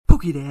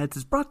Pokédads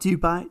is brought to you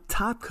by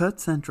Top Cut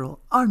Central,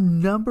 our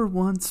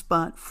 #1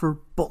 spot for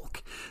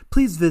bulk.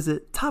 Please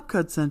visit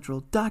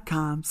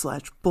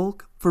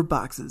topcutcentral.com/bulk for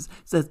boxes.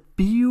 That's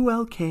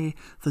BULK,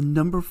 the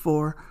number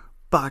 4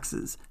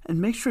 boxes.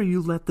 And make sure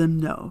you let them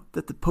know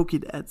that the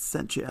Pokédads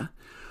sent you.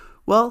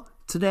 Well,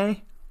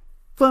 today,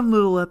 fun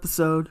little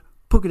episode.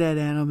 Pokédad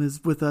Adam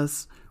is with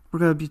us. We're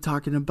going to be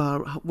talking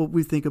about what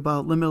we think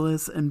about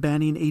Limitless and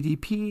banning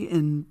ADP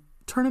in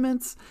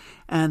tournaments,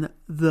 and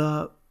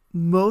the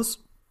most,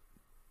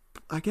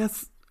 I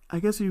guess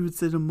you would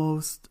say the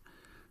most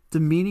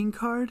demeaning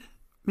card.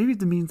 Maybe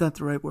demeaning's not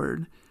the right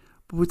word,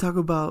 but we talk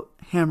about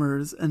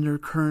hammers and their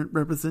current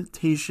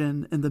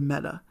representation in the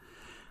meta.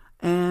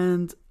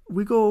 And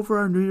we go over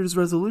our New Year's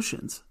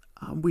resolutions.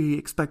 We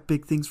expect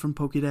big things from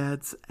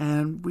Pokédads,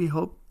 and we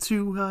hope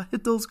to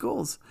hit those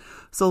goals.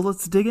 So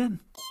let's dig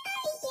in.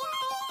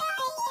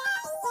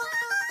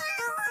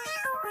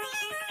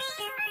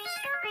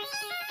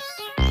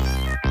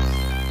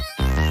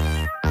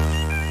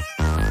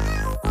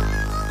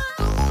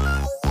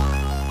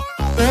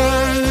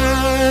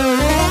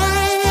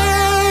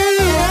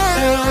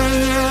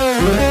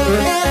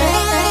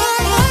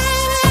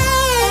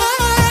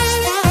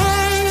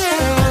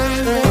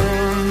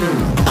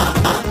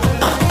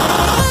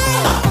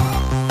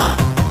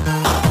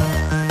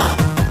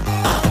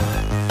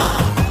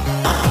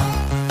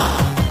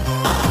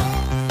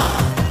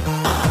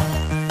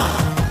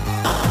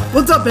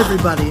 What's up,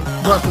 everybody?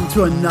 Welcome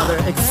to another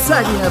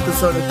exciting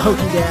episode of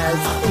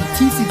Pokédads, a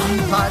TCG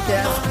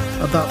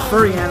podcast about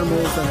furry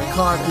animals that are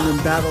caught and then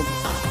battled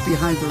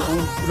behind their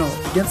own,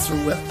 against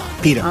their will.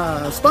 Peter.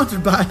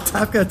 Sponsored by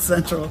Top Cut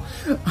Central.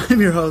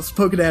 I'm your host,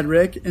 Pokédad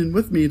Rick, and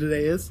with me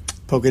today is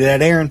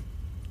Pokédad Aaron.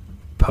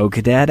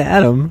 Pokédad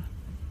Adam.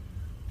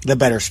 The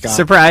better Scott.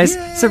 Surprise!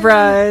 Yay!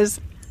 Surprise!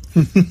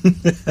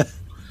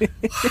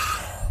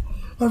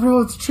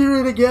 Everyone's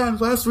cheering again.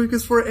 Last week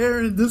is for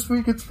Aaron. This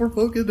week it's for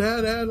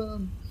Pokédad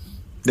Adam.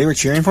 They were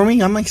cheering for me?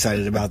 I'm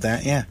excited about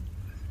that, yeah.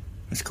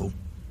 That's cool.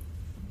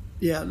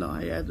 Yeah, no,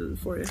 I added it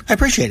for you. I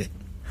appreciate it.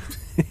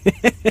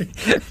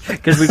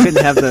 Because we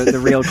couldn't have the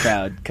real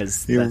crowd,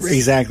 because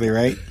exactly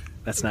right.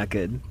 That's not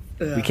good.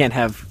 Yeah. We can't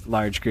have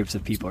large groups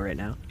of people right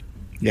now.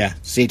 Yeah,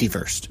 safety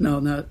first. No,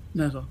 not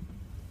at all.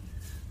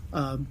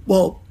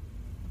 Well,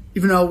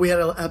 even though we had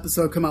an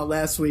episode come out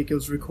last week, it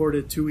was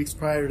recorded 2 weeks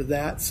prior to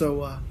that.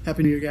 So,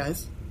 Happy New Year,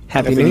 guys.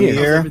 Happy New New Year.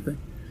 Year. How's everything?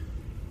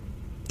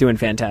 Doing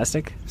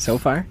fantastic so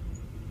far.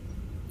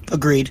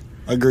 Agreed.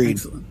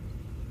 Excellent.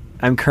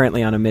 I'm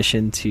currently on a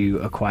mission to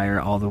acquire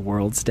all the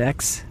World's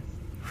decks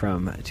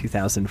from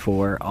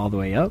 2004 all the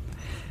way up.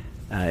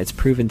 It's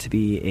proven to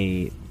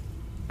be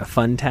a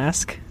fun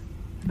task.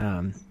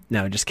 No,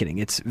 just kidding.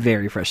 It's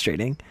very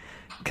frustrating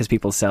because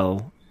people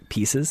sell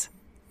pieces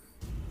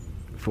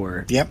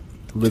for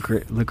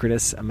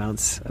lucrative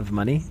amounts of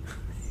money.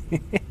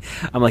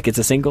 I'm like, it's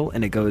a single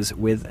and it goes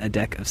with a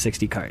deck of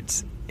 60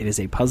 cards. It is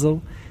a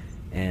puzzle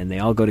and they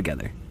all go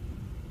together.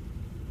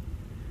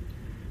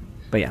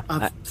 But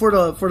yeah, for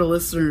the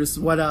listeners,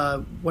 what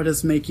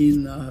is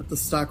making the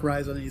stock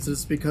rise on these?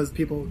 Is it because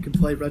people can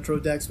play retro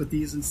decks with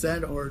these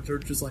instead, or they're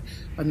just like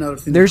another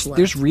thing?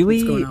 There's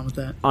really, what's going on with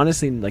that?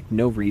 Honestly, like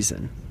no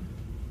reason.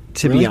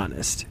 To Really? be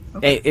honest,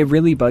 Okay. it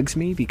really bugs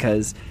me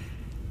because,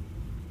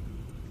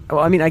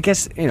 well, I mean, I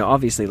guess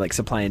obviously, like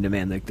supply and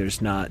demand, like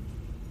there's not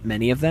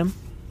many of them,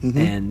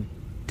 and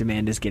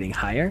demand is getting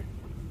higher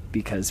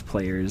because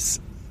players.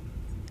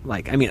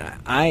 Like, I mean,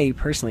 I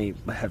personally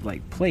have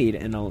played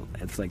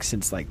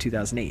since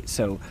 2008.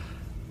 So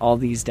all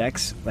these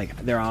decks,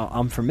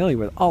 I'm familiar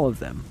with all of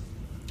them,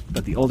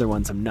 but the older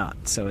ones I'm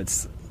not. So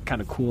it's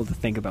kind of cool to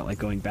think about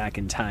going back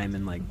in time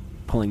and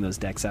pulling those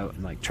decks out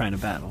and trying to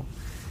battle.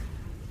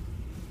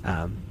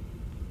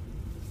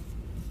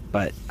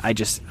 But I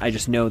just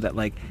know that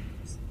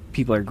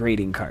people are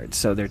grading cards,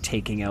 so they're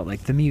taking out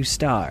the Mew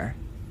Star,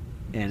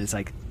 and it's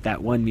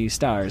that one Mew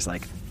Star is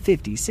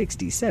 50,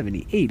 60,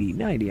 70, 80,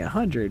 90,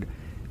 100.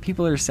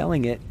 People are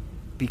selling it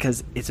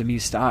because it's a Mew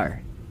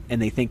Star and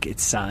they think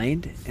it's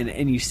signed.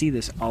 And you see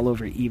this all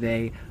over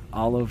eBay,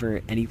 all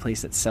over any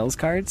place that sells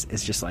cards.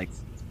 It's just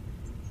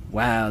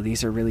wow,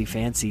 these are really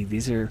fancy.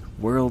 These are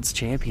World's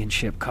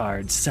Championship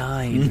cards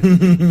signed.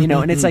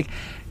 And it's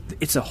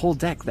it's a whole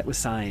deck that was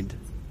signed.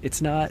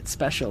 It's not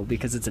special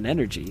because it's an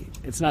energy.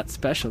 It's not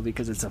special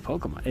because it's a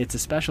Pokemon.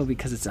 It's special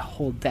because it's a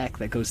whole deck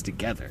that goes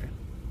together.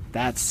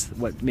 That's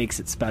what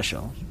makes it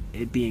special.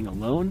 It being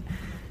alone,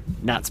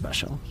 not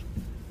special.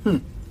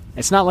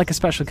 It's not like a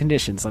special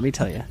conditions, let me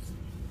tell you.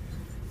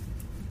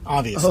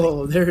 Obviously.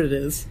 Oh, there it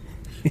is.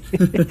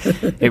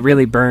 It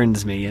really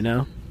burns me,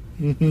 Yeah.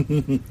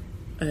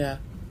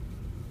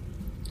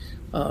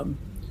 I don't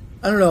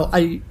know.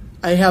 I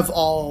have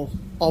all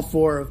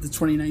 4 of the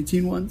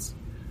 2019 ones,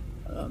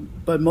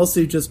 but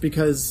mostly just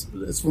because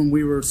it's when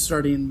we were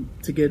starting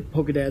to get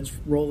Pokédads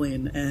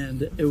rolling,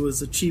 and it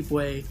was a cheap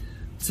way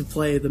to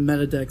play the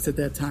meta decks at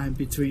that time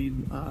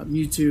between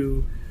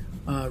Mewtwo,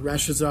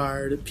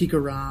 Rashazard,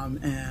 Pikarom,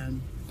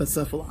 and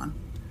Bucephalon.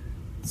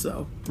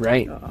 So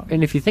right.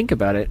 And if you think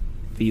about it,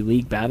 the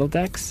League Battle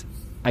decks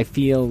I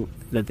feel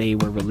that they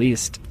were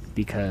released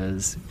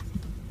because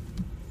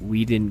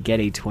we didn't get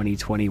a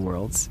 2020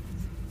 Worlds.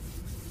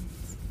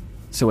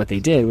 So what they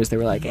did was they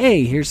were like,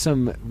 hey, here's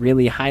some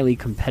really highly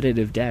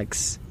competitive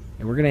decks,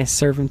 and we're going to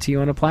serve them to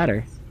you on a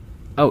platter.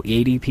 Oh,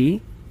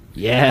 ADP?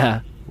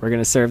 Yeah, we're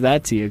going to serve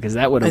that to you because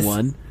that would have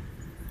won.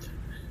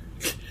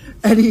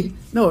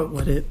 No, it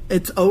wouldn't.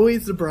 It's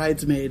always the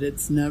bridesmaid.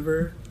 It's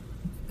never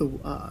the...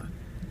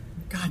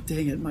 God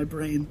dang it, my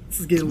brain.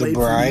 This is getting late.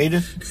 Bride?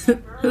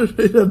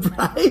 The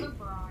bride?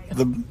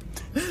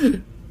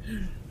 The...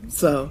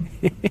 So,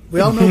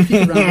 we all know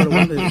Pete Ron would have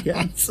won it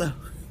again, so...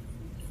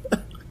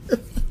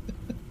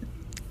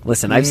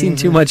 Listen, I've seen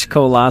too much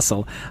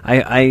Colossal.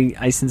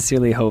 I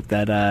sincerely hope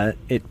that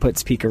it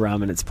puts Pika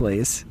Ram in its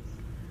place.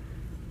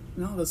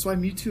 No, that's why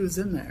Mewtwo is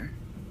in there.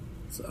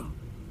 So,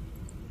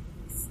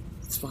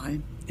 it's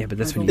fine. Yeah, but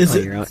that's when you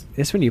play your own.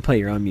 That's when you play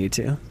your own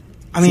Mewtwo.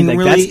 I mean, like,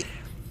 really,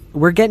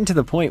 we're getting to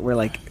the point where,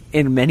 like,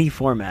 in many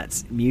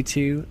formats,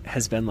 Mewtwo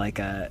has been like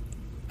a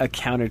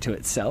counter to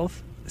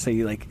itself. So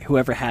you like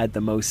whoever had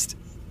the most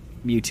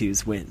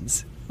Mewtwo's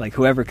wins. Like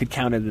whoever could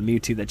counter the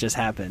Mewtwo that just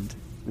happened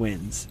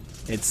wins.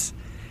 It's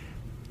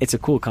a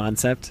cool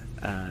concept.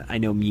 I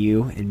know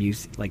Mew and Mew,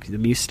 like the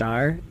Mew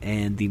Star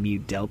and the Mew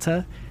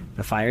Delta,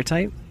 the Fire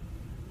type.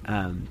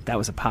 That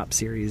was a Pop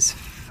Series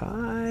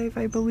 5,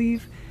 I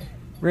believe,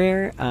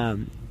 rare,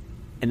 and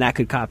that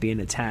could copy an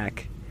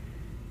attack.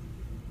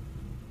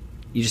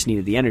 You just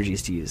needed the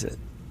energies to use it.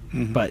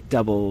 Mm-hmm. But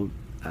double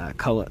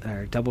color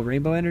or double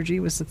rainbow energy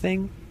was the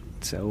thing.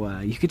 So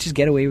you could just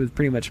get away with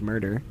pretty much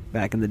murder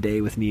back in the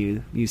day with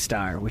Mew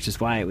Star, which is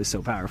why it was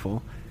so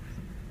powerful.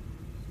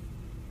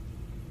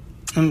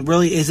 And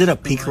really, is it a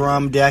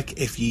Pikarom deck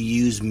if you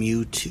use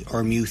Mewtwo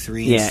or Mew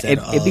 3 instead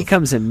of... Yeah, it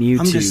becomes a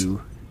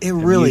Mewtwo. It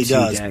really Mewtwo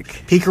does. Deck.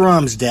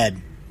 Pikarom's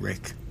dead,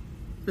 Rick.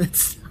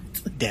 It's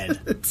dead.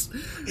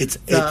 It's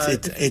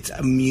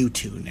a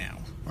Mewtwo now,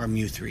 or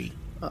Mew 3.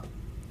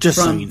 Just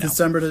so you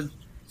know.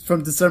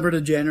 From December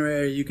to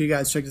January, you could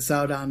guys check this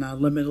out on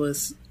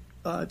Limitless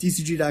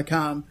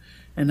DCG.com.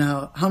 And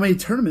now, how many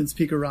tournaments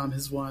Pikarom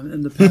has won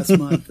in the past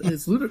month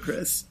is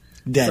ludicrous.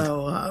 Dead.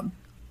 So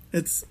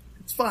it's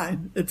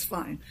fine. It's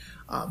fine.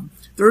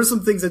 There are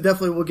some things that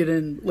definitely we'll get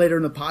in later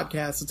in the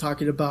podcast,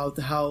 talking about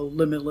how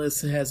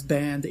Limitless has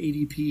banned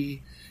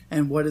ADP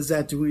and what is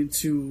that doing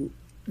to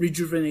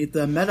rejuvenate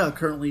the meta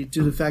currently,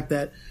 due to the fact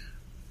that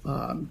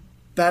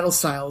Battle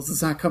Styles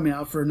is not coming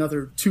out for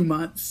another 2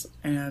 months,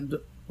 and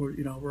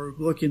we're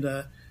looking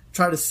to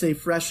try to stay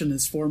fresh in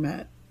this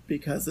format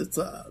because it's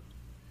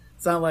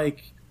not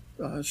like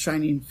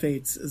Shining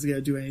Fates is going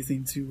to do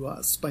anything to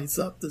spice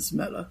up this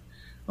meta,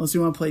 unless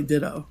you want to play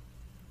Ditto.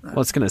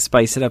 Well, it's going to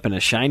spice it up in a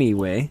shiny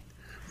way.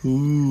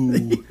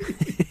 Ooh.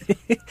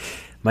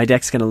 My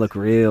deck's going to look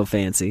real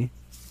fancy.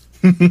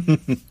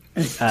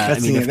 If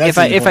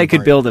I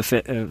could build a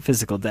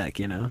physical deck,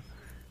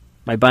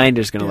 my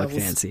binder's going to look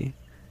fancy.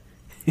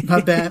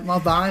 My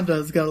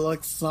binder's going to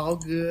look so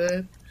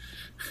good.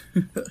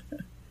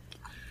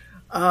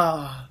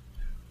 All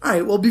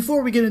right. Well,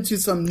 before we get into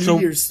some New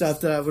Year's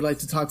stuff that I would like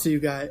to talk to you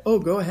guys. Oh,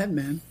 go ahead,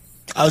 man.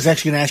 I was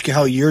actually going to ask you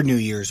how your New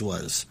Year's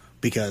was,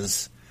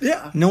 because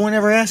no one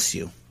ever asks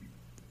you.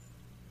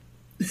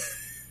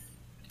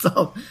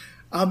 So,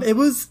 it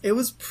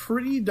was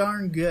pretty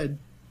darn good.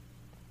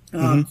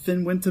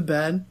 Finn went to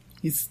bed.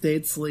 He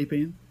stayed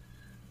sleeping.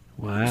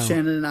 Wow.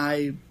 Shannon and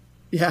I,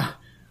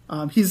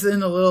 he's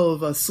in a little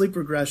of a sleep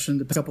regression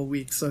the past couple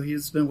weeks, so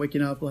he's been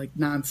waking up like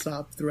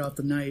nonstop throughout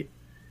the night,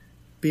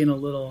 being a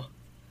little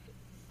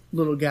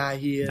guy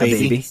he is.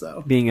 Baby.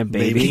 So. Being a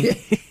baby.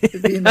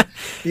 being a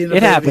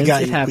it happens.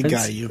 It happens. We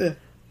got you.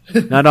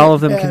 Not all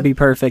of them can be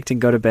perfect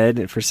and go to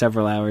bed for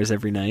several hours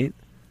every night.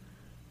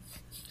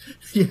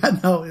 Yeah,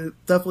 no,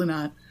 definitely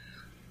not.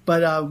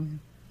 But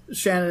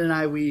Shannon and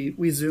I,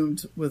 we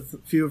Zoomed with a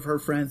few of her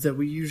friends that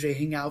we usually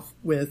hang out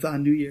with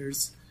on New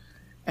Year's.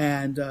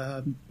 And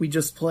we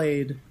just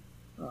played,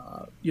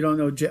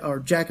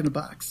 Jack in the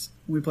Box.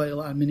 We played a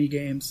lot of mini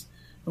games.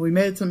 And we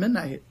made it to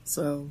midnight.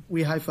 So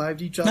we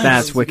high-fived each other.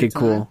 That's wicked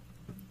cool.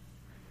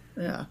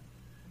 Yeah.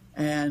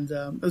 And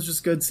it was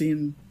just good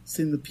seeing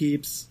the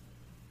peeps.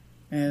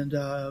 And,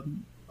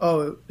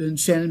 and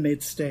Shannon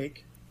made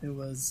steak. It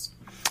was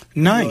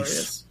nice.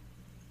 Glorious.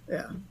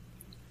 Yeah.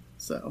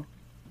 So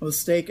it was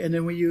steak. And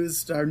then we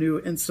used our new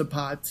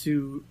Instapot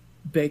to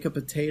bake a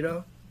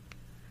potato.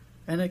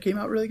 And it came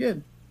out really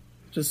good.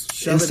 Just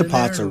shove it in there.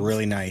 Instapots are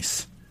really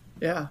nice.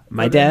 Yeah.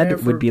 My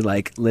dad would be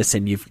like,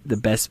 listen, you've the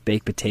best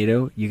baked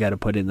potato, you got to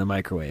put it in the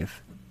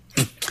microwave.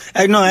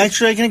 No,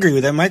 actually, I can agree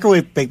with that.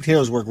 Microwave baked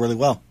potatoes work really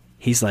well.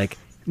 He's like,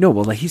 no,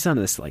 well, like, he's on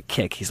this like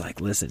kick. He's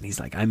like, listen,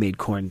 I made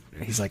corn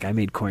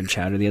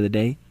chowder the other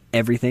day.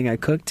 Everything I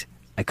cooked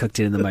it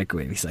in the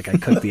microwave. He's like, I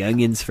cooked the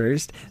onions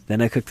first,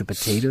 then I cooked the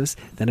potatoes,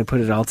 then I put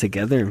it all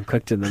together and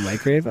cooked it in the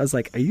microwave. I was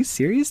like, are you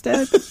serious,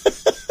 Dad?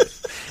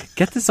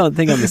 Get this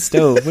thing on the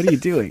stove. What are you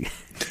doing?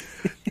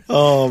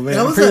 Oh, man.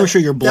 I'm pretty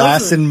sure you're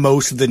blasting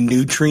most of the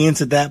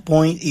nutrients at that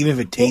point, even if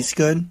it tastes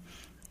good.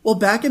 Well,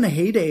 back in the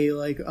heyday,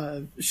 like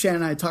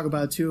Shannon and I talk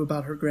about it too,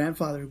 about her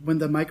grandfather. When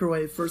the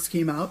microwave first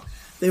came out,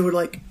 they would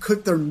like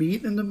cook their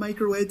meat in the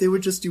microwave. They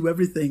would just do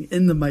everything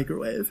in the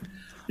microwave.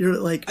 You're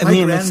like, I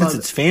mean, since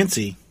it's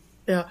fancy.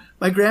 Yeah,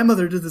 my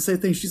grandmother did the same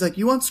thing. She's like,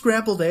 "You want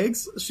scrambled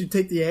eggs?" She'd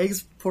take the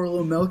eggs, pour a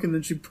little milk, and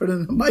then she'd put it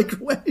in the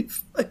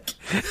microwave. Like,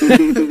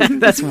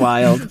 that's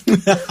wild.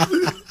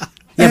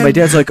 Yeah, my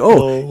dad's like,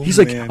 he's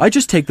man. Like, I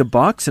just take the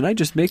box and I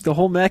just make the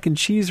whole mac and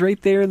cheese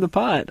right there in the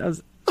pot. I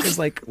was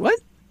like, what?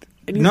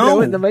 And you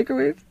throw it in the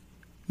microwave?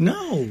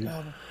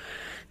 No.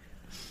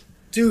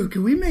 Dude,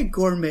 can we make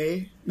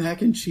gourmet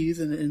mac and cheese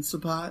in an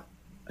Instapot?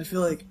 I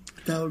feel like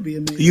that would be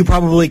amazing. You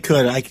probably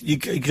could. You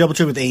could double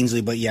check with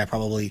Ainsley, but yeah,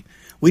 probably.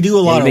 We do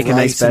a lot of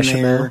rice nice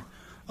in there.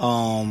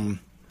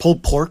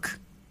 Pulled pork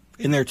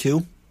in there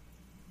too.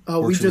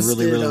 Oh, we just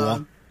really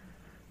well.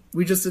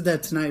 We just did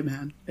that tonight,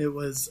 man. It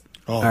was.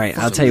 All right,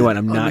 I'll tell you what.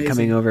 I'm not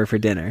coming over for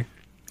dinner.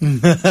 I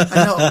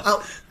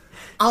know.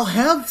 I'll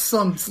have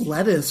some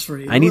lettuce for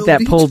you. I need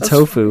that pulled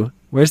tofu.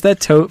 Where's that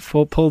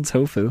pulled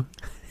tofu?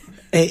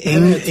 Hey,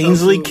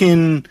 Ainsley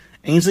can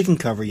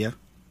cover you.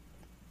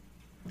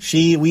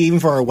 We even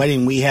for our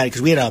wedding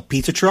because we had a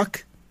pizza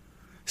truck,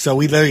 so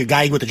we literally a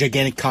guy with a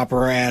gigantic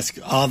copper ass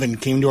oven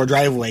came to our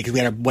driveway because we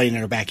had a wedding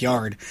in our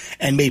backyard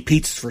and made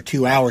pizzas for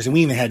 2 hours, and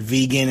we even had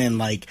vegan and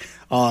like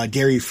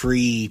dairy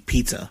free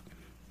pizza.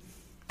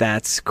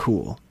 That's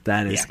cool.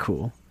 That is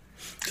cool.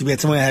 Because we had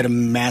someone that had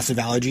massive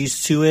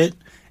allergies to it,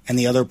 and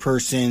the other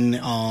person,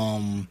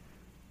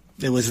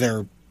 it was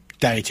their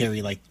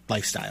dietary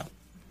lifestyle.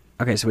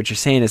 Okay, so what you're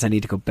saying is I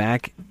need to go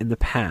back in the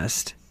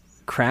past,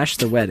 crash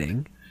the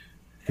wedding,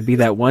 and be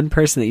that one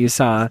person that you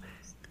saw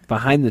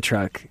behind the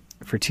truck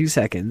for 2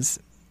 seconds.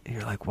 And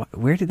you're like, what?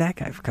 Where did that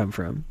guy come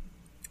from?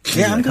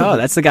 Yeah, like,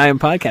 that's the guy I'm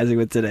podcasting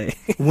with today.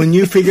 When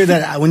you figure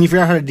out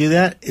how to do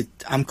that,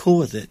 I'm cool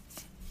with it.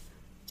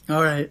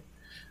 All right.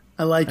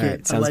 I like it.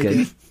 Right, sounds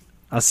good.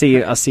 I'll see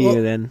you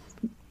you then.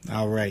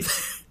 All right.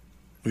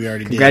 We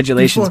already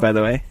Congratulations, by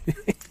the way.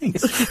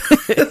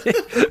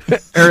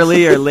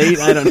 Early or late,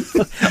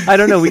 I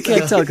don't know. We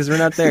can't tell because we're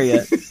not there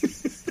yet.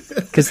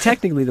 Because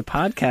technically the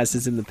podcast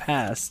is in the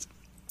past,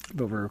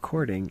 but we're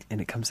recording and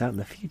it comes out in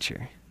the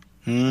future.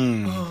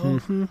 All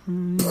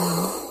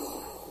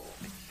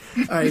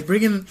right,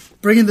 bringing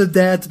the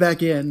dads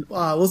back in.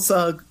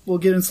 We'll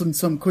get in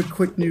some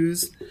quick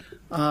news.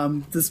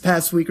 This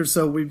past week or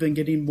so, we've been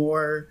getting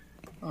more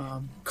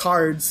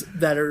cards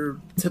that are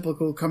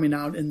typical coming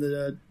out in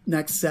the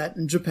next set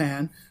in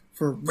Japan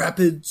for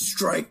Rapid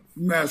Strike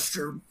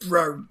Master.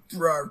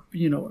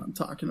 You know what I'm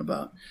talking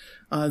about.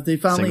 They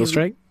finally Single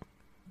Strike?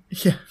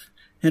 Yeah,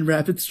 and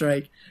Rapid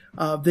Strike.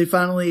 They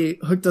finally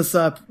hooked us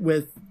up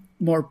with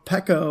more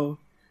Peko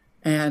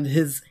and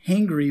his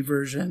hangry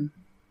version.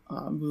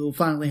 We'll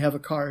finally have a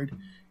card.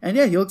 And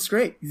yeah, he looks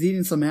great. He's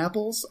eating some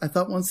apples. I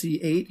thought once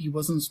he ate, he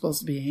wasn't supposed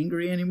to be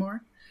angry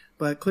anymore.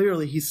 But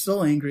clearly he's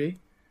still angry.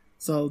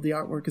 So the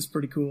artwork is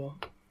pretty cool.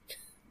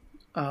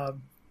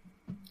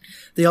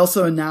 They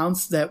also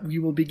announced that we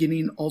will be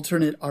getting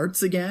alternate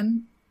arts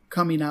again,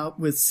 coming out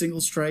with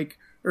Single Strike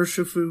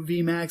Urshifu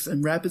VMAX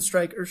and Rapid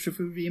Strike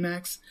Urshifu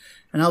VMAX.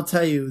 And I'll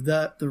tell you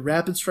that the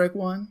Rapid Strike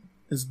one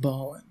is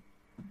ballin'.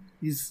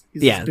 He's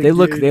they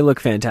look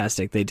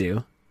fantastic. They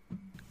do.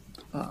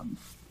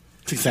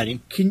 It's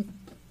exciting.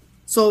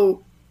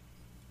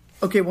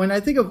 When I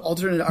think of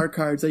alternate art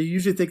cards, I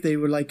usually think they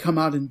would come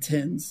out in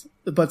tins,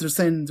 but they're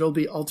saying there'll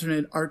be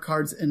alternate art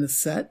cards in a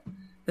set.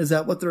 Is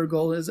that what their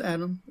goal is,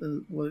 Adam?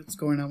 What's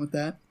going on with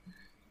that?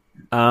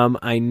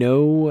 I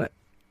know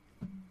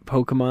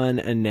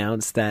Pokemon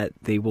announced that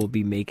they will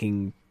be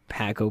making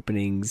pack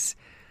openings,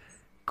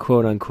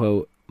 quote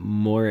unquote,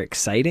 more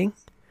exciting.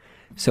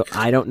 So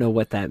I don't know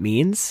what that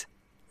means.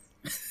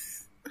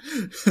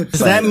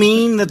 Does that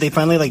mean that they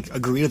finally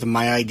agreed with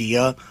my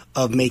idea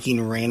of making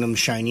random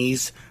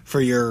shinies for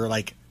your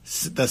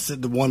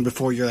the one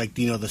before you're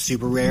the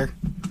super rare?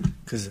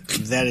 Because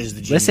that is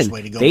the genius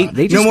way to go.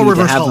 They just no more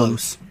reverse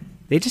hollows.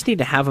 They just need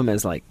to have them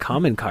as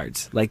common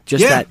cards,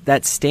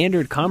 that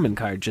standard common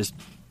card. Just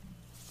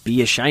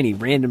be a shiny,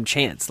 random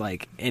chance,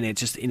 and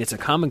it's a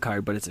common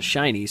card, but it's a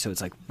shiny, so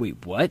it's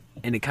wait, what?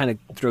 And it kind of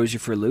throws you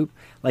for a loop,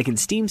 like in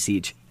Steam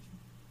Siege.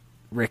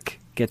 Rick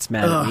gets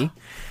mad at me.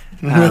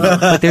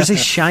 But there's a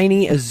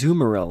shiny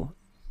Azumarill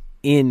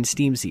in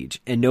Steam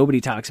Siege, and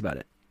nobody talks about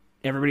it.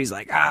 Everybody's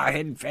like,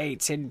 Hidden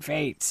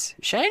Fates,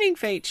 Shining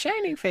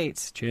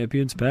Fates,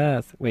 Champion's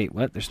Path. Wait,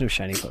 what? There's no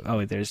shiny. Oh,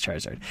 wait, there's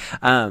Charizard.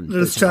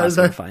 There's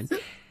Charizard. Fine.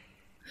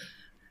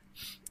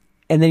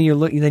 And then you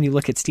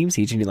look at Steam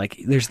Siege, and you're like,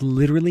 there's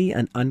literally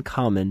an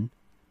uncommon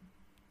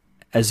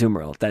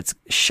Azumarill that's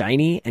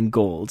shiny and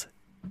gold,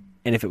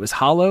 and if it was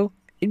hollow,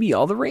 it'd be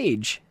all the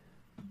rage.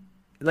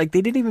 They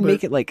didn't even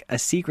make it a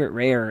secret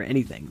rare or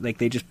anything.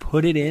 They just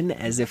put it in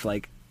as if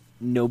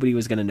nobody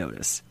was going to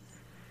notice.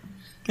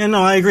 Yeah,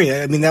 no, I agree.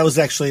 I mean, that was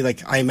actually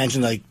I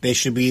mentioned they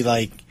should be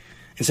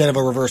instead of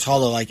a reverse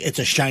holo, it's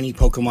a shiny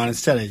Pokemon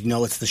instead of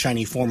it's the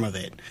shiny form of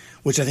it,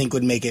 which I think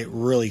would make it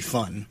really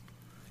fun.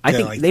 I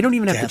think they don't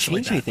even have to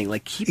change anything.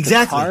 Keep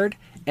the card,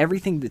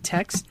 everything, the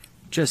text,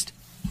 just,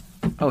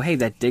 oh, hey,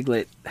 that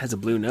Diglett has a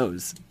blue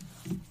nose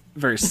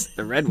versus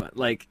the red one.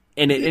 Like,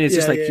 and it's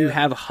just like you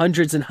have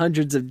hundreds and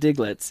hundreds of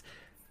Diglets,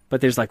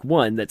 but there's like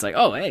one that's like,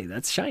 oh, hey,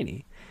 that's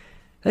shiny.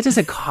 That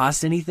doesn't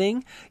cost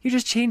anything. You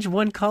just change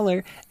one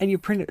color and you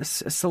print a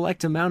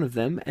select amount of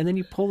them, and then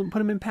you put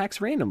them in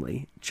packs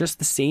randomly, just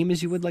the same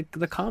as you would like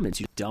the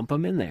commons. You dump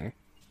them in there.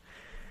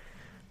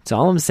 That's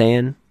all I'm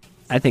saying.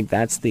 I think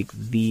that's the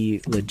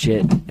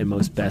legit and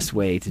most best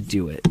way to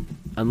do it,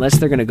 unless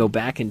they're going to go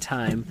back in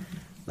time,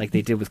 like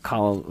they did with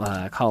Call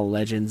of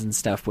Legends and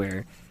stuff,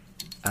 where,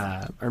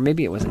 or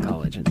maybe it wasn't Call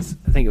of Legends.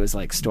 I think it was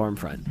like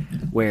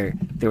Stormfront, where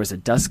there was a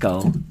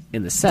Duskull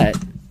in the set.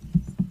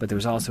 But there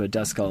was also a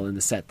Duskull in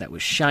the set that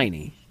was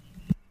shiny.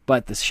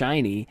 But the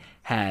shiny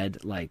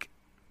had, like,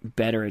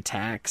 better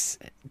attacks,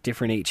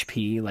 different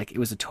HP. Like, it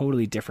was a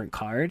totally different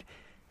card.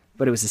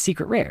 But it was a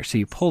secret rare. So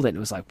you pulled it and it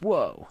was like,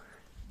 whoa.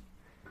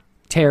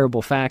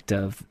 Terrible fact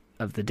of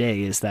the day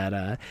is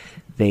that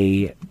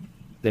the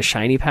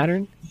shiny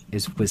pattern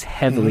was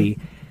heavily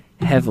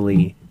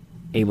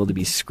able to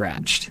be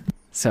scratched.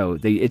 So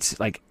it's,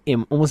 like,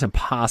 almost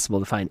impossible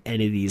to find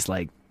any of these,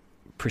 like,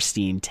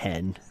 pristine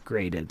 10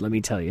 graded, let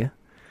me tell you.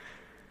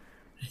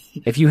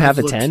 If you have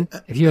a 10,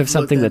 if you have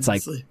something that's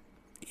like,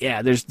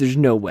 yeah, there's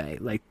no way.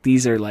 Like,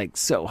 these are like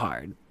so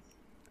hard.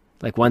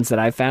 Like ones that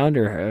I found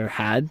or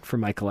had for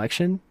my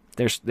collection,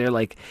 they're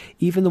like,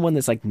 even the one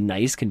that's like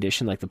nice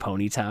condition, like the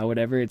Ponyta or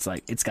whatever, it's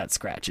like, it's got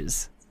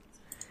scratches.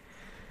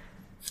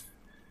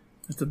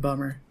 That's a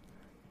bummer.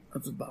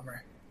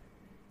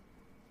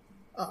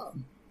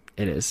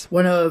 It is.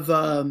 One of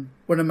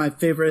my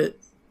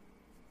favorite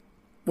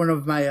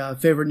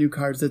new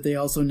cards that they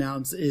also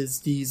announced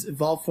is these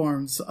evolved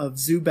forms of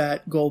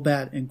Zubat,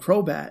 Golbat, and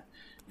Crobat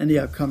in the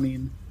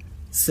upcoming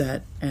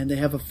set. And they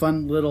have a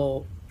fun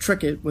little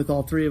trinket with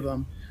all three of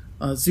them.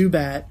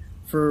 Zubat,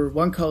 for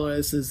one color,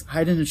 this is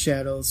Hide in the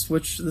Shadows.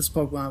 Switch this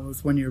Pokemon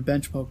with one of your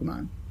bench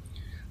Pokemon.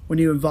 When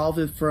you evolve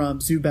it from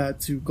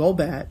Zubat to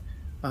Golbat,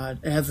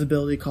 it has the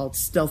ability called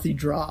Stealthy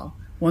Draw.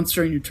 Once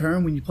during your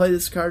turn, when you play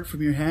this card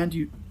from your hand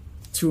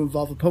to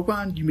evolve a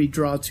Pokemon, you may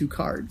draw 2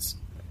 cards.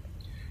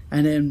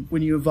 And then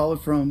when you evolve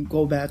it from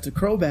Golbat to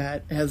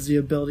Crobat, it has the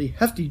ability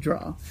Hefty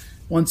Draw.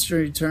 Once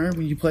during your turn,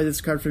 when you play this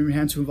card from your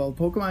hand to evolve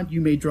a Pokemon,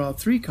 you may draw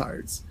 3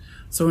 cards.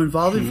 So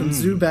evolving from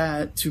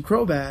Zubat to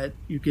Crobat,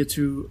 you get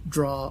to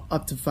draw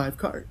up to 5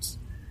 cards.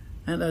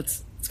 And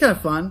it's kind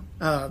of fun.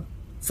 I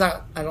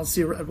don't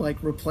see it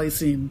like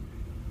replacing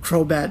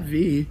Crobat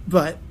V,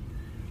 but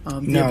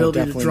the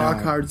ability to draw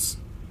cards,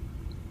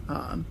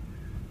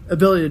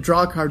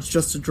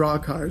 just to draw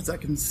cards, I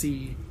can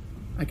see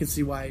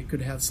why it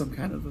could have some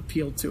kind of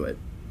appeal to it.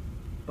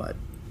 But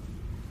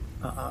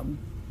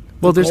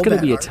well, there's going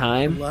to be a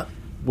time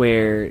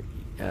where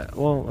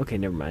okay,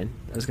 never mind.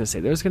 I was going to say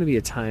there's going to be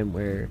a time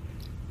where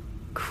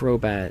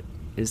Crobat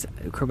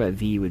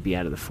V would be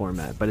out of the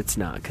format, but it's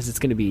not, because it's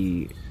going to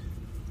be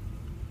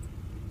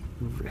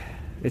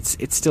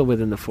it's still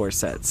within the 4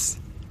 sets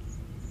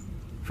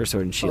for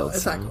Sword and Shield.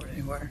 It's not going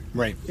anywhere.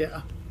 Right.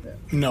 Yeah.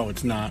 No,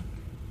 it's not.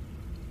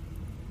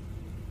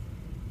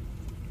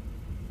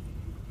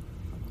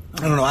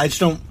 I don't know. I just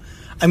don't.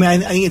 I mean, I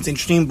think it's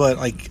interesting, but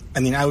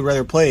I would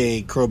rather play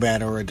a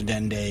Crobat or a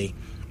Dedenne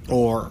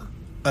or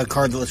a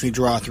card that lets me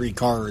draw 3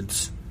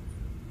 cards.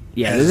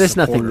 Yeah, there's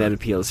nothing that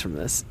appeals from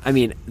this. I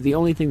mean, the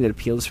only thing that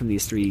appeals from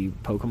these 3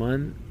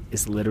 Pokemon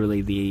is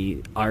literally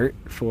the art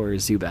for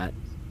Zubat.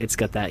 It's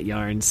got that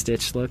yarn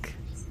stitch look.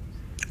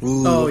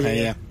 Ooh, oh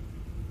yeah.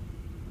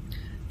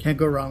 Can't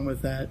go wrong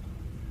with that.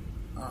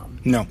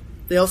 No.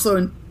 They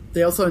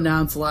also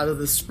announced a lot of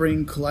the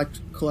spring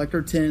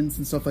collector tins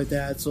and stuff like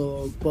that.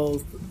 So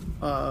both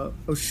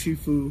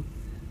Urshifu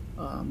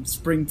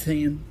spring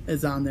tin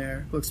is on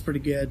there. Looks pretty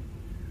good.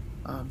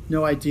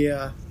 No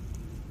idea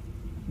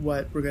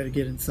what we're going to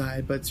get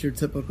inside, but it's your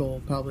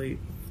typical probably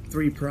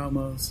 3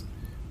 promos,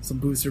 some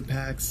booster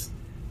packs,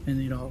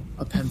 and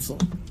a pencil.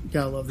 You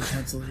gotta love the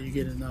pencil that you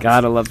get in those.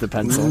 Gotta love the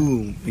pencil.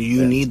 Ooh,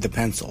 you need the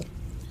pencil.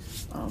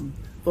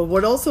 But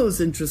what also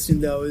is interesting,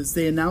 though, is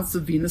they announced the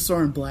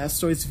Venusaur and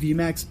Blastoise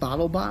VMAX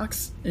bottle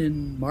box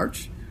in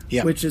March,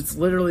 which is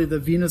literally the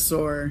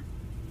Venusaur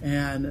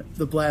and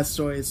the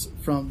Blastoise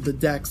from the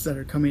decks that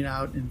are coming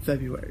out in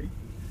February.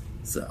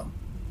 So,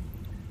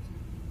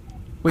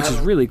 which is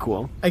really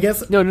cool. I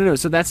guess no.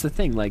 So that's the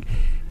thing. Like,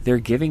 they're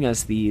giving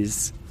us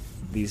these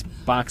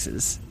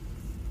boxes,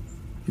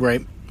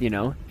 right?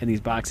 And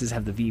these boxes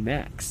have the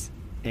VMAX,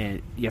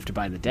 and you have to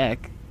buy the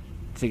deck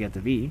to get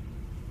the V.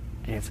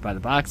 And you have to buy the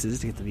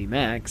boxes to get the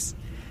VMAX.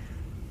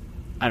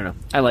 I don't know.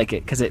 I like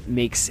it because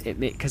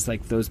because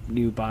like those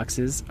new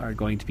boxes are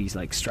going to be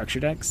like structure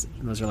decks,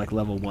 and those are like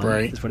level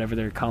 1 is whatever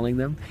they're calling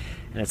them,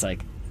 and it's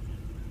like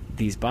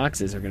these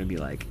boxes are going to be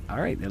like,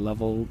 all right, they're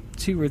level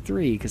 2 or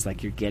 3 because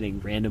like you're getting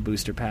random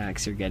booster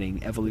packs, you're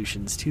getting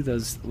evolutions to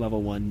those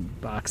level 1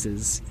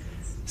 boxes.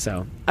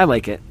 So I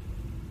like it.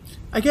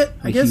 I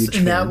guess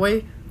in that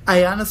way,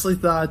 I honestly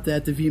thought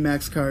that the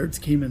VMAX cards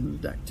came in the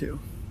deck too.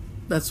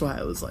 That's why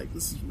I was like,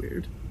 this is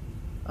weird.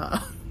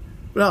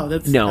 No,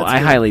 that's I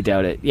good. highly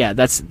doubt it. Yeah,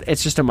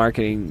 it's just a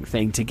marketing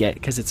thing to get,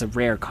 because it's a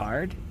rare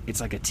card. It's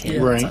like a tin. Yeah.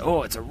 Right. It's like,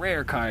 oh, it's a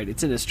rare card.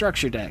 It's in a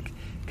structure deck,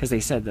 because they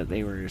said that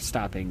they were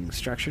stopping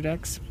structure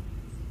decks,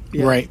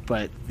 Yeah. Right.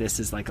 but this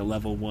is like a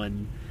level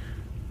 1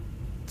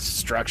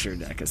 structure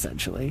deck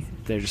essentially.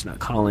 They're just not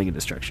calling it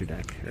a structure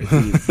deck. Or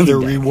theme They're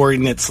deck.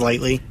 rewarding it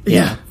slightly.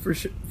 Yeah, for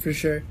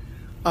sure.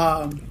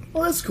 Well,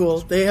 that's cool.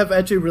 They have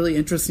actually really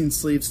interesting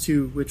sleeves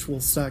too, which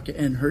will suck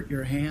and hurt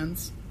your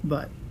hands.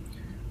 But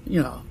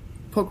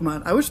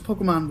Pokemon. I wish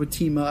Pokemon would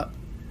team up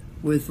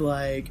with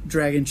like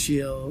Dragon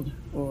Shield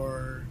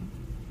or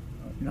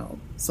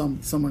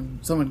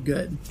someone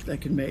good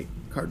that can make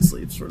card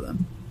sleeves for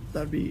them.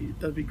 That'd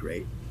be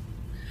great.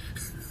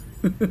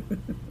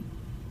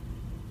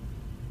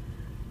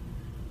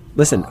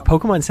 Listen,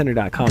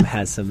 PokemonCenter.com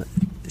has some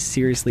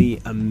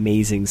seriously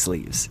amazing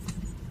sleeves.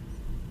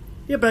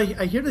 Yeah, but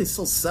I hear they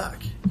still suck.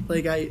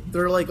 Like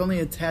they're like only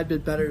a tad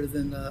bit better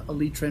than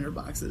Elite Trainer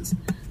boxes.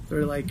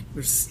 They're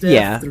stiff.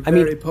 Yeah, they're I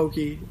mean, very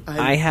pokey.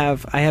 I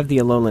have the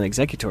Alolan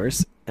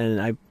Executors,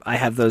 and I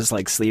have those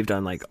like sleeved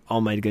on like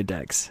all my good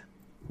decks,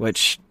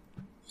 which,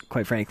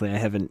 quite frankly, I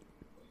haven't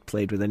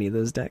played with any of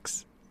those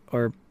decks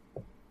or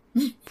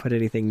put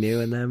anything new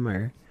in them,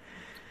 or.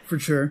 For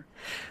sure.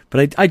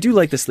 But I do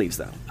like the sleeves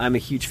though. I'm a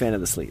huge fan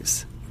of the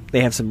sleeves.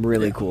 They have some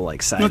really cool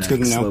like side That's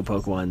good to know.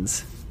 Slowpoke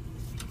ones.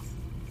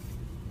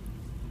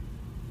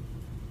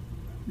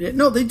 Yeah,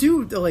 no, they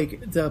do.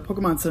 Like the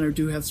Pokemon Center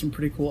do have some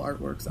pretty cool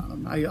artworks on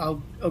them.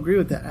 I'll agree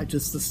with that. The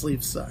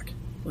sleeves suck.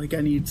 Like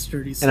I need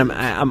sturdy sleeves. And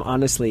I'm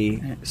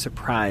honestly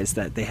surprised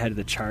that they had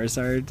the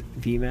Charizard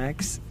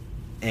VMAX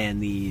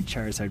and the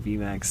Charizard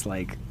VMAX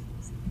like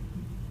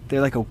they're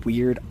like a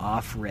weird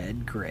off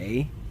red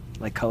gray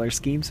like color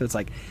scheme. So it's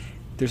like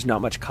there's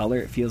not much color.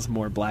 It feels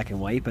more black and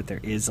white, but there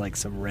is like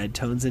some red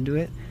tones into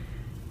it,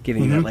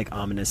 giving that like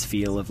ominous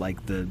feel of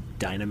like the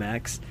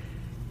Dynamax.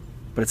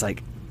 But it's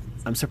like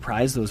I'm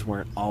surprised those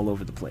weren't all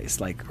over the place,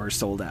 like, or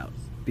sold out,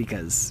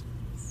 because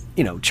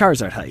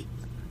Charizard hype.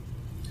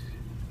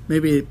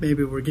 Maybe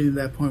we're getting to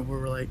that point where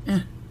we're like,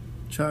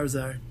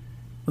 Charizard,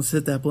 let's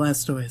hit that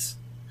Blastoise.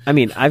 I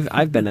mean,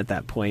 I've been at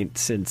that point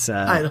since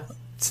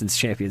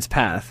Champion's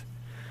Path.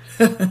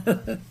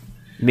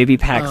 Maybe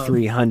Pack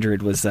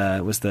 300 was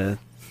the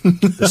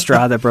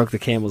straw that broke the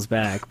camel's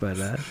back,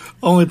 but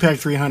Only pack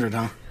 300,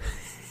 huh?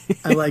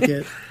 I like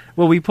it.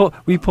 well, we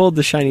pulled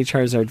the shiny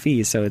Charizard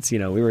V, so it's we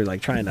were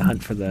like trying to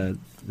hunt for the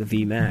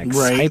V Max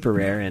Right. hyper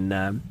rare,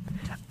 and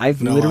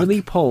I've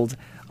literally pulled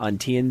on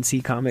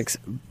TNC Comics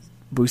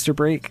booster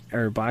break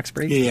or box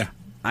break. Yeah.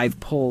 I've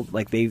pulled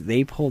like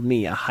they pulled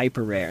me a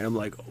hyper rare, and I'm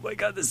like, oh my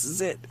god, this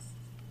is it.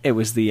 It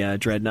was the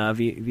Dreadnought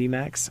V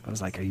Max. I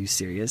was like, are you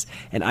serious?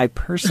 And I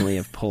personally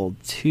have pulled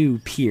 2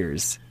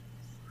 Piers.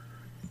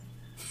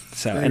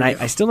 So, and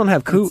I still don't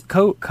have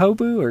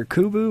Kobu or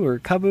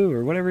Kubu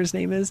or whatever his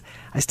name is.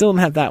 I still don't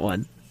have that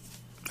one.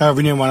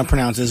 However you didn't want to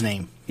pronounce his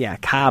name. Yeah,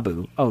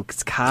 Kabu. Oh,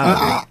 it's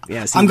Kabu.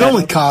 Yeah, see, I'm that- going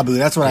with Kabu.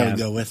 That's what I Yeah. would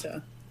go with. Yeah.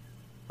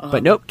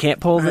 But nope, can't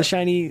pull the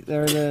shiny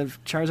or the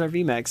Charizard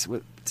VMAX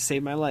to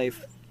save my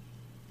life.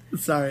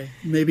 Sorry.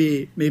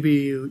 Maybe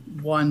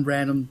one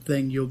random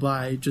thing you'll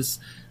buy just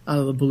out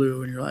of the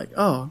blue, and you're like,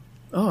 oh,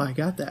 I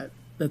got that.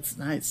 That's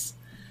nice.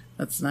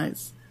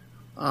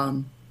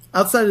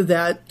 Outside of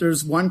that,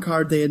 there's one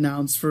card they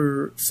announced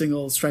for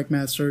single Strike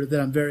Master that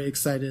I'm very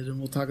excited, and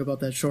we'll talk about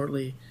that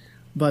shortly.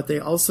 But they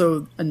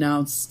also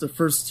announced the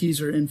first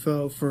teaser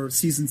info for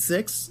Season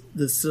 6,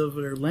 the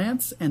Silver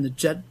Lance, and the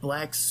Jet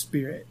Black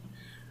Spirit.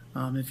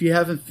 If you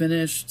haven't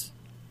finished,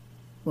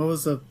 what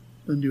was the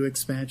new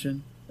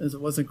expansion? It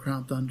wasn't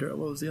Crown Thunder.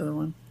 What was the other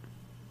one?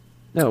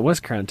 No, it was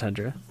Crown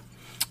Tundra.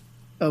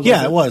 Oh,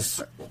 Yeah, it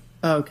was.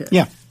 Oh, okay.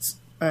 Yeah.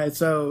 All right,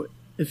 so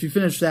if you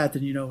finish that,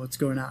 then you know what's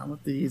going on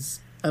with these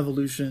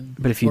evolution.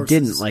 But if you horses.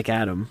 didn't like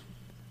Adam,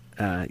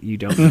 you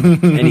don't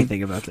know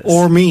anything about this.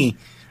 Or me.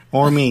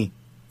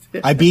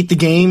 I beat the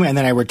game, and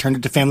then I returned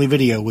it to Family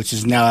Video, which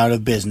is now out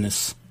of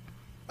business.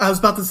 I was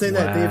about to say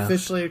that they Wow.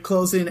 officially are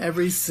closing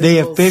every single. They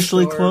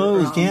officially store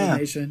closed, around yeah. the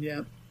nation, yeah.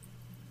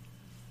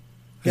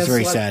 It's Guess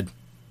very what? sad.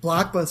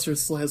 Blockbuster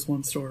still has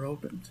one store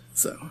opened,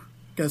 so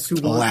guess who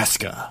won?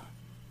 Alaska.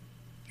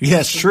 Yeah,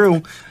 it's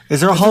true. Is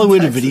there a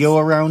Hollywood Texas. Video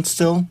around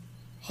still?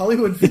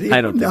 Hollywood Video.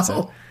 I don't think no.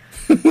 so.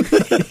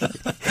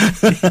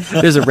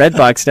 There's a Red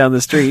Box down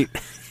the street.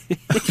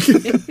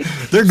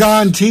 They're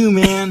gone too,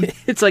 man.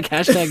 It's like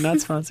hashtag not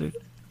sponsored.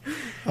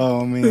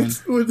 Oh, man.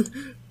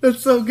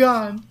 It's so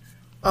gone.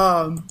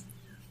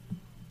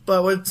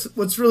 But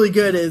what's really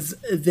good is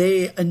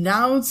they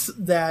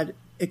announced that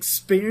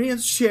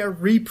Experience Share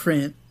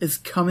reprint is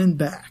coming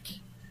back,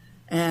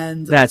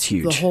 and That's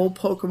huge. The whole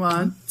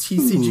Pokemon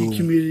TCG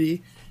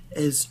community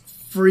is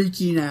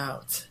freaking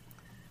out.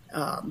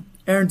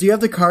 Aaron, do you have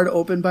the card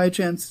open by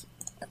chance?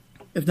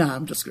 If not,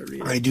 I'm just gonna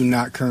read it. I do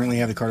not currently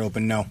have the card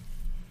open, no.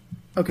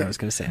 Okay. I was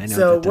going to say, I know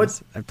So what that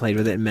does. I've played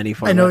with it in many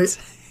formats. I know.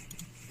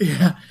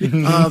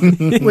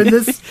 Yeah. When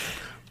this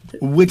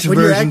Which When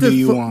you're version do active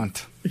you fo-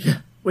 want?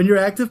 When your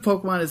active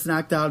Pokemon is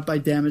knocked out by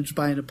damage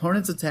by an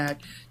opponent's attack,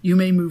 you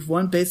may move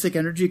one basic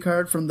energy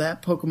card from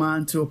that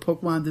Pokemon to a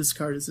Pokemon this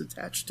card is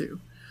attached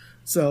to.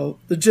 So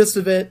the gist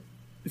of it,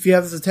 if you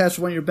have this attached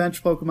to one of your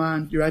bench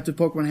Pokemon, your active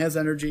Pokemon has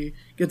energy,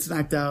 gets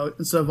knocked out.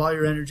 Instead of all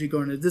your energy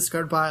going to the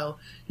discard pile,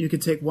 you can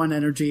take one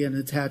energy and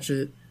attach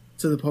it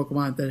to the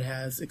Pokemon that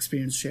has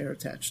experience share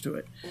attached to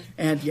it.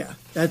 And yeah,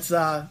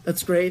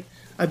 that's great.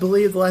 I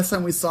believe the last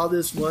time we saw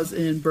this was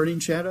in Burning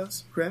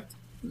Shadows, correct?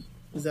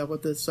 Is that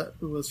what this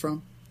was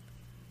from?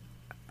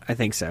 I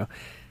think so.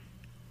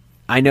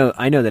 I know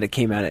that it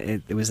came out.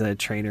 It was a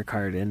trainer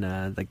card in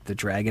like the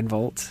Dragon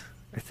Vault.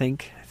 I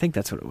think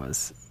that's what it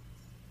was.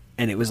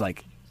 And it was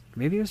like,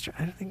 maybe it was.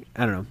 I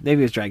don't know.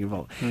 Maybe it was Dragon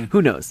Vault.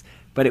 Who knows?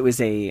 But it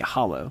was a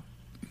holo,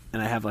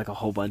 and I have like a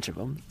whole bunch of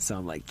them. So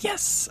I'm like,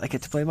 yes, I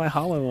get to play my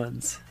holo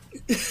ones.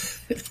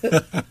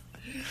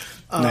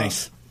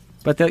 Nice.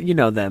 But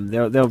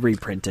they'll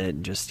reprint it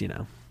and just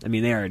I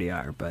mean they already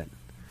are, but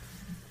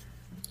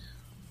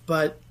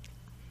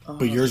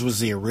yours was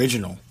the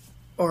original.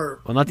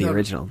 Well, not the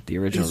original. The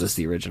original is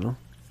the original.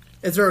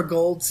 Is there a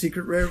gold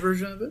secret rare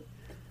version of it?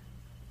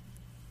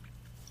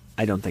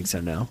 I don't think so.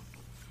 No.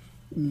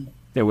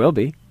 There will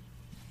be.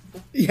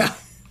 Yeah.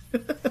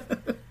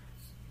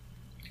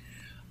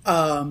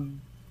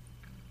 Can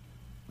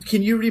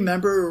you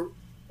remember,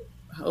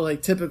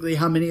 like, typically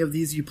how many of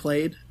these you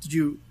played? Did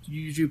you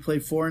usually play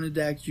 4 in a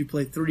deck? Did you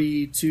play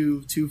 3,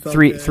 2 felt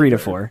three, good, 3 to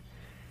 4?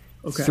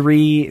 Okay.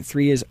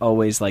 Three is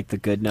always like the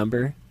good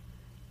number,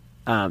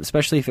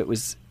 especially if it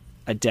was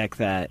a deck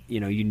that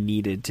you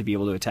needed to be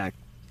able to attack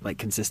like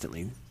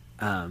consistently.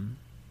 I'm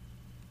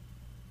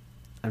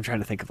trying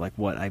to think of like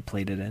what I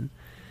played it in.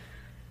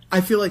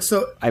 I feel like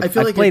I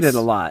played it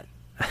a lot.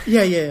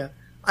 Yeah.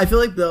 I feel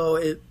like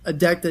though a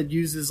deck that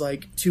uses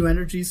like 2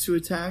 energies to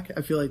attack,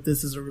 I feel like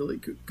this is a really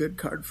good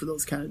card for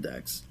those kind of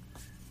decks.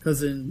 Because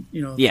so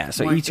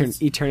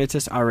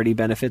Eternatus already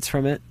benefits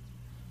from it.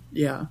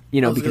 Yeah,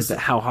 because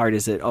how hard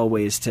is it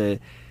always to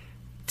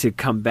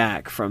come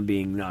back from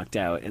being knocked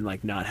out and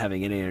like not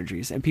having any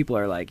energies? And people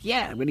are like,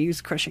 "Yeah, I'm going to use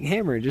Crushing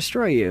Hammer and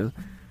destroy you."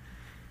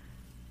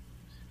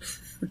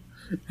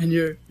 And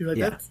you're like,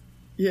 yeah. That's,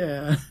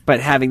 yeah. But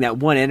having that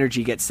one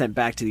energy get sent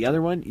back to the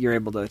other one, you're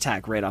able to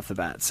attack right off the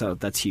bat. So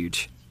that's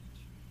huge.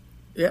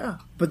 Yeah,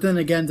 but then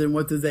again,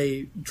 what do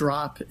they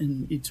drop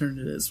in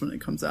Eternatus when it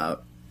comes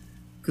out?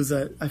 Because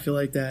I feel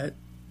like that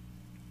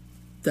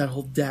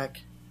whole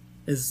deck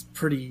is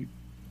pretty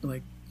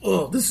like,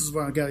 oh, this is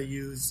what I gotta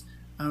use.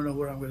 I don't know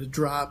what I'm going to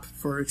drop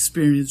for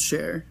experience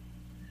share.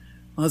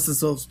 Unless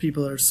it's those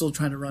people that are still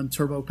trying to run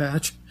Turbo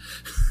Patch.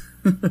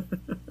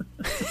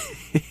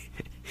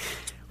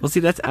 Well,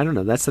 see, I don't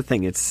know. That's the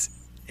thing. It's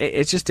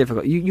just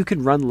difficult. You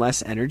can run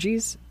less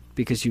energies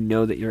because you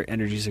know that your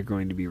energies are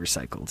going to be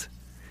recycled.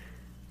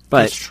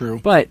 But, that's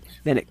true. But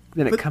then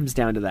it comes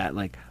down to that,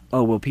 like,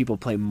 oh, will people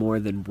play more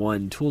than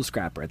one Tool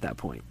Scrapper at that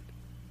point?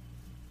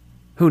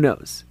 Who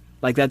knows?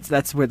 Like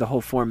that's where the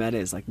whole format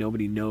is. Like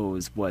nobody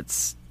knows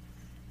what's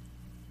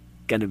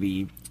gonna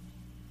be,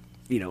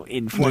 in format.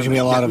 There's gonna be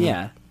a lot of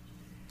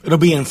It'll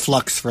be in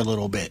flux for a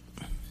little bit.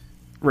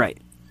 Right.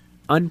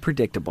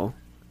 Unpredictable.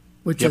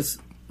 Which is,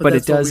 but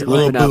it does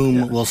open up.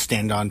 Boom will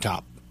stand on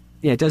top.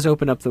 Yeah, it does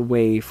open up the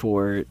way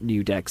for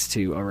new decks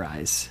to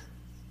arise.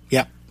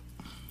 Yep.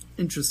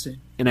 Interesting.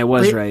 And I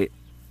was right.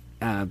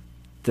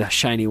 The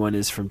shiny one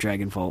is from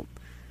Dragon Vault.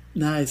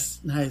 Nice,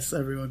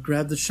 everyone.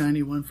 Grab the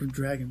shiny one from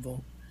Dragon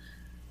Vault.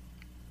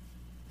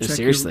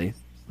 Seriously.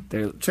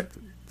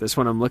 This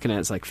one I'm looking at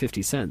is like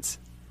 50 cents.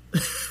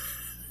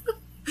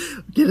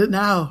 Get it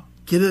now.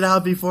 Get it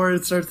out before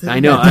it starts hitting. I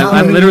know.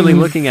 I'm literally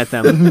looking at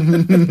them.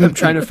 I'm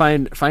trying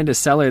to find a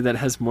seller that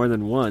has more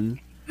than one.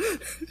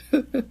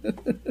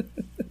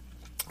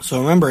 So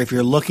remember, if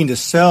you're looking to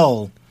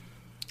sell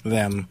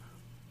them,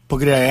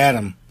 Pokédex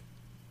Adam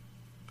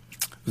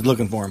was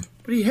looking for them.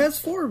 But he has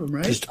 4 of them,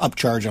 right? Just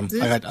upcharge them.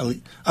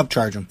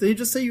 Upcharge them. Did you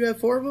just say you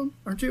have 4 of them?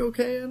 Aren't you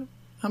okay, Adam?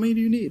 How many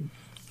do you need?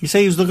 You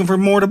say he was looking for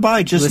more to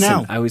buy just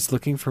now. I was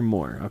looking for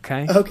more,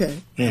 okay? Okay.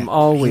 Yeah. I'm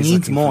always he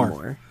needs looking more. for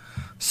more.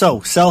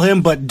 So, sell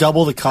him, but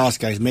double the cost,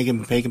 guys. Make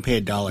him pay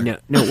 $1. No.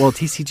 Well,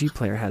 TCG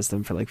Player has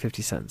them for like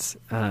 50 cents.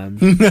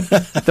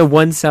 The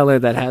one seller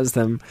that has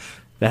them,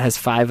 that has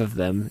 5 of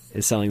them,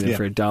 is selling them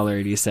for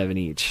 $1.87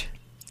 each.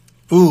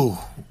 Ooh.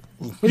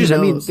 Which is,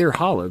 they're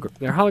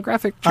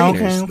holographic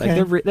trainers.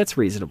 Okay. Like that's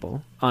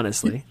reasonable,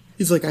 honestly.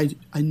 He's like,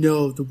 I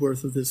know the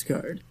worth of this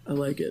card. I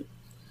like it.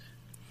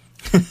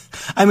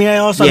 I mean,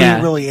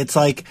 really, it's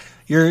like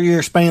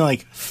you're spending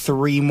like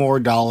 $3 more,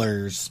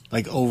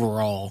 like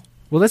overall.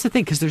 Well, that's the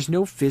thing, because there's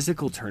no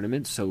physical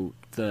tournament, so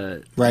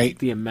the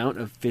amount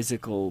of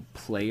physical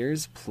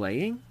players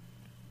playing,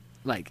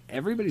 like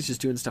everybody's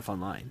just doing stuff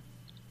online.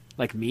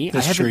 Like me,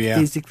 I haven't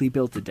physically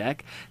built a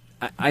deck.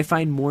 I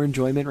find more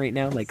enjoyment right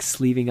now, like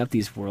sleeving up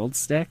these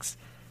Worlds decks,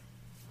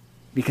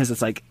 because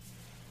it's like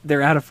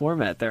they're out of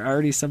format. They're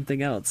already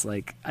something else.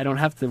 Like I don't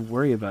have to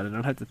worry about it. I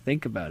don't have to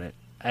think about it.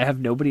 I have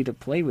nobody to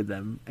play with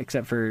them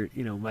except for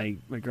my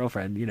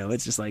girlfriend.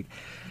 It's just like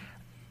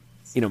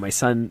my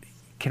son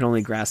can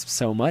only grasp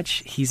so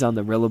much. He's on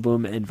the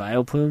Rillaboom and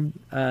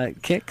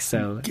Vileplume kick,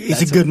 so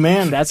he's a good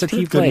man. That's what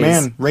he good plays.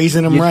 Man,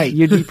 raising him right.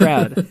 You'd be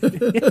proud.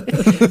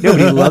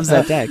 Nobody loves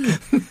that deck.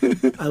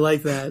 I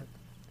like that.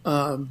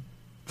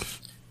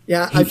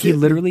 Yeah,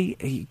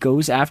 He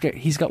goes after.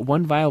 He's got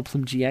one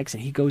Vileplume GX,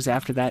 and he goes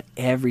after that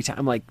every time.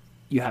 I'm like,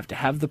 you have to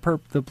have the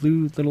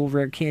blue little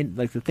rare candy,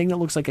 like the thing that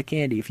looks like a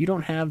candy. If you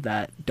don't have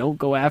that, don't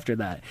go after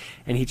that.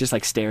 And he just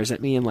like stares at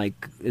me and like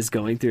is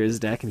going through his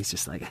deck, and he's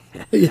just like,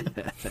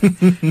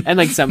 and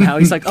like somehow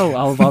he's like, oh,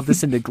 I'll evolve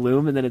this into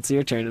Gloom, and then it's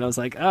your turn. And I was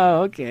like,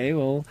 oh, okay,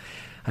 well,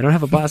 I don't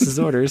have a boss's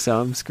order, so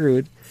I'm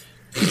screwed.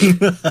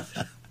 And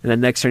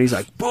then next turn he's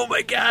like, boom,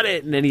 I got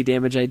it. And any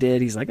damage I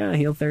did, he's like,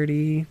 heal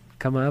 30,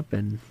 come up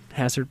and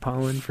hazard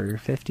pollen for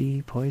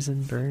 50,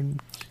 poison, burn,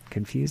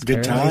 confused,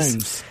 good paralyze.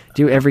 Times.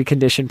 Do every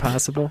condition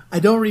possible. I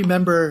don't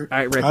remember. All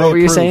right, Rick, what were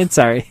you saying?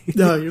 Sorry.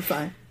 No, you're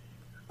fine.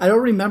 I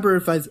don't remember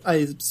if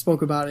I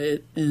spoke about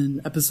it in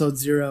episode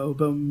 0,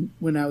 but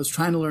when I was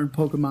trying to learn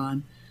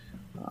Pokemon,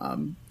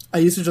 I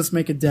used to just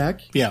make a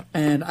deck. Yeah.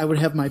 And I would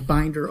have my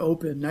binder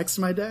open next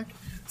to my deck.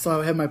 So I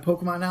would have my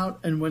Pokemon out,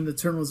 and when the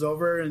turn was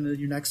over and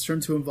your next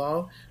turn to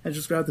evolve, I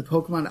just grabbed the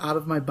Pokemon out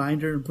of my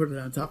binder and put it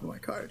on top of my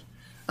card.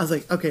 I was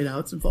like, okay, now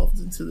it's evolved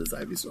into this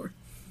Ivysaur.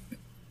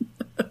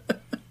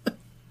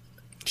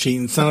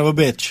 Cheating son of a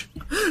bitch.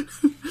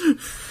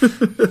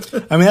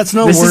 I mean, that's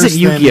no worse. This isn't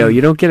Yu-Gi-Oh!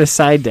 You don't get a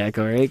side deck,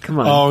 all right? Come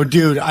on. Oh,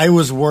 dude, I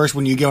was worse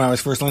when Yu-Gi-Oh! When I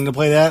was first learning to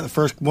play that.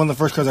 One of the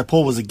first cards I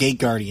pulled was a Gate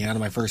Guardian out of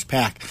my first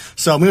pack.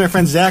 So me and my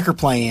friend Zach are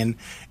playing,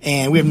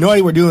 and we have no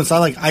idea what we're doing.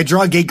 So I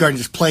draw a Gate Guardian,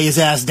 just play his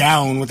ass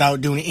down without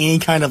doing any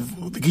kind of.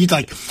 He'd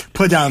like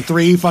put down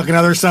 3 fucking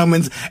other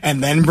summons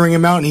and then bring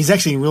him out, and he's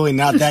actually really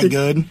not that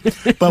good.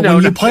 But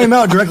when you play him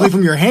out directly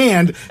from your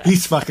hand,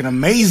 he's fucking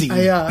amazing.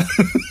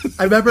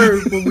 I remember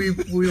when we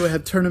would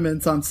have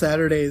tournaments on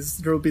Saturdays.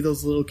 There would be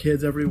those little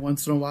kids every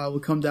once in a while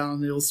would come down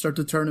and they'll start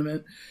the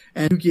tournament.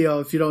 And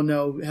Yu-Gi-Oh!, if you don't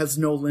know, has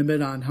no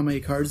limit on how many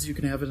cards you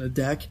can have in a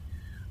deck.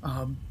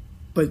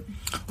 But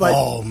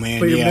your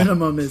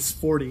minimum is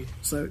 40.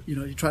 So,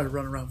 you try to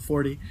run around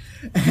 40.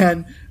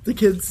 And the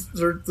kids,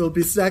 they'll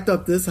be stacked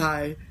up this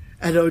high,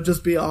 and it'll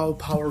just be all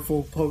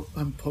powerful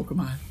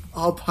Pokemon.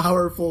 All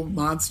powerful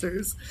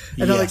monsters.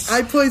 And they're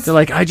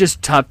like, I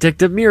just top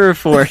decked a Mirror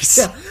Force.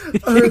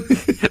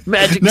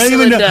 Magic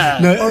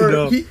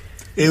Cylinder.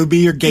 It would be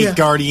your Gate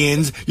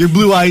Guardians, your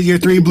blue eyes, your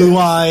 3 blue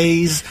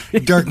eyes,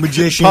 Dark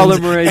Magicians,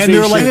 Polymerization. And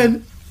they're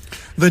like,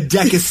 the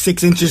deck is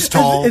 6 inches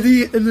tall. And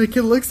the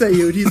kid looks at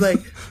you and he's like,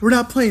 "We're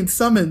not playing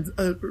summons,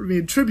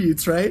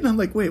 tributes, right?" And I'm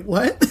like, "Wait,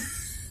 what?"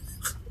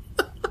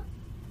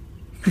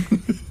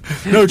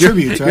 No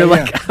tributes, right? You're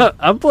like,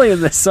 I'm playing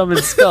the summon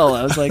spell.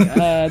 I was like,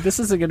 this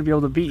isn't going to be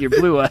able to beat your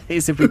blue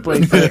eyes if we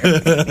play fair.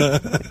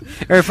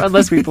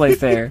 Unless we play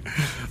fair.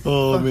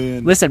 Oh,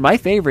 man. Listen, my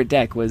favorite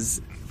deck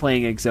was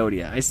playing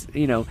Exodia.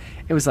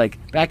 It was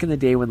like back in the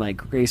day when like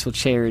Graceful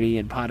Charity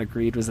and Pot of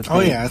Greed was a thing. Oh,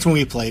 yeah, that's when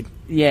we played.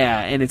 Yeah,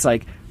 and it's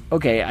like,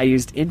 okay, I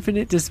used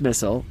Infinite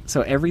Dismissal,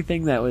 so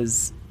everything that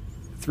was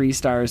 3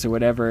 stars or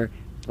whatever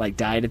like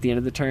died at the end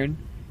of the turn.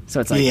 So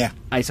it's like,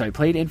 I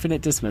played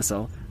Infinite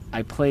Dismissal.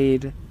 I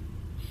played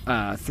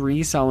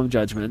 3 Solemn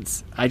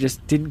Judgments. I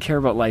just didn't care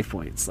about life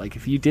points. Like,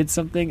 if you did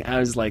something, I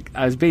was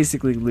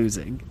basically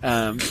losing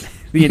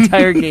the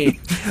entire game.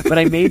 But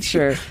I made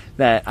sure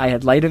that I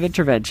had Light of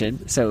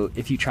Intervention, so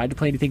if you tried to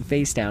play anything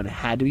face down, it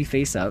had to be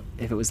face up.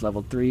 If it was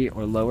level 3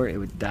 or lower, it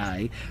would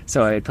die.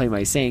 So I would play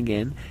my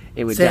Sangan,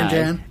 it would die,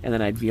 and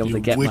then I'd be able to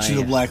get Witch of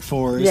the Black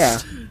Forest. Yeah,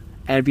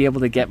 and I'd be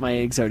able to get my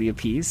Exodia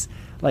piece.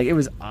 Like, it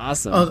was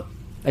awesome.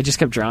 I just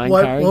kept drawing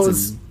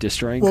cards and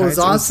destroying cards. What was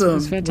awesome it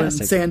was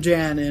fantastic. when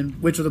Sanjan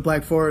and Witch of the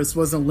Black Forest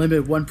wasn't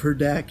limited 1 per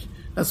deck.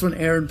 That's when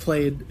Aaron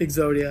played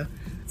Exodia.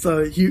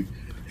 So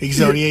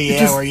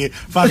Exodia, where you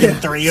fucking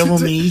 3 of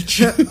them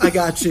each. I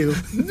got you.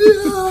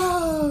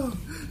 No!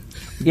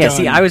 Yeah,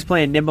 see, I was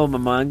playing Nimble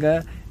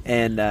Mamanga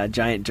and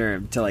Giant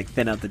Germ to like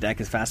thin out the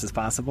deck as fast as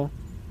possible.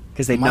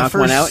 Because they'd knock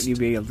one out and you'd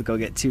be able to go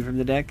get 2 from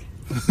the deck.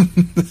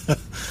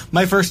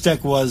 My first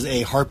deck was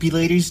a Harpy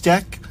Ladies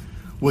deck,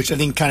 which I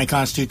think kind of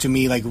constitutes to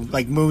me like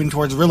moving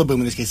towards Rillaboom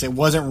in this case. It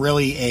wasn't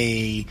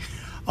really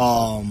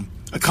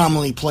a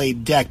commonly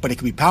played deck, but it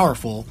could be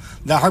powerful.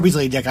 The Harpy's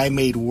Lady deck I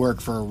made work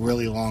for a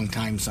really long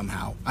time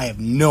somehow. I have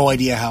no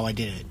idea how I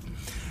did it.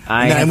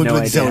 I have no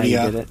idea how you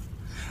did it.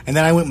 And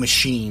then I went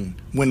Machine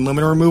when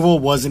limit removal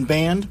wasn't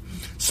banned.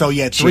 So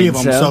you had 3 of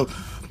them. So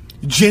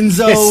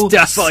Jinzo,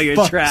 stuff all your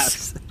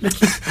traps,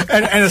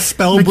 and a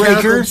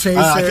Spellbreaker.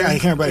 I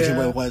can't remember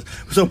what it was.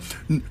 So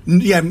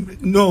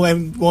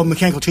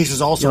Mechanical Chase is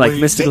also like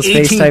Mystical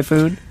Space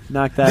Typhoon.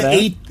 Knock that out.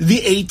 The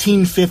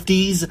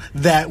 1850s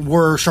that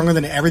were stronger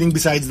than everything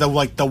besides the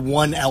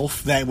one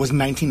elf that was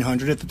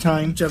 1900 at the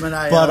time.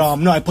 Gemini. But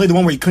I played the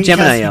one where you couldn't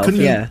Gemini cast.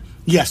 Elf.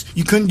 Yes,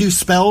 you couldn't do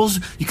spells,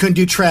 you couldn't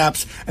do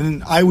traps,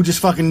 and I would just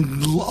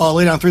fucking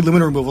lay down 3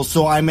 limit removals.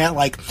 So I'm at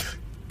like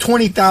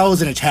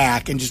 20,000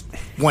 attack and just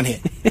 1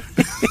 hit.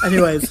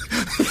 Anyways,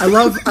 I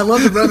love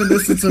the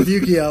reminiscence of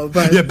Yu-Gi-Oh!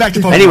 But back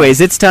to Pokemon.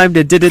 Anyways, it's time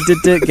to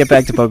get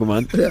back to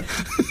Pokemon.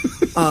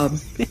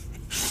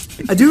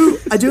 I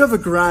do have a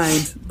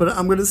grind, but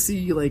I'm gonna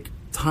see like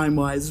time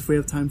wise if we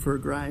have time for a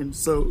grind.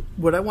 So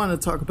what I want to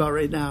talk about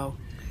right now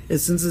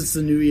is, since it's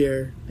the new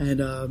year,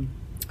 and I'm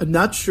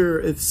not sure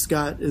if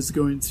Scott is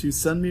going to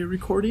send me a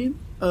recording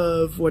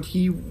of what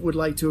he would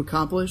like to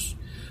accomplish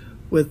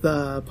with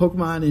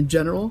Pokemon in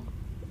general.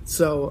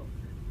 So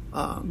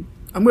I'm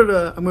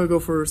gonna go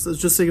first. Let's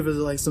just think of it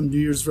like some New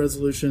Year's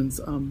resolutions.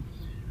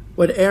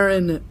 What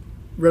Aaron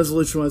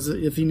resolution was,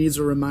 if he needs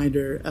a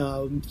reminder,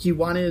 he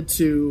wanted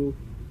to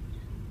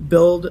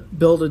build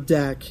a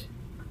deck,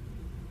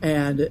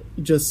 and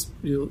just,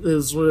 it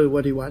was really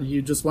what he wanted.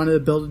 He just wanted to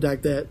build a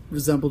deck that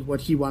resembled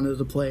what he wanted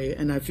to play,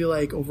 and I feel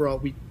like overall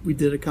we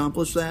did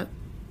accomplish that.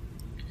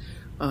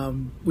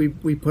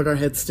 We put our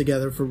heads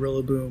together for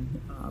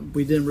Rillaboom.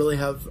 We didn't really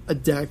have a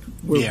deck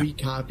where we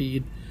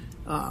copied.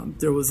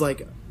 There was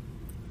like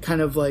kind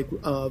of like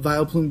a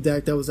Vileplume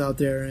deck that was out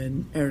there,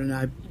 and Aaron and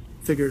I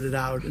figured it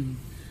out, and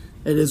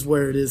it is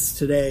where it is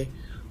today.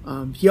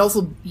 He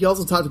also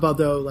talked about,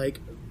 though, like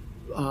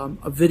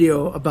a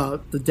video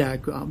about the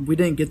deck. We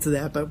didn't get to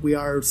that, but we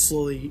are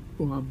slowly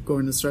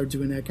going to start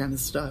doing that kind of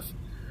stuff.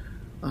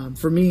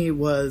 For me, it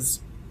was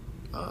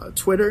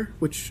Twitter,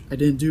 which I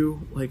didn't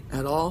do like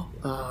at all.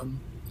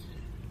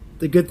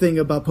 The good thing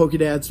about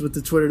Pokedads with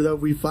the Twitter, though,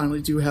 we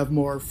finally do have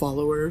more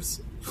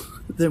followers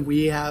than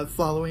we have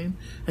following.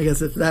 I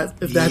guess if that's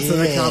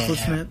an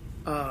accomplishment.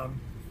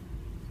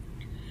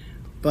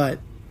 But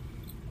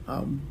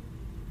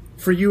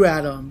for you,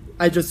 Adam,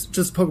 I just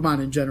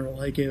Pokemon in general,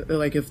 like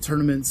if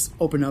tournaments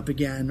open up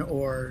again,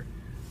 or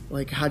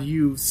like how do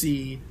you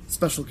see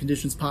Special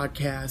Conditions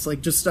podcasts,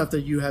 like just stuff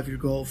that you have your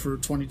goal for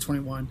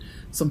 2021,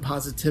 some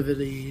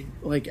positivity,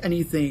 like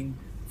anything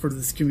for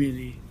this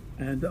community,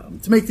 and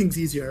to make things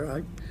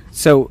easier.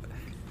 So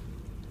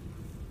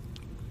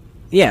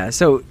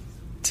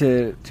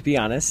to be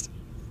honest,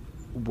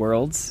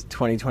 Worlds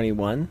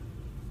 2021,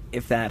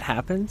 if that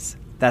happens,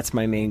 that's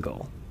my main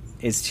goal,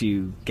 is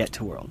to get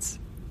to Worlds.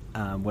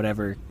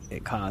 Whatever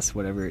it costs,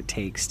 whatever it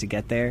takes to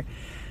get there.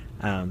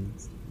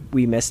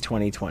 We missed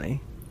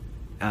 2020.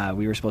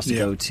 We were supposed to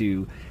go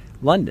to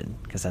London,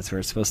 because that's where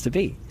it's supposed to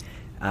be.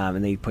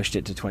 And they pushed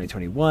it to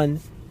 2021.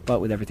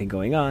 But with everything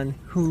going on,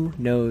 who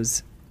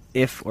knows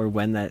if or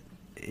when that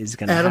is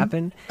going to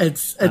happen.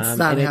 It's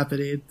not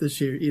happening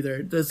this year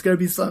either. There's going to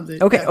be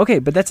something. Okay,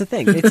 but that's the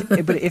thing.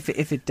 But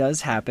if it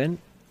does happen,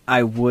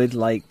 I would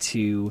like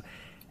to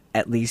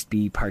at least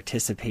be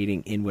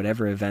participating in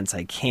whatever events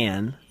I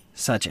can,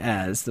 such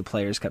as the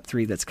Players Cup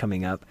 3 that's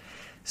coming up.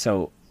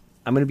 So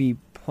I'm going to be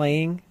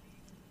playing.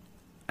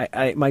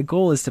 My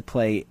goal is to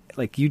play,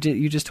 like you did.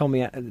 You just told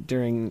me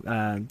during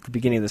the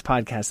beginning of this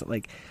podcast that,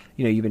 like,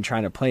 you know, you've been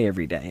trying to play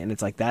every day, and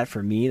it's like that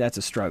for me. That's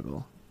a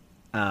struggle.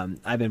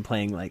 I've been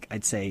playing, like,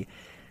 I'd say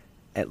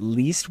at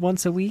least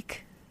once a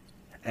week,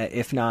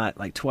 if not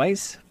like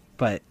twice.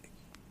 But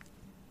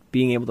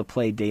being able to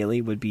play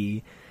daily would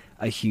be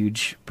a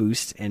huge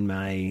boost in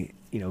my,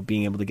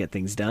 being able to get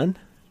things done.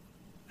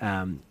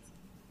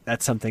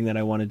 That's something that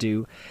I want to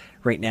do.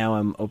 Right now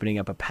I'm opening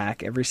up a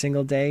pack every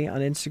single day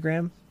on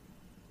Instagram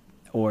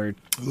or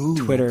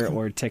Twitter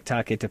or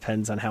TikTok. It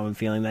depends on how I'm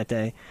feeling that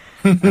day.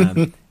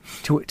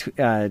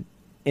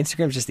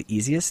 Instagram's just the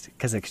easiest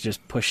because I could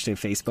just push to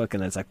Facebook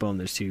and then it's like, boom,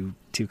 there's two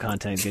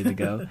content good to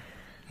go.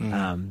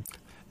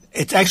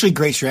 It's actually a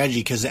great strategy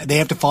because they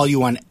have to follow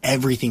you on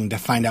everything to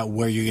find out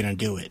where you're going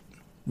to do it.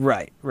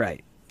 Right.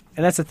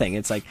 And that's the thing.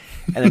 It's like,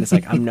 and then it's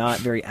like, I'm not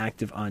very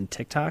active on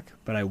TikTok,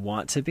 but I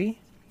want to be.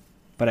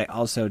 But I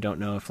also don't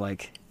know if,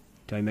 like,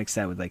 do I mix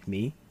that with, like,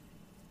 me?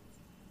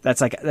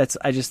 That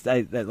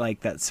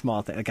like that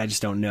small thing. Like, I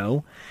just don't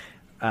know.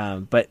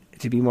 But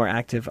to be more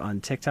active on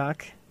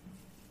TikTok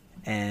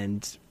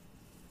and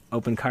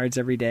open cards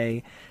every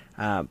day,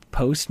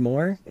 post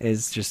more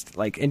is just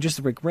like, and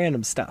just like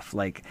random stuff.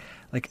 Like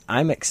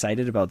I'm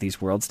excited about these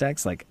Worlds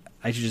decks. Like,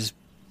 I should just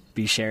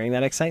be sharing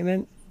that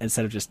excitement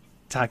instead of just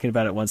talking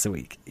about it once a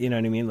week. You know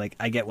what I mean? Like,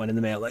 I get one in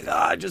the mail, like,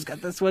 I just got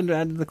this one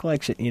added to the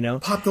collection,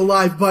 Pop the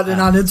live button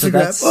on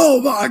Instagram.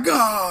 Oh my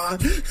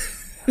God.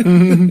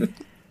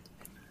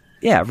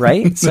 Yeah,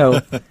 right?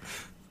 So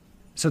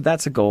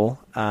that's a goal.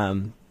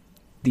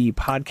 The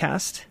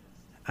podcast,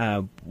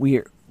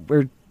 we're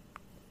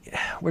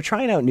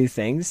trying out new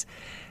things.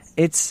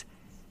 It's,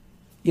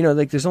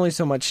 like, there's only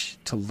so much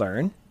to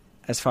learn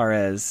as far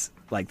as,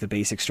 like, the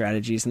basic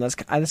strategies, and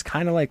that's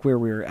kind of like where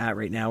we're at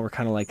right now. We're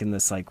kind of like in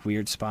this, like,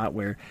 weird spot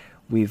where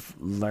we've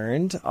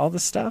learned all the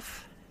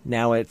stuff.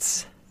 Now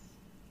it's,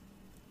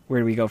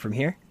 where do we go from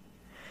here?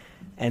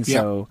 And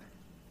so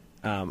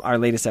our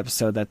latest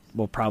episode that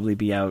will probably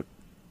be out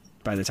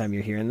by the time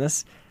you're hearing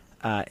this,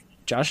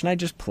 Josh and I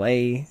just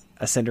play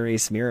a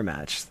Cinderace mirror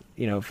match,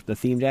 for the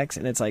theme decks,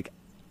 and it's like,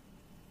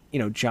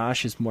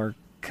 Josh is more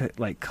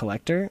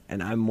collector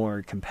and I'm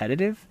more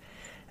competitive,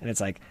 and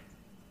it's like,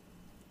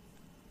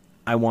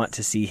 I want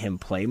to see him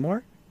play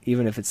more,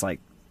 even if it's like,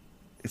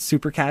 it's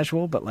super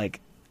casual, but like,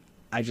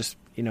 I just,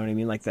 you know what I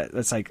mean? Like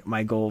that's like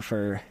my goal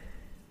for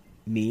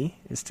me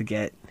is to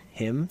get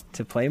him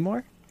to play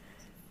more.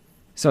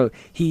 So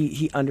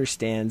he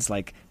understands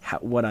like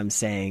what I'm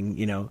saying,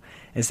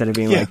 instead of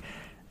being like,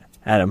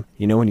 Adam,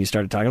 when you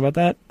started talking about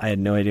that, I had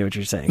no idea what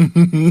you're saying.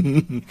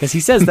 Because he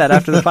says that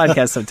after the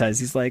podcast sometimes.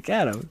 He's like,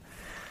 Adam.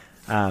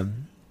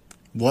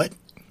 What?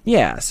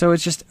 Yeah, so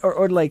it's just,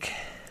 or like,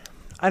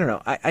 I don't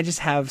know. I just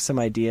have some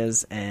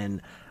ideas,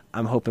 and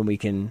I'm hoping we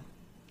can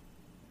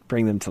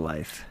bring them to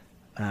life.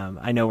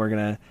 I know we're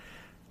going to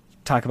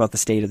talk about the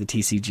state of the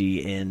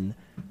TCG in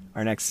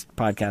our next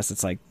podcast.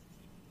 It's like,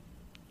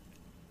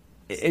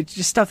 it's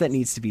just stuff that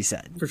needs to be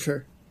said. For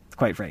sure.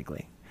 Quite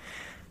frankly.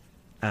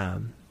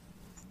 But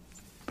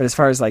as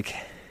far as like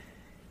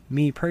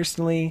me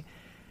personally,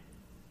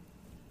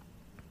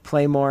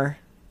 play more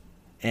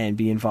and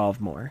be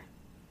involved more.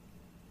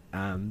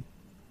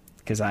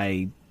 Because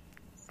I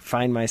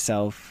find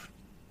myself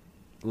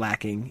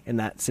lacking in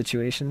that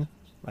situation.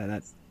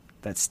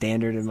 That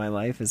standard in my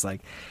life is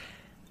like,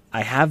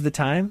 I have the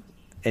time.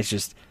 It's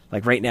just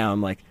like right now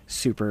I'm like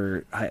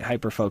super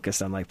hyper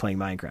focused on like playing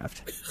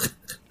Minecraft.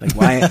 Like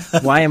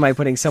why am I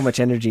putting so much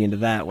energy into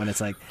that when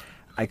it's like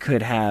I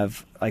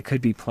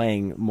could be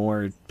playing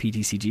more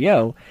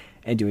PTCGO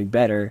and doing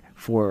better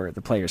for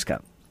the Players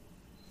Cup.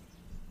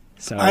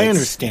 So I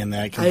understand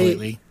that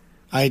completely.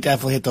 I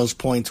definitely hit those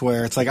points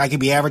where it's like I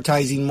could be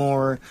advertising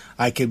more,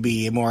 I could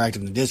be more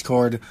active in the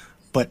Discord,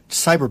 but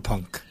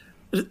Cyberpunk.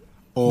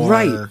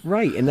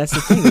 Right, and that's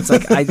the thing. It's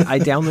like I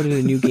downloaded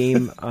a new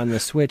game on the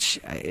Switch.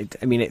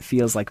 It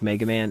feels like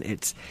Mega Man.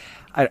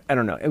 I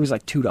don't know. It was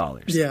like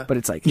 $2. Yeah, but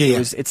it's like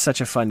it's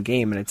such a fun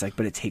game, and it's like,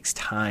 but it takes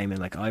time,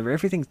 and like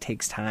everything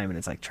takes time, and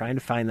it's like trying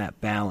to find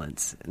that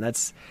balance, and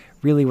that's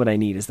really what I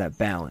need is that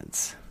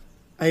balance.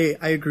 I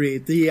agree.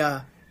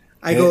 I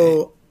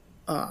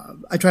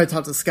try to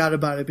talk to Scott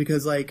about it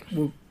because like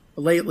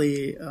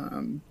lately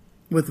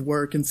with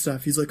work and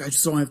stuff, he's like, I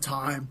just don't have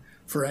time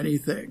for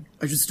anything.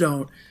 I just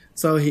don't.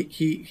 So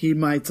he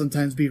might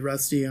sometimes be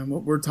rusty on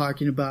what we're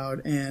talking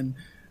about and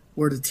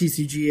where the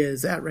TCG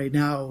is at right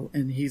now,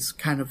 and he's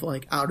kind of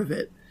like out of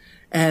it.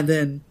 And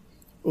then,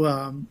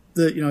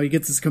 he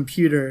gets his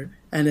computer,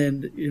 and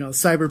then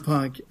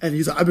Cyberpunk, and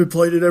he's like, I've been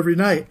playing it every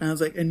night. And I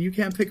was like, and you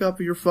can't pick up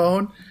your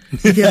phone?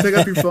 You can't pick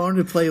up your phone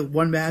to play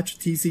one match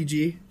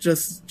TCG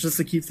just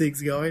to keep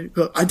things going?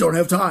 I don't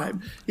have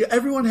time. Yeah,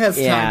 everyone has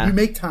time. You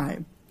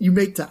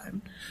make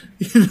time.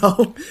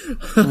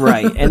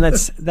 Right, and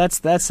that's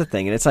the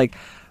thing, and it's like,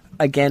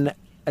 again,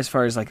 as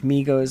far as like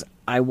me goes,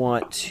 I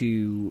want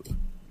to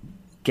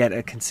get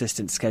a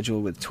consistent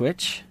schedule with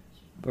Twitch,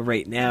 but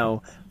right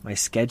now my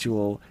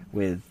schedule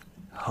with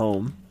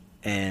home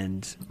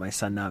and my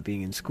son not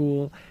being in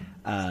school,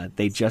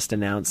 they just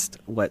announced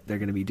what they're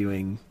going to be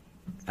doing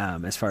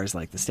as far as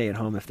like the stay at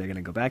home, if they're going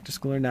to go back to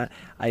school or not.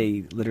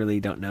 I literally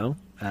don't know.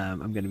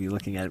 I'm going to be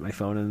looking at my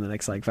phone in the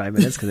next like 5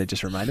 minutes because I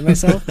just reminded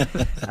myself.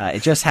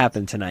 It just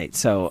happened tonight,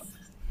 so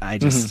I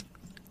just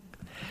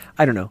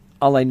I don't know.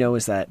 All I know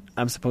is that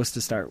I'm supposed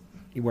to start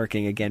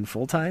working again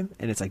full time,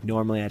 and it's like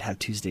normally I'd have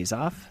Tuesdays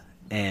off,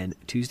 and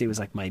Tuesday was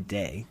like my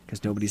day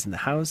because nobody's in the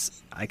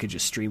house. I could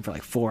just stream for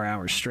like 4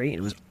 hours straight, and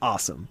it was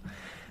awesome.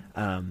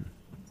 And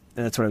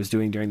that's what I was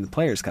doing during the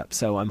Players Cup.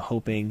 So I'm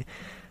hoping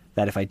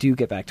that if I do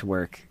get back to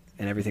work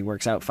and everything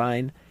works out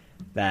fine,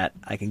 that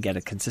I can get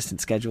a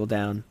consistent schedule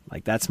down.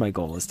 Like that's my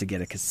goal, is to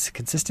get a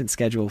consistent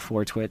schedule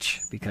for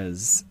Twitch,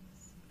 because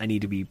I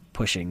need to be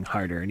pushing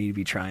harder. I need to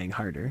be trying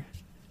harder.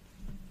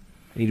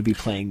 I need to be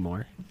playing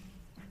more.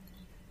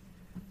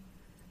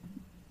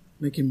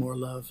 Making more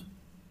love.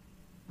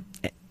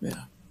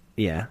 Yeah.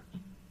 Yeah.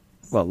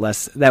 Well,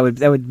 less. That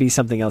would be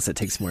something else that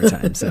takes more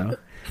time. So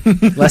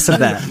less of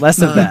that.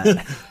 Less of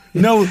that.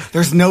 No,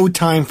 there's no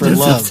time for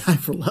love. No time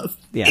for love.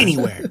 Yeah.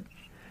 Anywhere.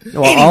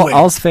 Well,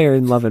 all's fair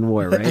in love and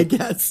war, right? I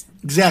guess.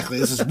 Exactly.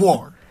 This is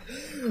war.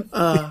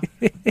 I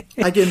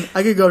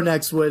can go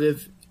next,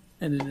 Wood,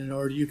 and in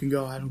order you can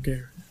go. I don't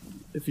care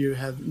if you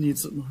need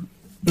some.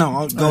 No,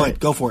 I'll go ahead.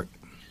 Go for it.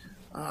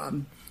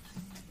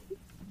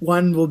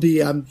 One will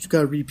be, I'm just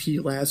going to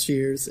repeat last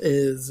year's,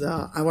 is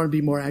I want to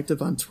be more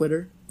active on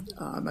Twitter.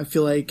 I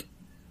feel like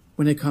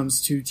when it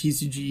comes to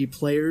TCG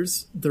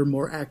players, they're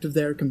more active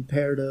there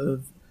compared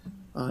to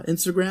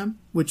Instagram,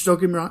 which, don't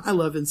get me wrong, I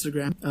love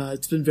Instagram.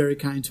 It's been very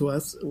kind to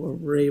us.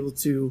 We're able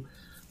to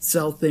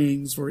sell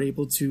things. We're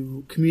able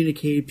to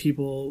communicate.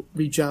 People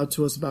reach out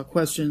to us about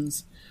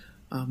questions.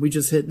 We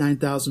just hit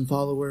 9,000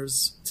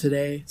 followers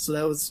today, so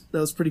that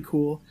was pretty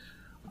cool.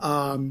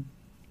 And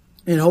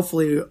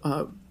hopefully,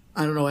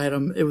 I don't know,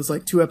 Adam, it was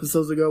like 2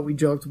 episodes ago, we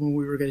joked when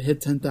we were going to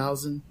hit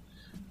 10,000.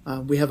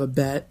 We have a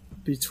bet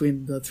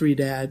between the 3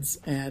 dads,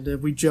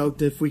 and we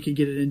joked if we can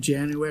get it in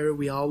January,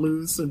 we all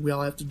lose and we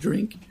all have to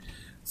drink.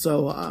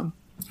 So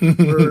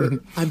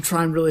I'm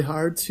trying really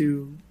hard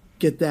to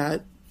get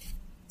that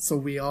so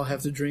we all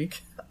have to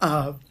drink.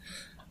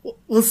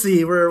 We'll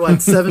see. We're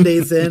 7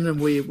 days in, and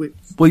we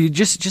well, you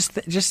just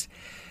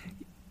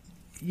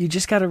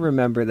got to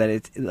remember that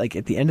it's like,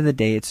 at the end of the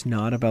day, it's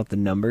not about the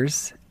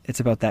numbers. It's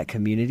about that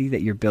community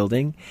that you're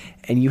building,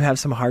 and you have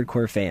some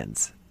hardcore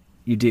fans.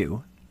 You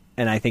do,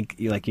 and I think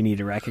you need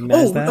to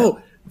recognize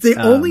that. They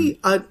only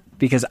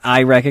because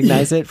I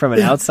recognize it from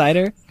an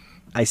outsider.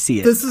 I see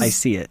it. I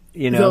see it.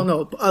 You know?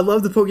 No, I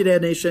love the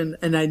Pokédad Nation,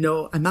 and I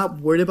know I'm not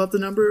worried about the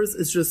numbers.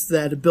 It's just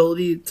that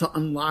ability to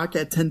unlock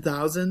at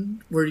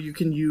 10,000 where you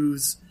can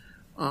use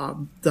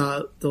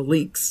the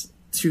links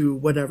to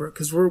whatever.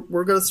 Because we're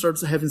going to start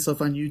having stuff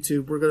on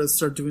YouTube. We're going to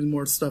start doing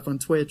more stuff on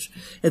Twitch.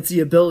 It's the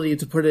ability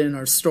to put it in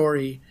our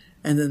story,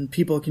 and then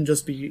people can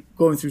just be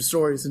going through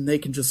stories, and they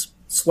can just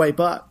swipe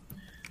up.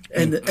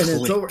 And it's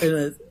over.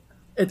 And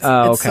it's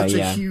such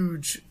a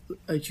huge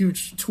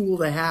tool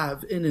to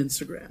have in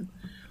Instagram.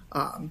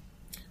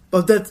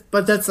 But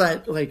that's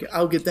not, like,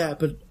 I'll get that,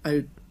 but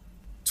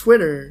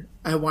Twitter,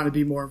 I want to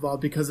be more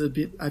involved because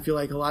I feel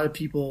like a lot of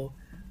people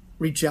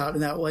reach out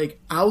and that, like,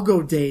 I'll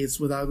go days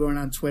without going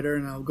on Twitter,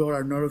 and I'll go to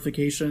our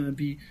notification and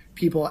be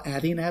people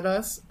adding at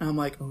us. And I'm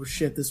like, oh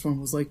shit, this one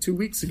was like 2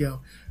 weeks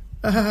ago.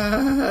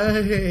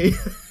 Hey.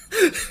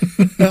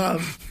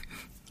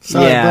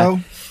 Sorry, bro.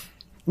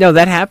 No,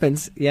 that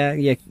happens. Yeah.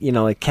 You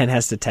know, like Ken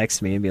has to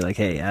text me and be like,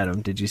 "Hey,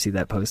 Adam, did you see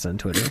that post on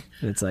Twitter?"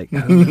 And it's like, oh,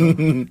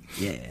 no.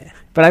 Yeah.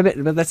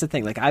 But that's the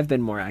thing. Like, I've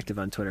been more active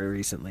on Twitter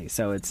recently,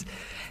 so it's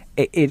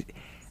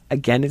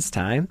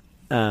time.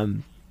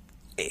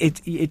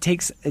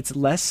 It's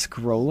less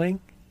scrolling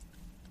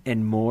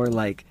and more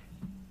like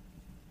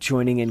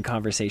joining in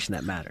conversation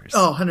that matters.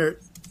 Oh, 100.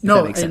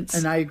 No,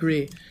 and I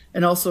agree.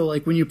 And also,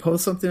 like, when you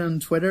post something on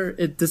Twitter,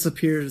 it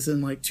disappears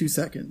in like 2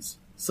 seconds.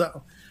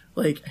 So,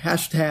 like,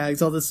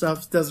 hashtags, all this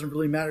stuff doesn't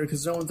really matter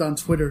because no one's on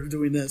Twitter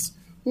doing this.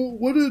 Well,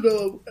 what did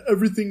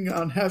everything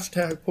on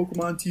hashtag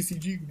Pokemon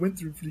TCG went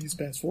through for these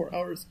past 4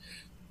 hours?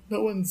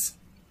 No one's...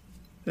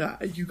 Yeah,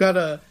 you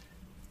gotta...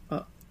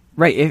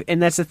 Right,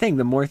 and that's the thing.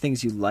 The more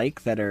things you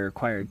like that are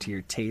acquired to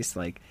your taste,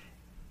 like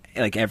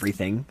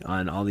everything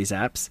on all these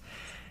apps,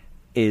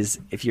 is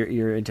if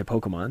you're into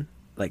Pokemon,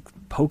 like,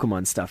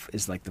 Pokemon stuff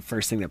is like the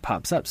first thing that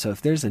pops up. So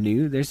if there's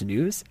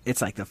news,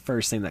 it's like the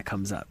first thing that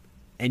comes up.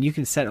 And you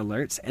can set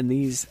alerts, and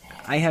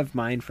I have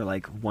mine for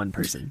like one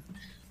person,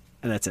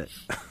 and that's it.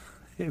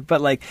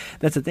 But, like,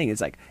 that's the thing. It's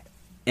like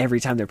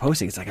every time they're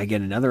posting, it's like I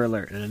get another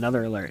alert and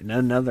another alert and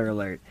another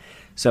alert.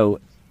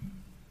 So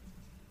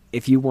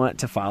if you want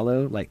to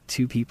follow like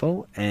 2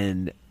 people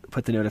and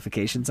put the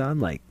notifications on,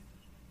 like,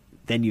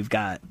 then you've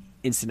got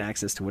instant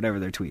access to whatever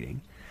they're tweeting.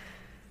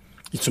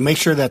 So make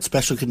sure that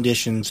special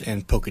conditions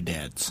and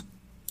Pokedads.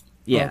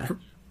 Yeah.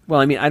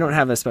 Well, I mean, I don't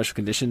have a special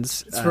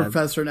conditions. It's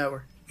Professor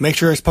Network. Make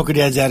sure it's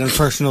Pokedads at his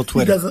personal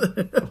Twitter.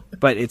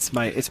 But it's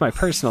my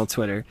personal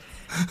Twitter.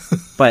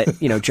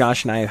 But, you know,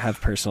 Josh and I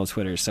have personal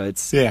Twitter, so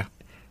it's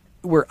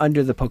we're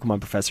under the Pokemon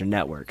Professor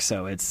Network.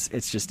 So it's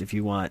just if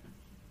you want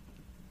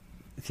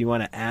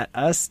to at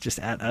us, just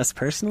at us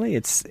personally.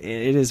 It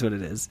is what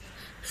it is.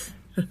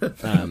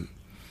 But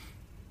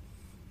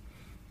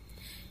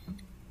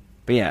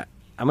yeah,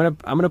 I'm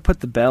gonna put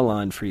the bell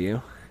on for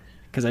you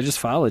because I just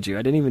followed you.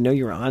 I didn't even know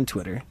you were on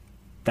Twitter.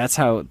 That's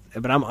how.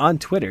 But I'm on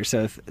Twitter,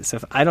 so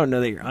if I don't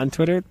know that you're on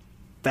Twitter,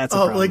 that's a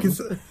problem. Like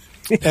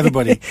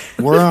everybody,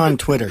 we're on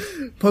Twitter.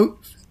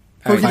 Pokedads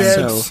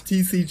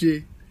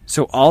TCG.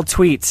 So all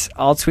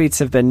tweets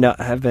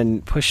have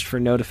been pushed for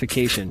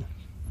notification.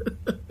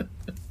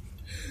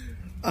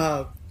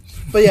 But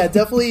yeah,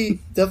 definitely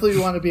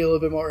want to be a little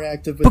bit more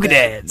active with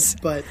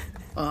Pokedads. But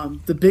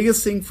the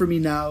biggest thing for me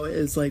now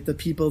is like the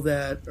people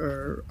that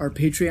are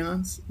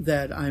Patreons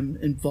that I'm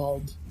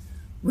involved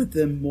with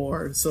them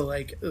more. So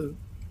like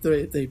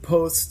they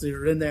post,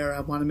 they're in there. I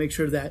want to make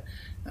sure that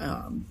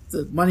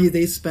the money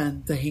they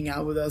spend to hang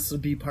out with us to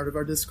be part of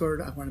our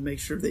Discord, I want to make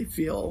sure they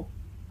feel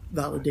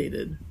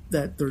validated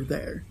that they're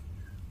there.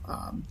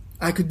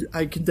 I could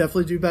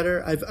definitely do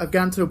better. I've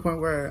gotten to a point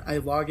where I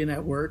log in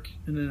at work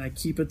and then I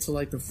keep it to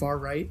like the far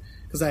right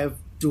because I have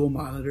dual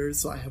monitors,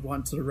 so I have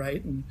one to the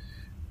right and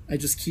I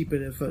just keep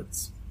it if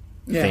it's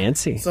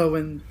fancy. So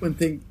when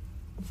things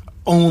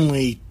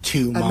only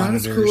 2 monitors. I'm not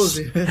as cool as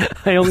you.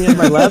 I only have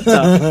my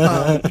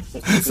laptop.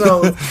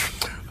 So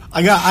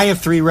I have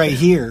 3 right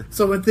here.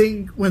 So when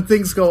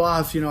things go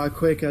off, you know, I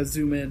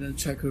zoom in and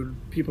check who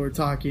people are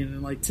talking.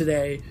 And like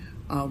today,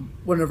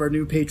 one of our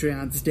new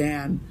Patreons,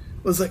 Dan,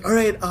 was like, "All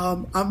right,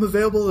 I'm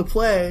available to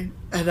play,"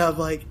 and I'm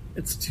like,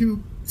 "It's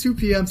 2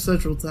 p.m.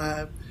 Central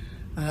Time."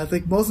 And I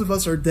think most of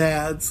us are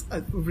dads. I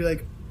would be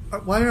like,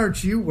 "Why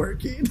aren't you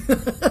working?"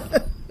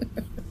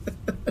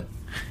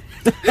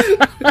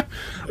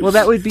 Well,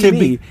 that would be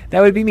me.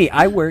 That would be me.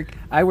 I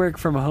work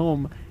from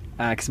home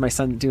because my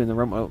son's doing the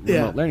remote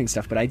learning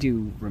stuff. But I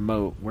do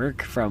remote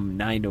work from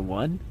 9 to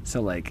 1.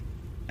 So like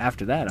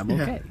after that, I'm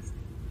okay.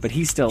 But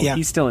he's still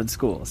in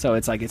school, so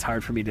it's like it's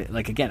hard for me to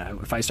like again.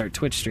 If I start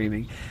Twitch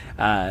streaming,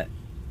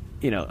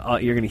 you know,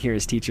 you're gonna hear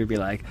his teacher be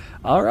like,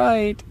 "All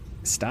right,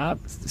 stop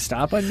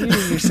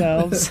unmuting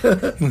yourselves."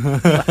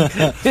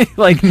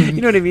 Like you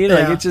know what I mean?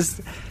 Like it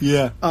just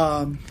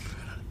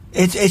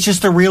It's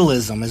just a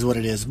realism is what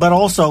it is. But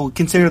also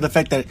consider the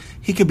fact that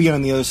he could be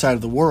on the other side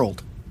of the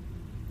world.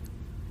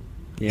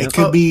 Yep. It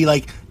could be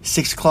like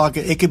 6 o'clock.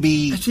 It could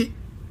be. Actually,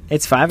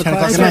 it's 5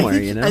 o'clock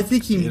somewhere, you know? I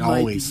think he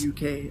might be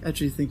UK,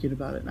 actually thinking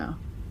about it now.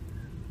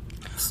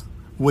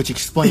 which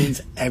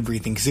explains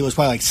everything. Because it was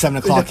probably like 7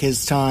 o'clock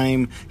his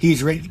time.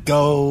 He's ready to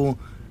go,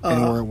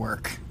 and we're at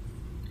work.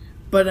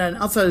 But then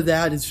outside of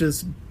that, it's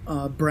just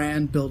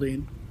brand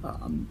building.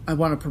 I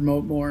want to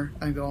promote more.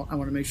 I want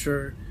to make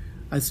sure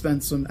I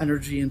spend some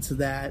energy into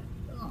that.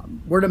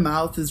 Word of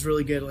mouth is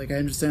really good. Like, I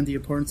understand the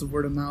importance of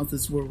word of mouth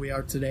is where we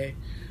are today,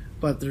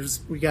 but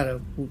we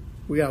gotta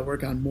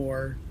work on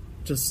more.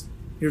 Just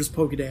here's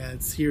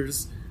Pokedads.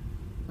 Here's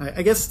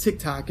I guess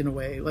TikTok in a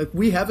way. Like,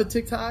 we have a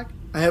TikTok.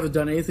 I haven't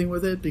done anything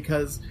with it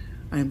because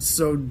I am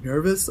so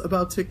nervous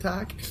about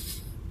TikTok.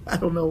 I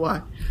don't know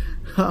why.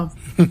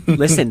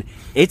 Listen,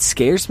 it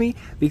scares me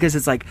because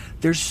it's like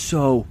there's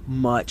so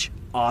much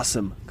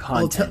awesome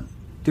content.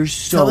 There's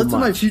so much. To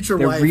my future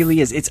there wife. Really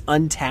is. It's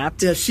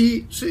untapped. Yeah,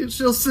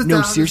 she'll sit No,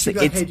 down seriously,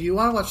 and she'll go, hey, do you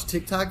want to watch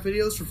TikTok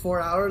videos for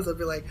 4 hours? I'd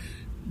be like,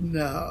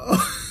 no.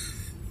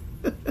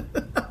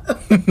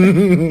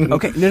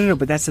 Okay, no,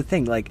 but that's the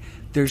thing. Like,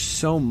 there's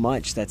so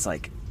much that's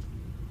like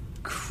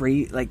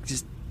crazy, like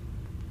just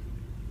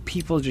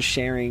people just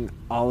sharing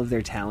all of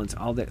their talents,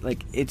 all their,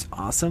 like, it's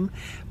awesome.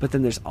 But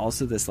then there's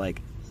also this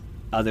like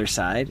other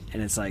side,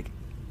 and it's like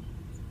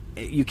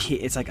you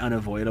can't. It's like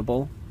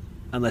unavoidable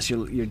unless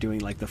you're doing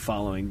like the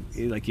following.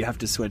 Like, you have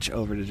to switch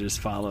over to just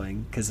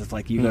following, because if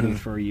like you go to the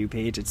For You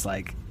page, it's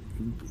like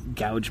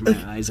gouge my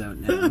eyes out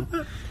now.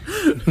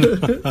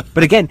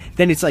 But again,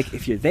 then it's like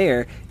if you're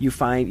there, you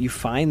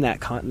find that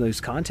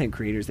those content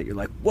creators that you're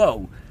like,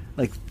 whoa,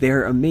 like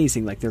they're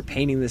amazing. Like, they're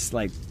painting this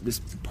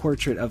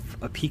portrait of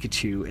a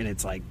Pikachu, and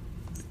it's like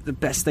the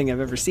best thing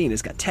I've ever seen.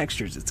 It's got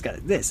textures, it's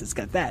got this, it's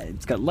got that,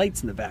 it's got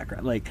lights in the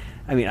background. Like,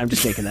 I mean, I'm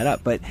just making that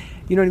up, but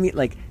you know what I mean?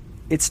 Like,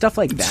 it's stuff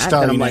like that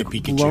I'm like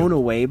Pikachu. Blown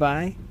away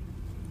by,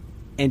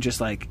 and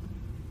just like,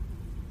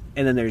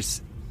 and then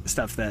there's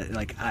stuff that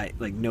like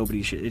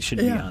nobody shouldn't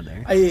be on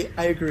there. I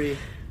agree,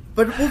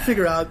 but we'll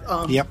figure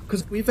out. Yep.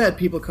 Because we've had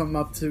people come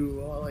up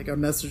to like our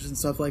message and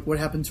stuff like, what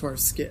happened to our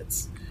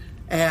skits?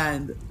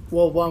 And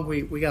well, one,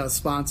 we got a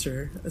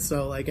sponsor,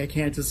 so like I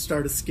can't just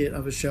start a skit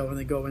of a show and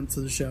then go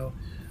into the show.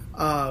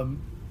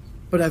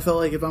 But I felt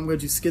like if I'm going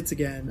to do skits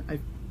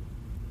again,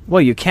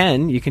 Well, you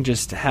can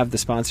just have the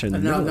sponsor in the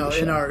middle of the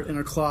show. in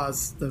our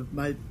clause,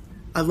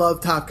 I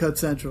love Top Cut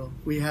Central.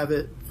 We have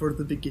it for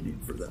the beginning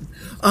for them.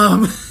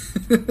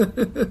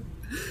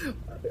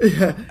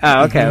 Yeah.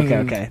 Oh,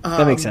 okay.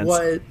 That makes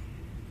sense.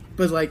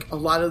 But like a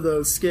lot of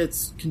those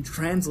skits can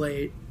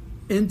translate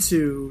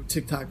into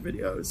TikTok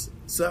videos.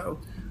 So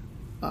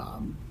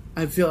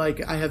I feel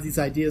like I have these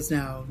ideas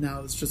now.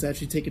 Now it's just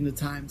actually taking the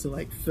time to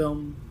like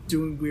film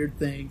doing weird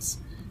things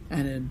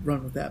and then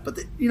run with that. But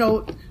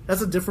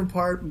that's a different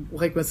part.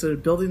 Like I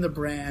said, building the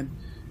brand.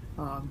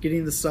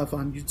 Getting the stuff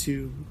on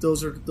YouTube,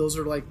 those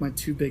are like my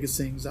two biggest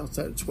things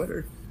outside of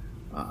Twitter,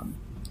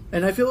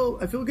 and I feel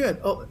good.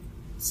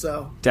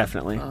 So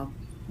definitely,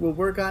 we'll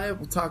work on it.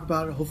 We'll talk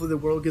about it. Hopefully, the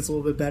world gets a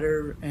little bit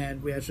better,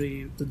 and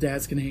the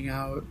dads can hang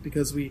out,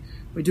 because we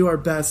do our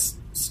best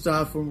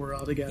stuff when we're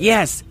all together.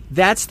 Yes,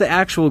 that's the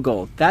actual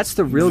goal. That's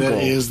the real goal.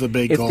 That is the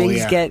big goal.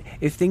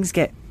 If things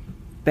get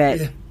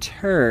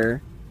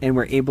better, and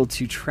we're able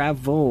to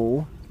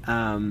travel,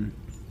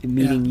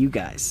 meeting you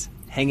guys.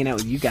 Hanging out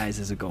with you guys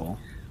is a goal.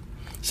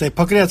 Say,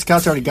 Pokédad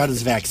Scott's already got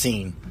his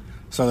vaccine,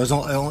 so there's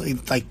only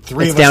like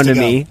 3 it's of us down to to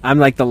go. me. I'm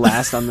like the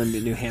last on the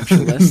New Hampshire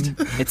list.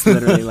 It's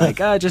literally like,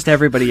 just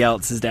everybody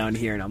else is down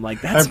here, and I'm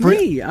like, that's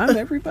me. I'm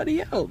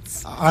everybody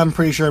else. I'm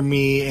pretty sure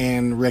me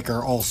and Rick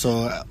are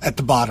also at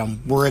the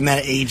bottom. We're in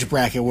that age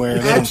bracket where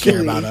they don't care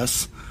about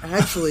us.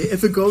 Actually,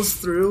 if it goes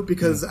through,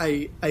 because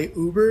I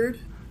Ubered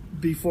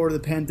before the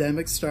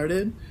pandemic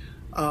started.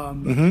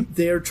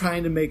 They're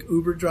trying to make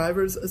Uber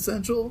drivers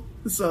essential,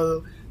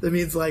 so that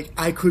means like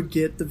I could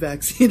get the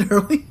vaccine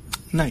early.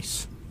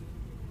 Nice.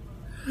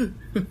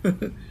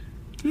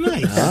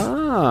 Nice.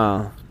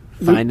 Oh,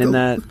 finding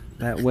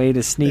that way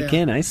to sneak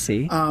in. I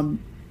see.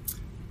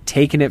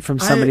 Taking it from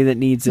somebody that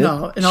needs it.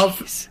 No, and I'm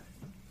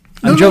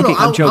joking.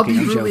 I'll be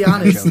I'm really joking.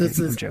 honest.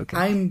 I'm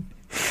joking.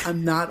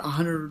 I'm not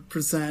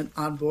 100%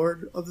 on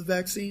board of the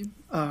vaccine.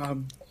 I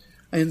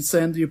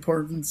understand the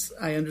importance.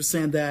 I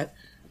understand that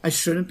I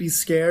shouldn't be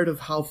scared of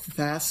how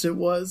fast it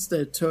was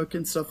that it took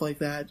and stuff like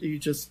that. You're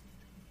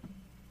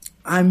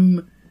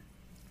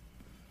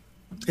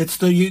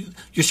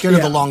scared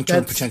of the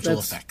long-term potential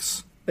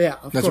effects. Yeah,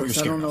 of That's what course.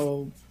 you're I don't scared of.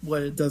 know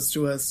what it does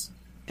to us.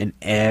 And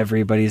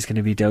everybody's going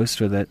to be dosed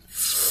with it.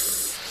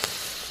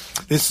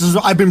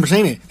 I've been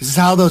saying it. This is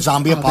how the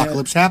zombie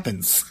apocalypse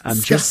happens. I'm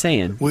just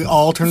saying. We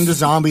all turn into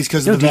zombies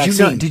because of the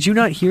vaccine. Did you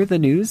not hear the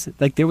news?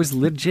 Like, there was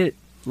legit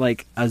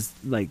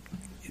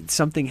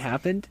something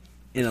happened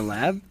in a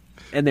lab,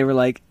 and they were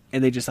like,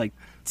 and they just like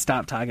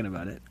stopped talking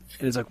about it.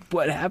 And it's like,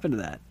 what happened to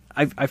that?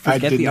 I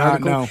forget the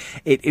article. Know.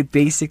 It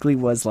basically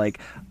was like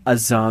a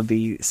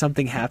zombie.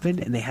 Something happened,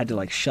 and they had to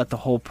like shut the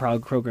whole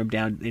program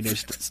down. They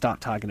just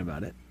stopped talking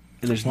about it.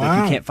 And there's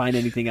like, you can't find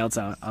anything else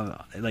out.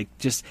 Like,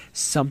 just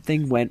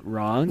something went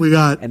wrong.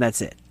 And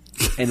that's it.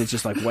 And it's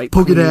just like white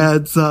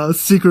Pokédad's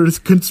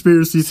secret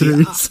conspiracy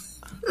theories.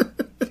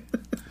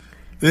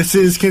 This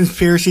is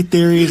Conspiracy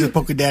Theories with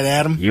Pokedad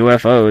Adam.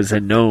 UFOs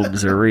and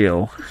gnomes are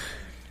real.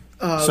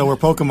 So we're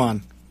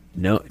Pokemon.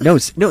 No.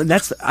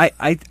 That's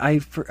I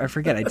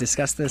forget. I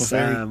discussed this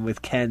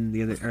with Ken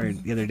the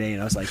other day,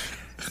 and I was like,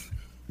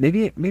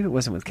 maybe it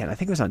wasn't with Ken. I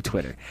think it was on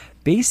Twitter.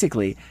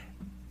 Basically,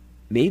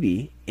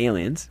 maybe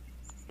aliens.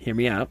 Hear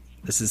me out.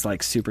 This is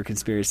like super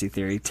conspiracy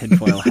theory,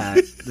 tinfoil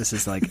hat. This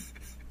is like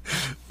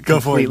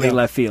completely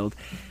left field.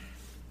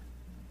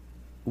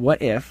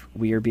 What if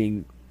we are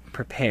being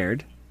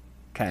prepared?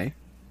 Okay,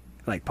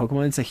 like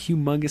Pokemon's a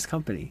humongous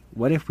company.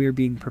 What if we are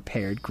being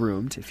prepared,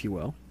 groomed, if you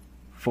will,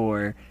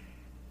 for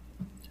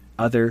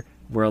other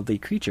worldly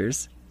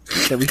creatures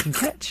that we can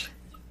catch?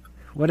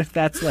 What if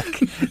that's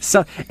like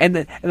so? And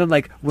then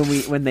like when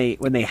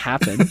it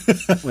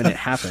happens,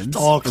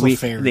 all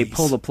and they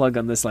pull the plug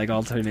on this like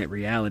alternate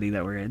reality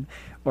that we're in,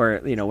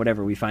 or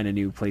whatever, we find a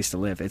new place to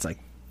live. It's like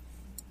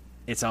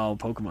it's all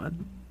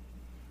Pokemon.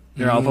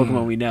 They're all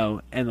Pokemon we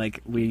know, and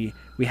like we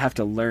have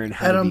to learn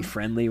how to be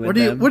friendly with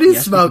them. What are you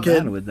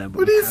smoking? With them,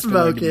 what are you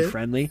smoking? To be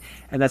friendly,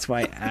 and that's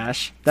why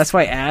Ash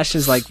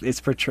is like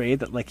it's portrayed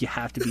that like you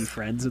have to be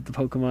friends with the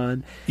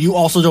Pokemon. You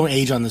also don't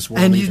age on this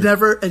world, and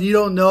either. you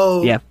don't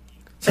know. Yeah.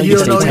 And you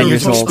don't know 10 your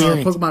years old.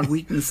 Pokemon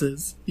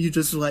weaknesses. You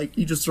just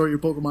throw your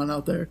Pokemon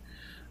out there.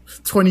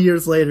 20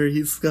 years later,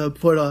 he's gonna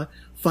put a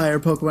fire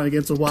Pokemon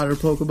against a water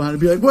Pokemon and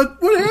be like,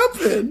 "What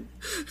happened?"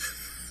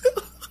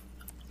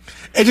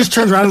 It just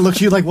turns around and looks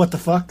at you like, "What the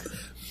fuck?"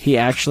 He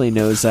actually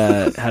knows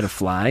how to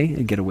fly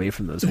and get away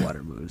from those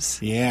water moves.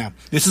 Yeah,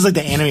 this is like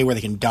the anime where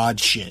they can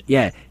dodge shit.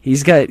 Yeah,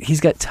 he's got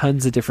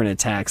tons of different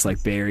attacks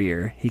like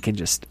barrier. He can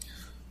just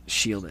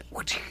shield it.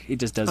 He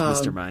just does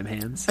Mr. Mime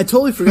hands. I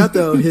totally forgot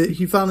though.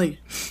 He finally,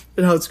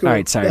 it's cool. All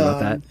right, sorry about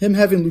that. Him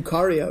having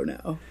Lucario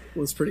now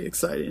was pretty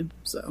exciting.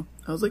 So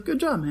I was like, "Good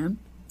job, man.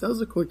 That was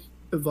a quick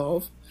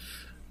evolve."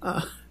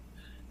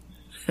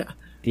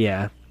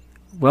 Yeah.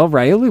 Well,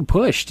 Riolu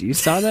pushed. You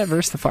saw that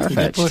versus the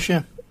Farfetch'd. Push,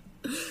 yeah.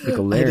 Like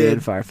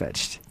Galarian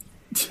Farfetch'd.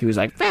 He was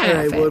like, "All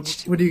right,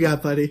 Farfetch'd." what do you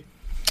got, buddy?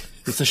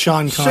 It's a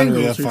Sean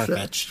Connery of Shingles,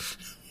 Farfetch'd.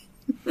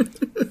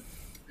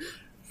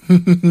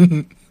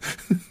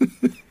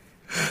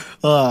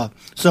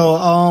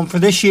 So for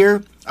this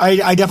year, I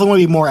definitely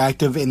want to be more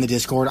active in the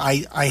Discord.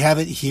 I have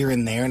it here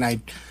and there, and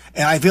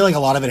I feel like a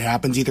lot of it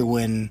happens either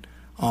when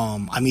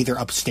I'm either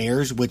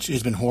upstairs, which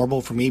has been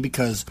horrible for me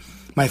because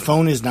my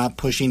phone is not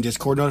pushing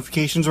Discord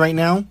notifications right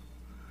now.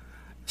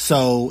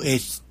 So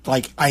it's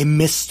like I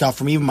miss stuff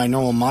from even my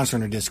normal Monster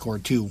Hunter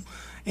Discord too.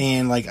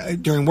 And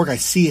like during work I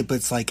see it, but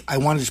it's like I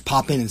want to just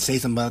pop in and say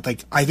something, but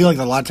like I feel like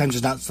a lot of times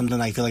it's not something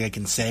I feel like I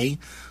can say.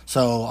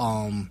 So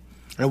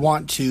I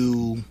want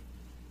to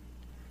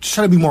just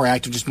try to be more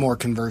active, just more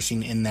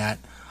conversing in that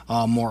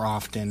more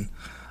often.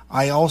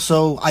 Last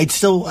year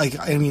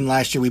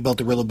we built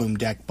the Rillaboom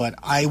deck, but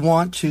I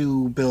want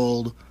to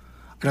build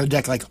another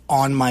deck like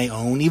on my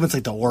own, even if it's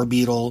like the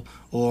Orbeetle,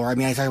 or I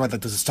talked about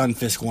like the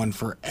Stunfisk one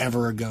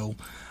forever ago.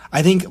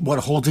 I think what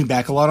holds me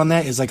back a lot on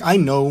that is like I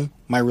know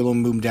my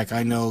Rillaboom deck,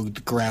 I know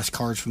the grass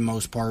cards for the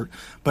most part,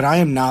 but I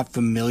am not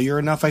familiar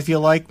enough, I feel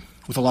like,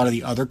 with a lot of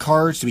the other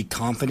cards to be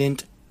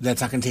confident that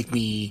it's not going to take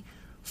me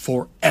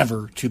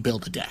forever to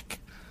build a deck.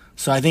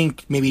 So I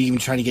think maybe even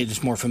trying to get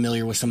just more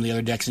familiar with some of the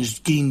other decks and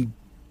just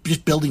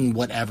building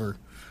whatever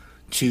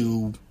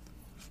to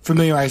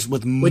familiarize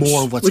with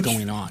more of what's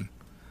going on.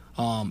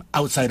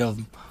 Outside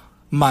of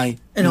my...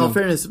 In all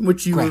fairness,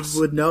 which you grass.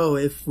 would know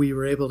if we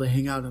were able to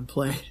hang out and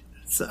play.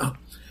 So,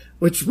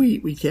 which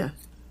we can.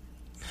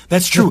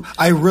 That's true.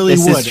 I really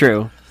would. This is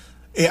true.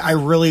 I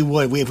really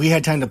would. If we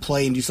had time to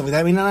play and do stuff like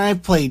that. I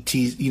played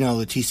the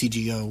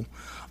TCGO.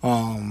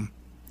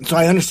 So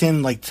I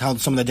understand like how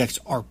some of the decks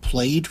are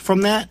played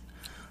from that.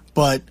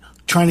 But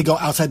trying to go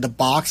outside the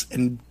box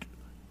and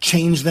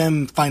change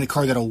them, find a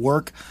card that'll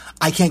work,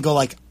 I can't go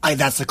like,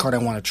 that's the card I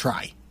want to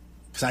try.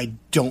 Because I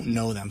don't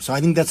know them. So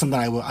I think that's something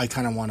I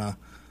kind of want to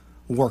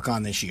work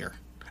on this year.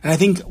 And I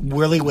think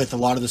really with a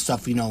lot of the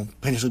stuff,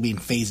 potentially being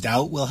phased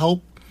out will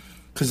help.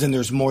 Because then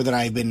there's more that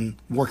I've been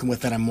working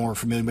with that I'm more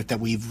familiar with that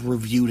we've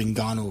reviewed and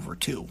gone over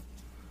too.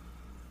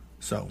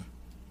 So,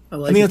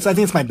 I think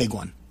it's my big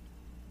one.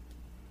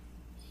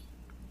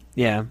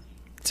 Yeah,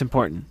 it's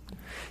important.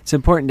 It's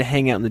important to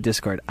hang out in the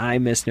Discord. I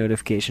miss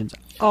notifications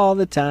all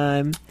the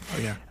time. Oh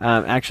yeah.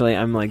 Actually,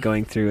 I'm like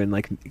going through and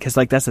like because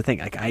like that's the thing.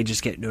 Like I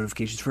just get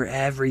notifications for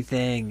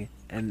everything,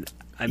 and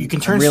you can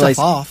turn stuff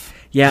off.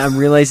 Yeah, I'm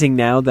realizing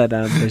now that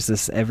there's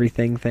this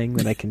everything thing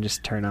that I can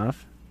just turn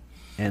off.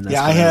 And that's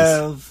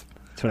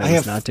that's what I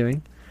was not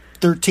doing.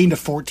 13 to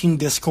 14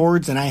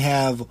 Discords, and I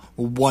have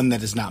one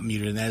that is not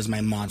muted, and that is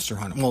my Monster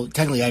Hunter. Well,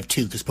 technically I have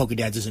two, because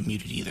Pokedads isn't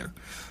muted either.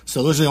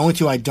 So those are the only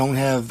two I don't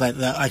have that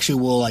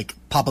actually will like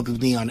pop up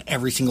with me on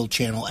every single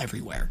channel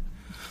everywhere.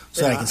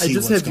 So I can see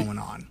what's going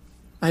on.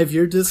 I have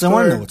your Discord. So I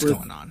want to know what's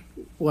going on.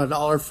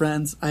 All our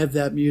friends, I have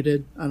that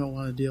muted. I don't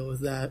want to deal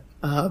with that.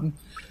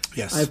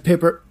 Yes. I have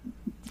Paper...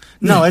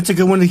 No, it's a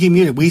good one to keep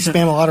muted. We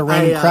spam a lot of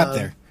random crap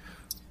there.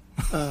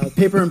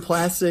 Paper and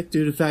Plastic,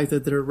 due to the fact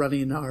that they're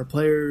running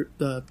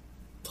the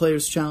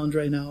Players Challenge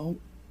right now,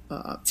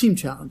 team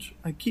challenge.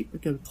 I keep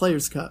a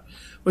Players Cup,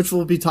 which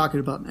we'll be talking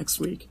about next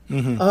week.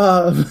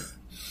 Mm-hmm.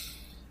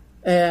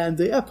 And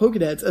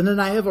Pokédex. And then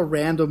I have a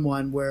random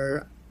one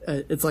where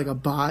it's like a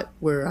bot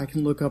where I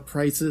can look up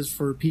prices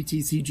for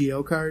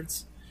PTCGO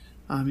cards.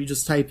 You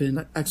just type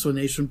in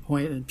exclamation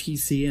point and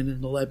PC, and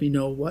it'll let me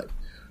know what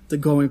the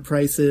going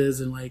price is.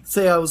 And like,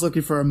 say I was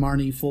looking for a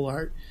Marnie full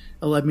art,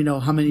 it'll let me know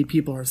how many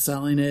people are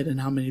selling it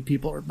and how many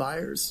people are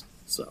buyers.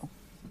 So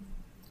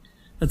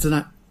that's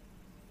enough.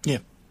 Yeah.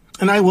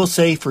 And I will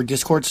say for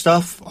Discord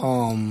stuff,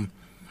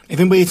 if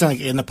anybody's like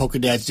in the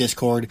Pokédads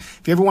Discord,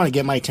 if you ever want to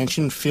get my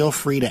attention, feel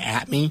free to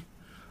 @ me.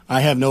 I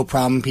have no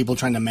problem people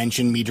trying to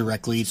mention me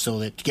directly so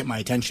that to get my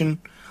attention.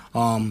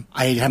 I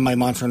have my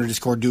Monster Hunter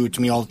Discord do it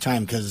to me all the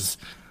time because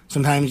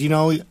sometimes, you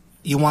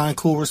want a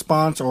cool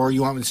response or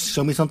you want to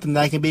show me something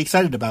that I can be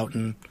excited about.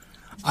 And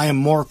I am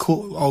more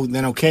cool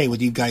than okay with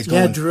you guys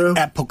going Drew,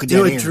 at Pokédex.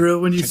 Do it, Drew,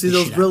 when you see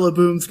those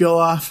Rillabooms go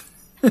off.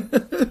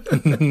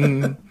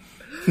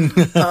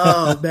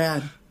 Oh,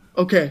 man.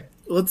 Okay,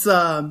 let's...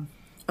 I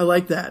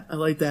like that.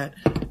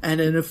 And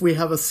then if we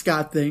have a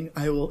Scott thing,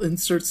 I will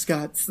insert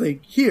Scott's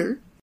thing here.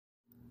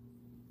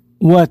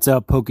 What's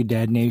up,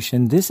 Pokédad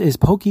Nation? This is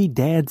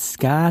Pokédad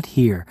Scott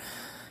here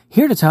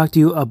to talk to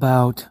you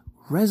about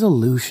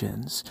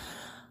resolutions.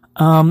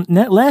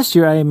 Last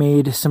year I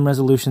made some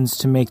resolutions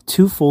to make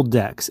 2 full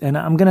decks, and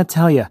I'm gonna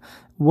tell you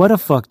what a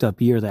fucked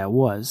up year that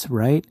was,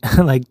 right?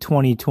 Like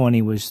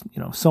 2020 was,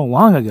 so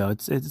long ago.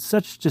 It's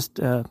such just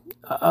a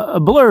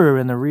blur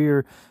in the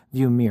rear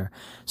view mirror.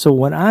 So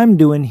what I'm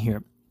doing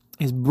here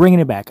is bringing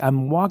it back.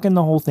 I'm walking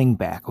the whole thing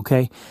back,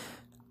 okay?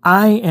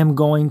 I am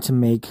going to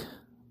make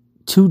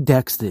 2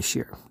 decks this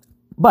year,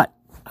 but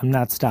I'm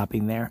not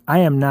stopping there. I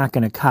am not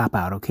going to cop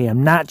out, okay?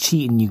 I'm not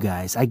cheating, you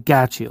guys. I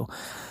got you.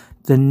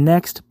 The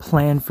next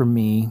plan for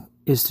me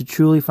is to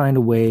truly find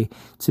a way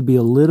to be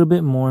a little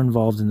bit more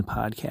involved in the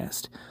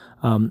podcast.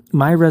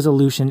 My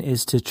resolution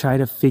is to try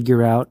to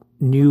figure out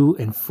new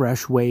and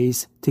fresh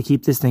ways to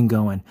keep this thing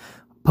going.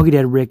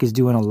 Pokédad Rick is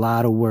doing a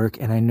lot of work,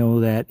 and I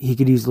know that he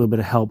could use a little bit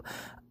of help,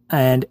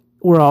 and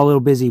we're all a little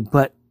busy,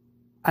 but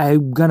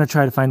I'm going to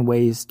try to find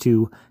ways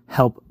to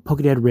help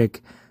Pokédad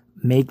Rick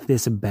make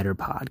this a better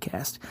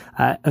podcast.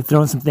 I've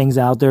thrown some things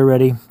out there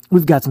already.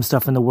 We've got some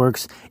stuff in the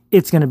works.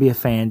 It's going to be a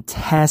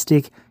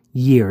fantastic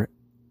year.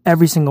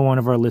 Every single one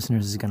of our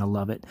listeners is going to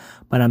love it.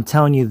 But I'm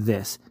telling you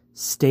this,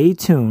 stay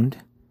tuned,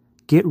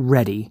 get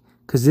ready,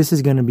 because this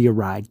is going to be a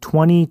ride.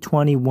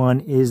 2021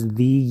 is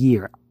the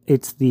year.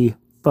 It's the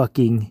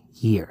fucking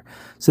year.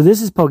 So this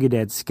is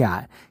Pokédad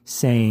Scott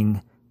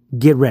saying,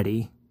 get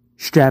ready,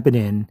 strap it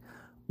in.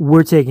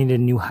 We're taking it to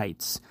new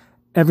heights.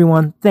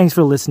 Everyone, thanks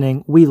for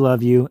listening. We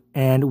love you,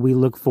 and we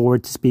look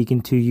forward to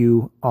speaking to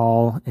you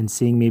all and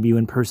seeing maybe you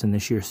in person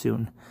this year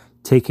soon.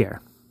 Take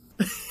care.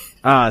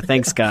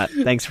 Thanks, Scott.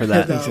 Thanks for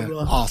that.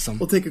 Awesome.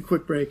 We'll take a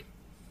quick break.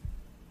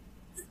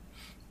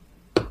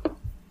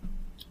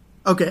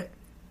 Okay.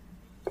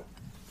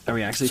 Are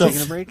we actually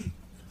taking a break?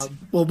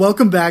 Well,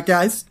 welcome back,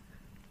 guys.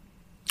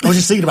 I was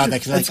just thinking about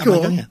that. That's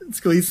cool. It's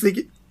cool.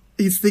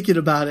 He's thinking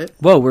about it.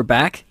 Whoa, we're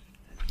back?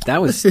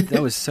 That was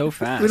so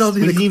fast. We don't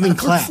need to even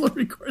clap.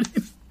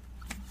 Recording.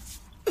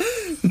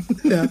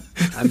 Yeah.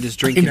 I'm just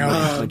drinking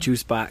my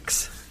juice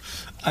box.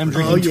 I'm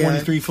drinking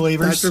 23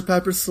 flavors. Dr.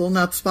 Pepper's still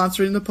not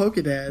sponsoring the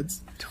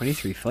Pokédads.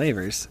 23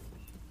 flavors.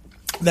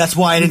 That's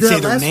why I didn't say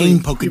their name,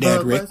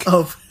 Pokédad Rick.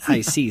 Oh,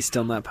 I see.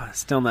 Still not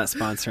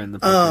sponsoring the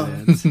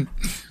Pokédads.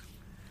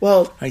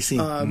 Well, I see.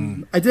 I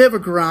did have a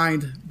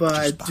grind,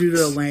 but due to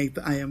the length,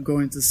 I am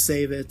going to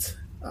save it.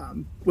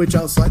 Which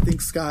also I think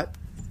Scott.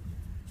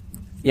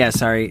 Yeah,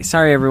 sorry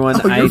everyone.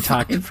 I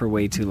talked fine. for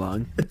way too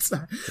long. That's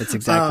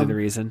exactly the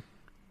reason.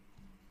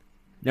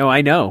 No,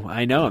 I know.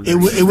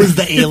 It was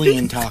the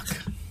alien talk.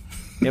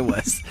 It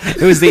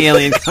was the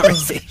alien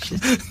conversation.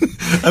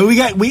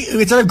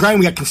 Instead of grind,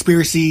 we got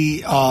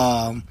conspiracy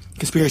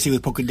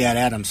with Pokédad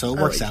Adam, so it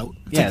works out.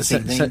 It's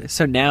Yeah,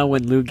 so now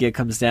when Lugia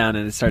comes down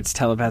and it starts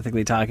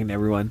telepathically talking to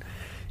everyone,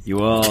 you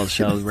all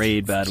shall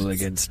raid battle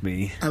against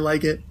me. I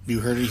like it.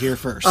 You heard it here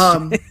first.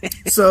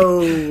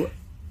 So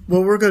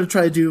what we're going to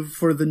try to do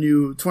for the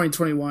new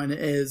 2021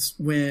 is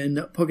when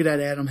Pokédad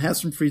Adam has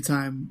some free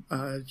time,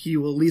 he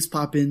will at least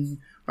pop in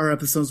our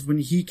episodes when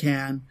he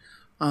can.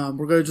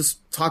 We're going to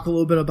just talk a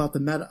little bit about the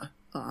meta.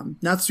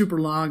 Not super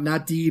long,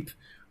 not deep.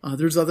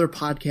 There's other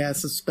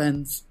podcasts that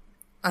spend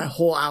a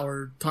whole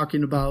hour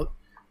talking about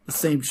the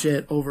same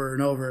shit over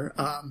and over.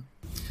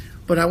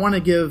 But I want to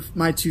give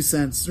my 2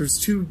 cents. There's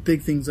 2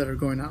 big things that are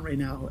going on right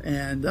now.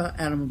 And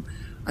Adam,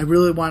 I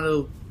really want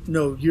to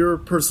know your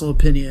personal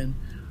opinion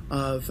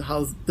of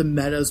how the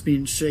meta is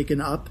being shaken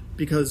up,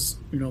 because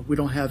we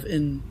don't have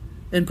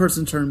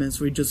in-person tournaments.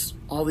 We just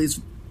all these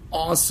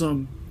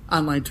awesome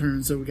online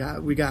tournaments that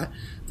we got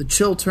the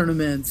chill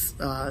tournaments.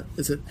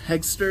 Is it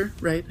Hegster,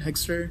 right?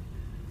 Hegster.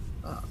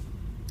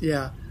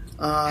 Yeah.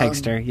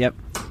 Hegster. Yep.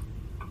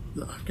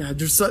 Oh God,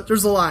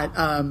 there's a lot.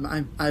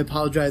 I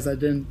apologize. I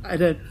didn't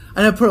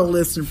put a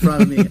list in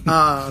front of me.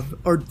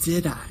 Or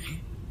did I?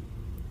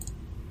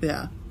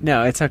 Yeah.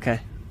 No, it's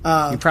okay.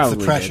 You probably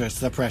It's the pressure. did. It's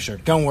the pressure.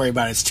 Don't worry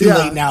about it. It's too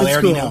late now. They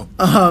it's already cool.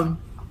 know.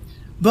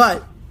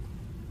 But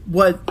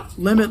what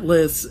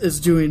Limitless is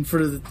doing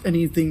for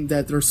anything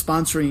that they're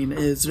sponsoring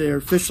is they're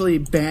officially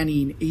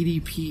banning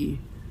ADP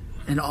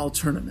in all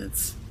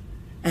tournaments.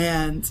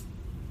 And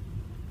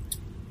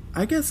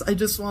I guess I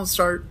just want to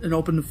start and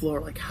open the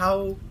floor. Like,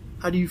 how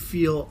do you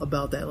feel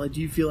about that? Like,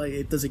 do you feel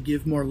like does it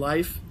give more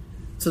life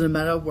to the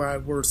meta where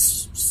we're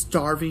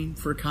starving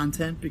for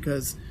content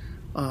because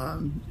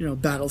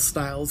Battle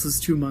Styles is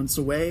 2 months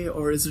away,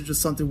 or is it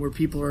just something where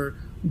people are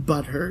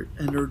butthurt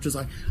and they're just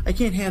like, I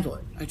can't handle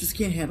it. I just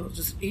can't handle it.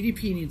 Just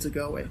ADP needs to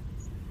go away.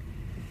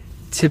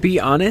 To be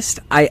honest,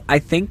 I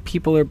think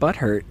people are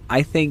butthurt.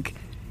 I think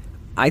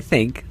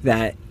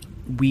that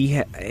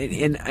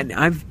and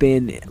I've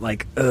been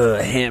like,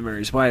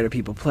 hammers. Why do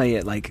people play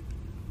it? Like,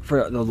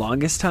 for the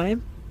longest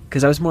time,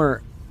 because I was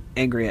more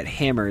angry at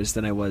hammers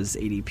than I was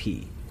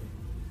ADP,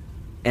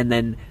 and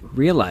then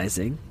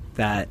realizing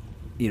that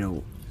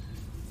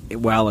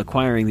while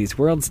acquiring these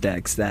Worlds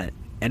decks, that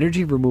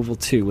energy removal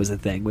 2 was a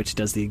thing, which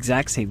does the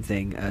exact same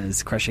thing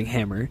as crushing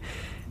hammer,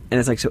 and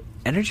it's like, so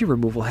energy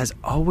removal has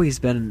always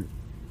been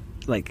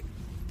like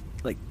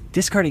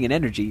discarding an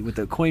energy with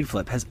a coin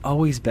flip has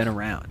always been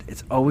around.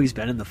 It's always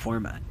been in the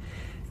format.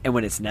 And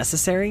when it's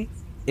necessary,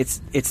 it's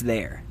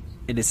there.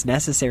 And it's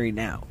necessary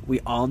now.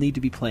 We all need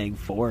to be playing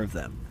 4 of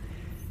them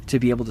to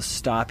be able to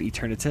stop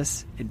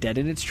Eternatus and dead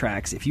in its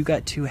tracks. If you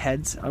got 2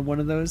 heads on one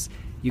of those,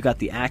 you got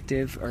the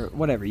active or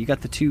whatever. You got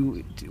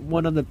the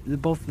one on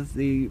both of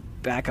the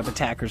backup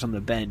attackers on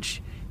the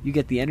bench. You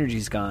get the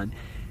energies gone.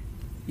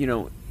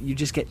 You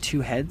just get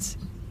 2 heads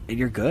and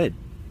you're good.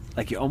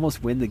 Like, you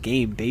almost win the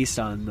game based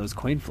on those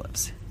coin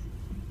flips.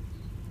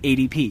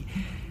 ADP.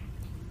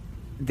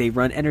 They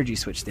run energy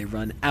switch. They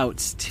run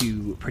outs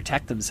to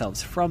protect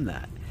themselves from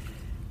that.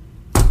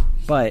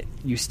 But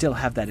you still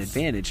have that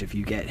advantage if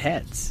you get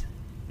heads.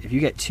 If you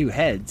get 2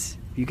 heads,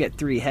 if you get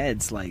 3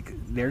 heads, like,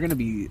 they're going to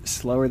be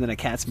slower than a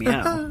cat's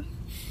meow.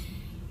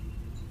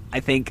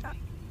 I think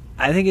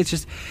it's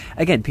just,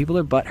 again, people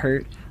are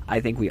butthurt.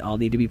 I think we all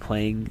need to be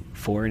playing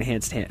 4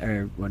 enhanced,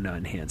 not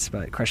enhanced,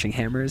 but crushing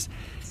hammers.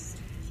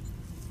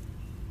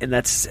 And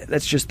that's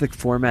just the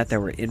format that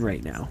we're in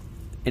right now.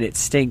 And it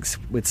stinks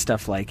with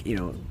stuff like,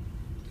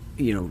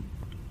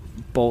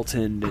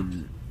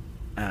 Bolton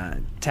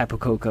and Tapu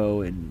Koko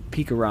and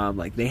Pikarom.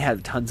 Like, they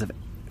have tons of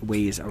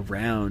ways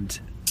around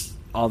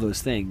all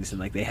those things.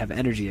 And, like, they have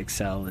Energy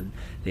Excel and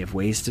they have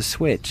ways to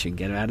switch and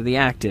get out of the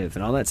active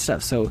and all that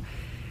stuff. So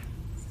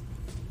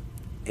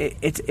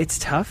it's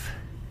tough.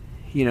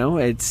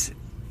 It's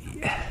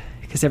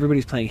because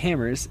everybody's playing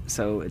hammers.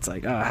 So it's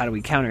like, oh, how do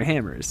we counter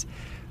hammers?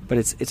 But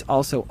it's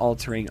also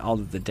altering all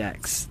of the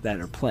decks that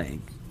are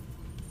playing.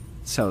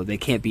 So they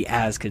can't be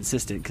as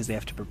consistent because they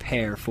have to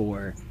prepare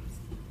for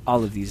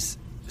all of these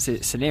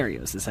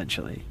scenarios,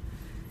 essentially.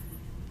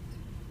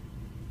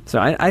 So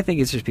I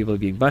think it's just people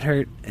being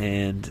butthurt,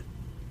 and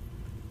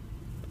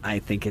I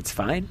think it's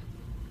fine.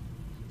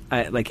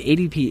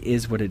 ADP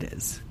is what it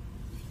is.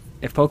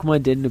 If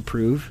Pokemon didn't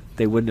approve,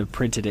 they wouldn't have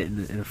printed it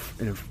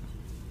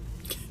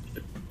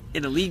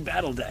in a league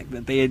battle deck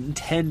that they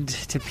intend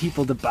to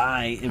people to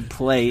buy and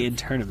play in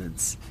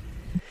tournaments.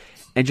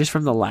 And just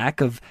from the lack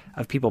of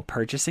people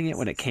purchasing it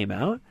when it came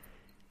out,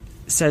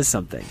 says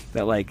something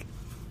that, like,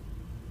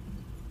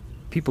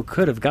 people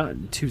could have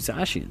gotten 2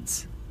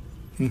 Zacians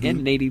and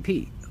an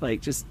ADP.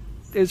 Like, just,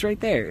 it was right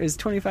there. It was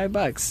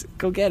 $25.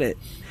 Go get it.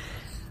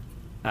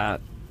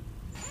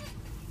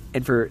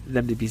 And for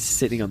them to be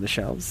sitting on the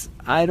shelves,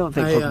 I don't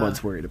think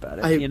Pokemon's worried about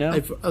it. I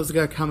was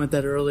going to comment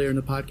that earlier in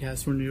the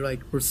podcast when you're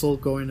like, we're still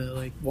going to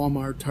like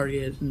Walmart,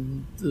 Target,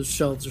 and the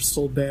shelves are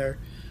still bare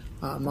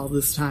all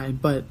this time.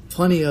 But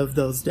plenty of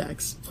those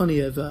decks, plenty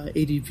of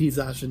ADP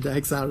Zacian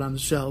decks out on the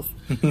shelf.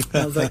 And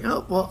I was like,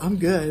 oh well, I'm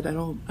good. I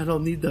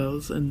don't need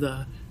those. And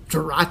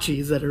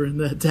Jirachis that are in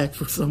that deck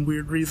for some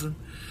weird reason.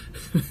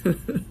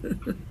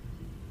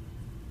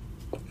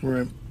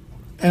 Right.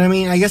 And I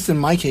mean, I guess in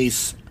my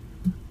case,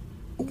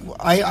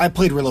 I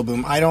played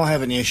Rillaboom. I don't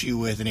have an issue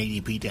with an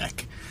ADP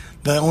deck.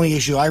 The only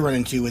issue I run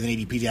into with an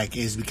ADP deck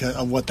is because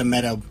of what the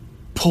meta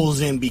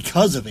pulls in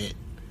because of it.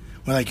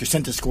 When, like, your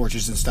Senta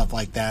Scorches and stuff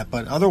like that.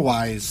 But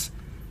otherwise,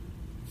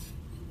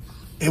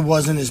 it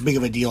wasn't as big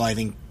of a deal, I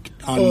think,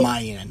 on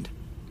my end.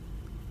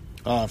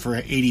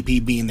 For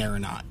ADP being there or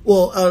not.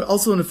 Well,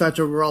 also in the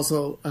factor, we're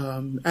also,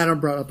 Adam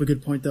brought up a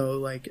good point though,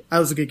 like, I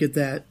was going to get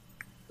that,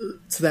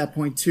 to that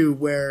point too,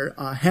 where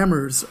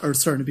hammers are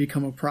starting to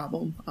become a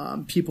problem.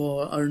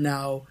 People are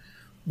now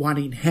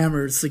wanting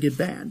hammers to get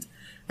banned.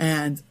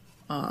 And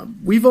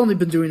we've only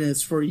been doing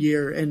this for a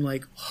year and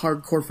like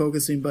hardcore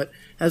focusing, but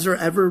has there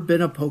ever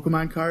been a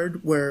Pokemon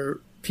card where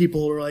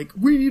people are like,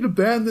 we need to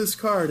ban this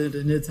card, and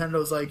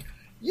Nintendo's like,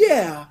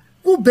 yeah,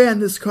 we'll ban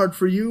this card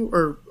for you,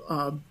 or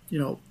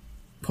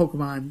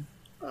Pokemon.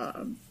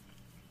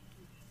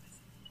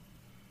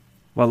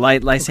 Well,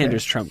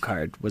 Lysander's trump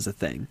card was a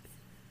thing.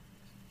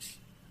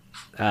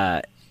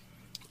 I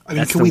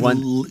mean,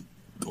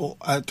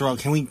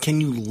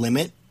 can you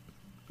limit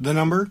the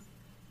number?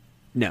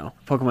 No,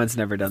 Pokemon's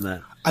never done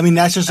that. I mean,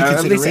 that's just a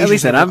consideration. At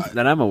least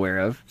that I'm aware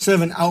of. Instead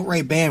of an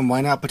outright ban,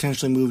 why not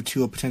potentially move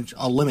to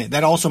a limit?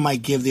 That also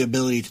might give the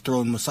ability to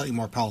throw in slightly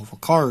more powerful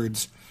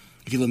cards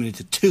if you limit it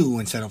to 2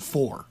 instead of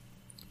 4.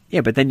 Yeah,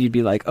 but then you'd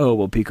be like, oh,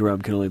 well,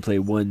 Pikarom can only play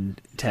one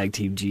Tag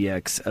Team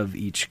GX of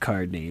each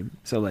card name.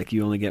 So, like,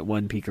 you only get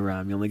one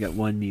Pikarom, you only get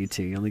one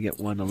Mewtwo, you only get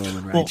one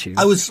Alolan Raichu.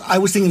 Well, I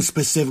was thinking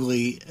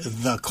specifically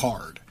the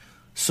card.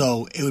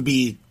 So it would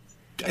be,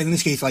 in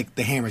this case, like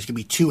the hammers, it could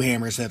be 2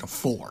 hammers instead of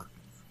 4.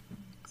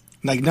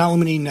 Like, not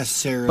limiting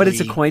necessarily. But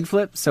it's a coin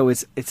flip, so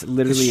it's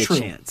literally it's a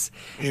chance.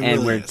 It and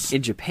really where is.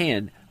 in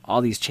Japan,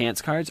 all these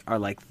chance cards are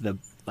like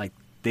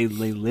they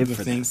live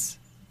for this.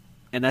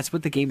 And that's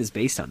what the game is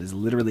based on, is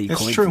literally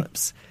coin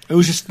flips. It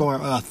was just more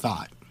a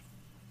thought.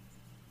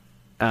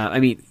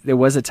 I mean, there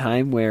was a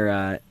time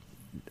where,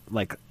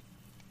 like,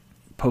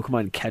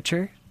 Pokemon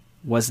Catcher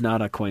was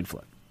not a coin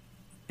flip.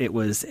 It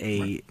was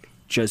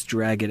just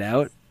drag it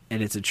out,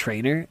 and it's a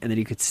trainer, and then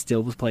you could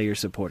still play your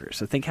supporter.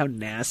 So think how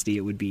nasty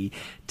it would be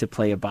to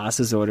play a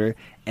boss's order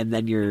and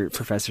then your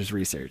professor's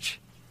research.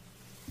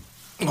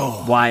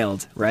 Oh.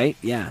 Wild, right?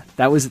 Yeah,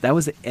 that was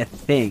a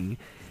thing.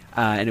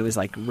 And it was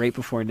like right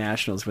before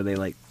Nationals where they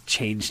like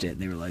changed it and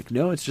they were like,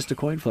 no, it's just a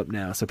coin flip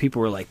now. So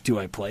people were like, do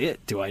I play it?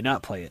 Do I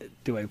not play it?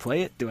 Do I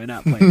play it? Do I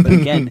not play it? But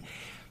again,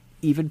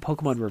 even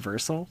Pokemon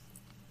Reversal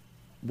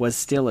was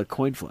still a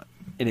coin flip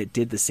and it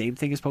did the same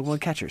thing as Pokemon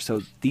Catcher.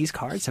 So these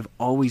cards have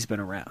always been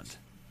around.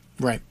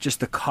 Right. Just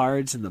the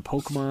cards and the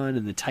Pokemon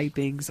and the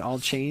typings all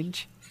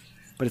change.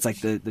 But it's like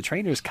the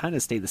trainers kind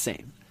of stay the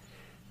same.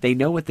 They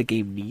know what the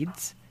game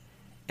needs.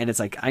 And it's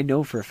like, I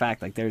know for a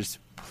fact, like there's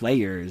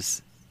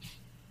players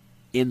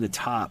in the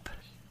top,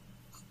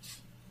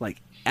 like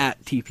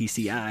at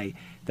TPCI,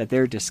 that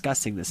they're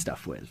discussing this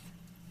stuff with.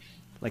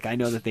 Like I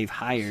know that they've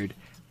hired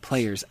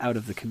players out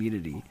of the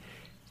community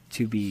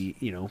to be,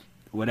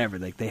 whatever,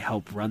 like they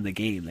help run the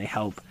game, they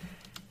help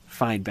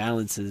find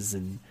balances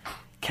and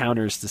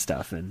counters to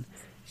stuff, and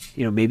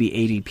maybe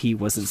ADP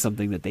wasn't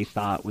something that they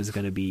thought was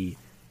going to be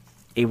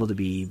able to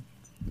be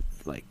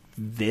like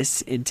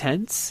this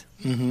intense,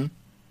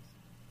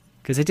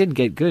 because it didn't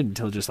get good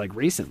until just like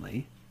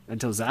recently.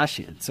 Until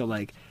Zacian. So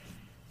like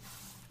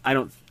I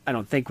don't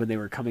think when they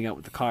were coming out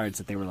with the cards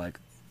that they were like,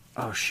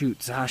 oh shoot,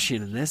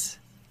 Zacian in this?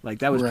 Like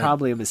that was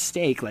probably a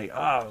mistake, like,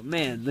 oh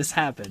man, this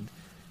happened.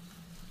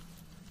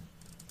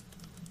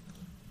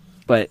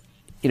 But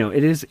it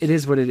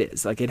is what it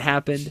is. Like it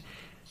happened,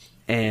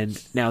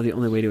 and now the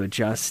only way to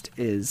adjust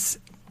is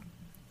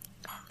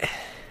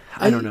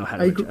I don't know how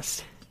to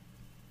adjust.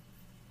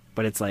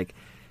 But it's like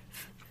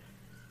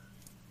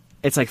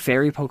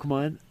fairy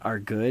Pokemon are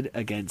good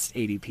against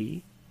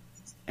ADP.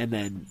 And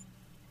then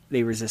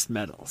they resist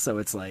metal. So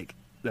it's like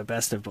the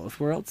best of both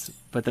worlds,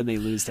 but then they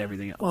lose to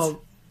everything else.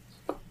 Well,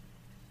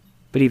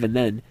 but even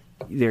then,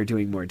 they're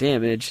doing more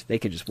damage. They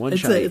can just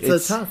one-shot.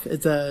 It's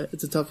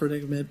a tough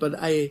predicament. But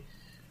I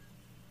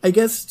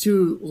guess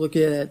to look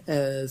at it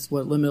as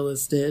what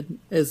Limitless did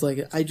is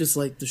like, I just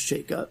like the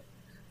shake-up.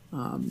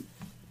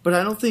 But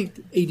I don't think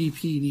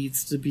ADP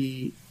needs to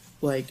be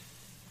like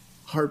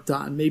harped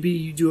on. Maybe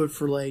you do it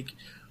for like,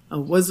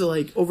 was it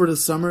like over the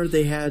summer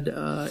they had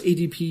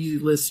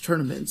ADP list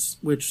tournaments,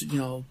 which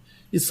you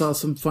saw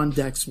some fun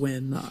decks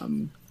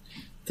win.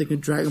 Think of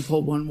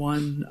Dragonpult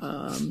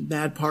 1-1,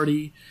 Mad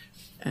Party,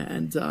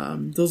 and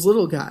those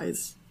little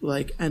guys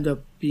like end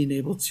up being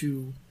able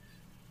to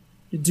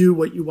do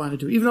what you want to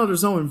do, even though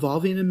there's no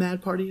involving in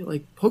Mad Party.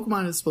 Like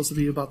Pokemon is supposed to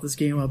be about this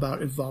game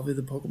about involving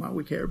the Pokemon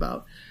we care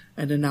about,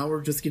 and then now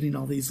we're just getting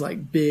all these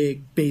like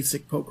big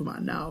basic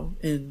Pokemon now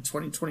in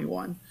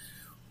 2021,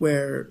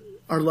 where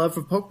our love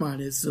for Pokemon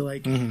is to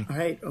like, all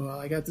right, well,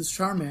 I got this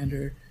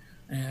Charmander,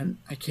 and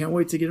I can't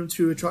wait to get him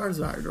to a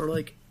Charizard, or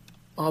like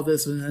all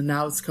this, and then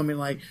now it's coming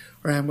like,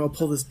 all right, I'm going to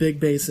pull this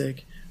big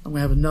basic, I'm going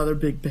to have another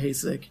big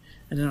basic,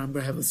 and then I'm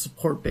going to have a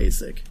support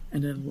basic,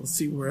 and then we'll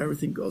see where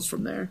everything goes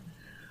from there.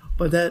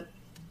 But that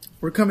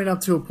we're coming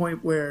up to a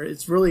point where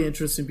it's really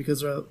interesting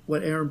because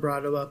what Aaron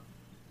brought up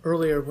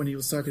earlier when he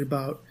was talking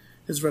about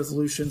his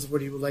resolutions,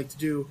 what he would like to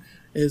do,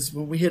 is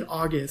when we hit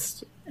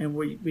August and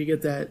we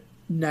get that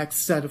next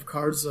set of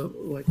cards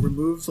like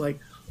removed, like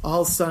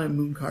all Sun and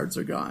Moon cards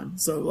are gone.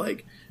 So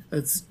like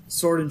it's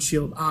Sword and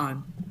Shield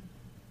on,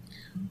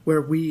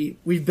 where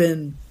we've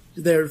been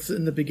there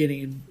in the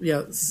beginning.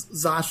 Yeah,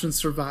 Zacian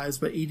survives,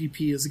 but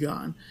ADP is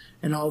gone,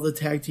 and all the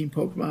tag team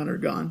Pokemon are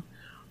gone.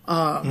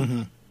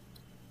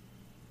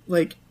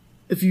 Like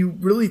if you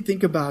really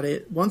think about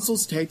it, once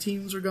those tag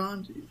teams are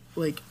gone,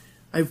 like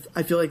I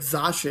feel like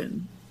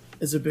Zacian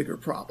is a bigger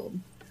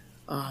problem.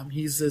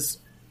 He's this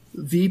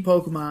V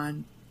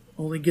Pokemon.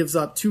 Only gives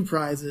up 2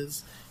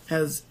 prizes,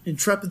 has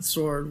Intrepid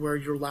Sword where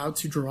you're allowed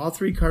to draw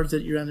 3 cards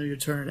at your end of your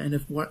turn, and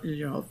if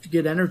you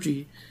get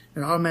energy, it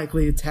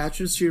automatically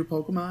attaches to your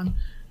Pokemon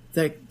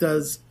that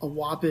does a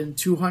whopping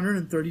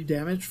 230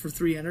 damage for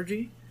 3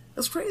 energy.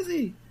 That's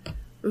crazy.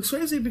 It's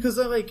crazy because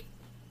like,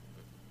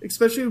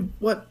 especially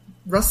what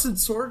Rusted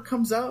Sword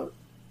comes out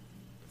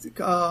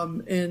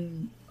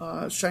in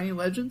Shiny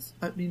Legends.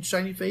 I mean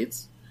Shiny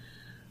Fates.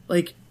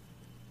 Like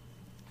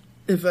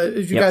if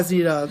you Yep. guys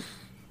need a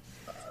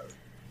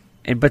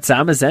But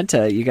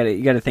Zamazenta, you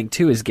got to think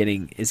too, is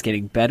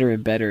getting better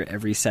and better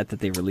every set that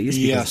they release.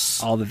 Because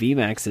Yes. all the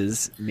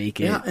VMAXs make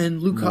it and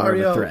more of a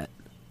Lucario. threat.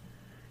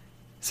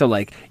 So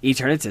like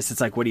Eternatus, it's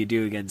like, what do you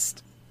do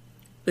against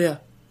Yeah.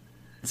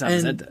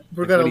 Zamazenta? And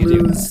we're Like, gonna what do you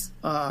do? lose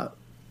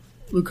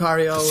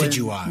Lucario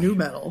Decidueye. and New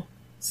Metal.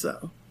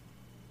 So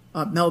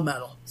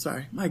Melmetal,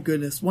 sorry. My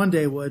goodness. One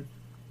day would.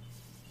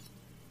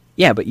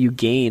 Yeah, but you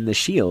gain the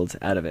shield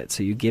out of it,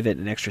 so you give it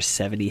an extra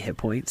 70 hit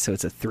points. So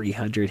it's a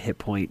 300 hit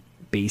point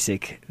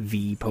basic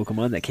V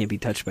Pokemon that can't be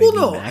touched by Well, V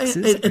no, Maxes.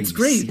 it's Are you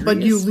great, but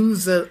you serious?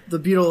 lose the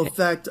beautiful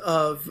effect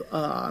of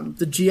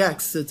the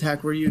GX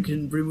attack, where you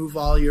can remove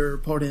all your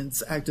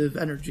opponent's active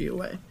energy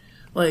away.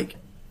 Like,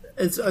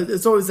 it's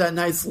always that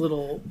nice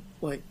little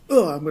like,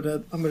 oh, I'm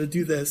gonna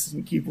do this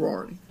and keep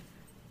roaring.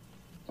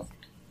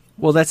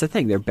 Well, that's the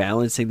thing. They're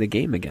balancing the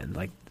game again.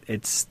 Like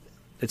it's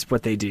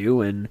what they do,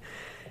 and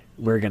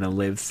we're gonna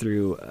live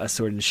through a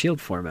Sword and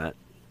Shield format.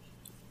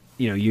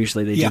 You know,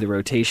 usually they Yeah. do the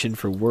rotation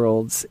for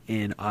Worlds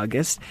in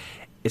August.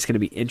 It's going to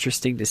be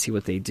interesting to see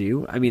what they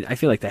do. I mean, I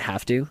feel like they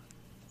have to.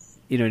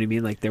 You know what I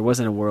mean? Like there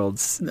wasn't a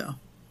Worlds No,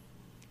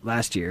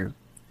 last year,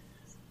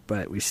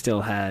 but we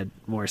still had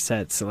more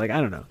sets. So like,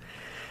 I don't know.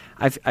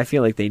 I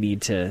feel like they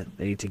need to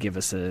give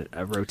us a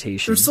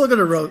rotation they're still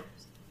gonna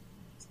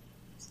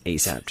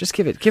ASAP. Just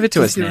give it to Just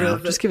us get rid now.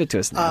 of it. Just give it to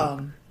us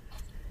now.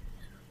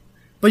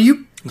 But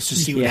you, Let's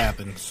just see what Yeah.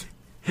 happens.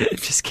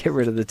 Just get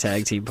rid of the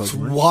tag team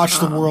Pokemon. Watch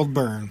the world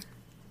burn.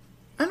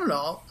 I don't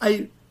know.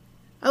 I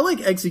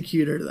like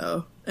Executor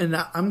though, and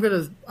I'm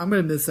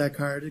gonna miss that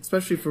card,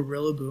 especially for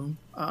Rillaboom.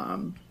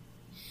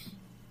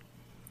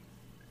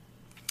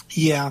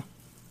 Yeah.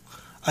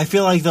 I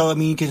feel like, though, I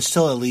mean, you can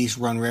still at least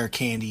run rare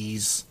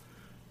candies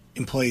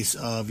in place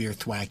of your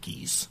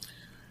Thwackies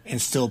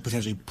and still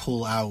potentially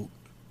pull out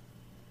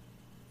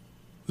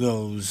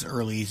those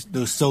early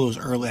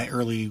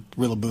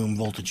Rillaboom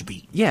voltage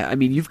beat. Yeah, I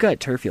mean, you've got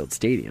Turffield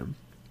Stadium.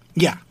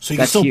 Yeah, so you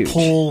That's can still huge.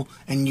 pull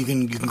and you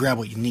can grab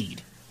what you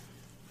need.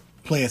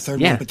 Play a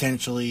third Yeah. one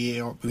potentially,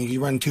 or I mean,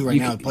 you run two right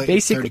You now. could- Play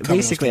basically, third, cover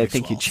those I Phoenix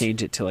think you Walls.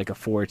 change it to like a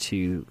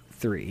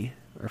 4-2-3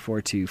 or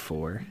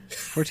 4-2-4.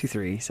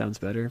 4-2-3 sounds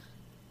better.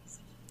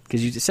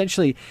 Because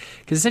essentially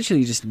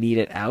you just need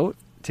it out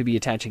to be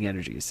attaching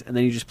energies, and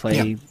then you just play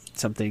Yeah.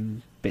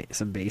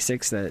 some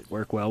basics that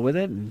work well with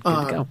it, and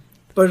good to go.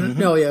 But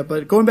no, yeah.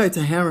 But going back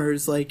to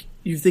hammers, like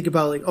you think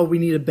about, like, oh, we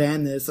need to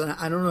ban this. And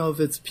I don't know if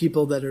it's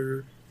people that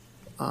are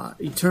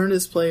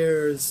Eternus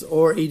players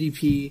or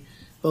ADP,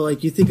 but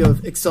like you think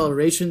of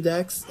acceleration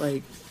decks.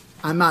 Like,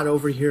 I'm not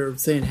over here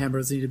saying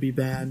hammers need to be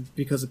banned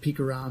because of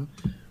Pikarom,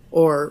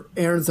 or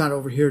Aaron's not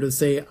over here to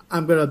say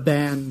I'm going to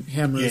ban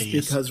hammers Yeah, he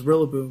is. because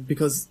Rillaboom,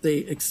 because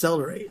they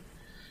accelerate.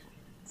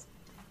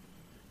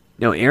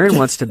 No, Aaron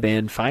wants to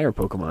ban fire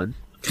Pokemon.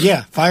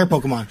 Yeah, fire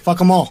Pokemon. Fuck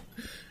them all.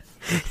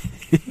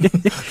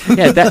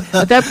 Yeah,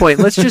 at that point,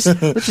 let's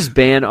just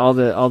ban all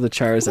the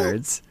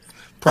Charizards.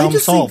 Problem I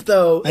just solved. think,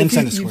 though, And if you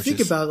Centiskorches. think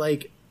about,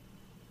 like,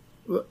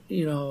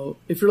 you know,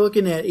 if you're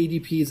looking at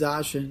ADP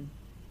Zacian,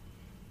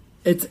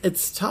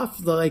 it's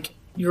tough. Like,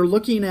 you're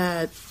looking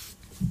at,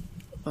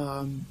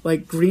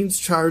 like, Green's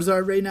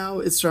Charizard right now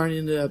is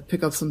starting to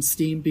pick up some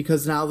steam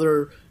because now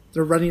they're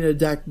running a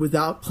deck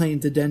without playing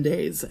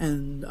Dedendes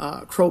and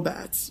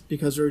Crobats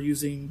because they're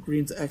using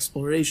Green's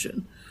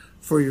Exploration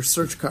for your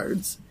search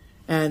cards.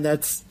 And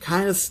that's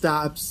kind of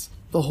stops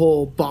the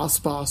whole boss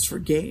for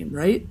game,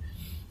 right?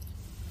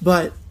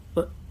 But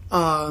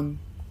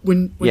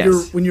when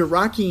Yes. you're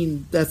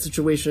rocking that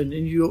situation,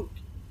 and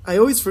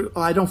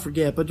I don't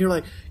forget, but you're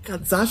like,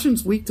 God,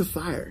 Zacian's weak to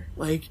fire.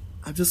 Like,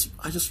 I just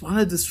want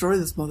to destroy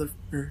this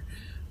motherfucker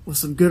with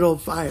some good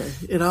old fire.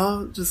 You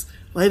know, just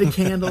light a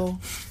candle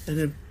and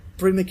then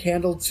bring the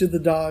candle to the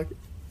dog.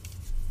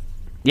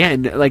 Yeah,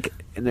 and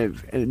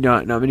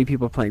not many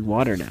people are playing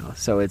water now,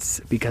 so it's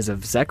because of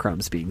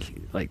Zekrom's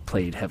being like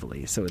played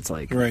heavily. So it's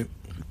like, Right.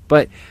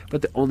 but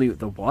the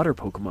water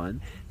Pokemon,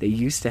 they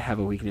used to have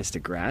a weakness to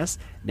grass.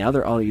 Now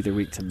they're all either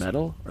weak to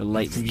metal or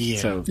lightning. Yeah.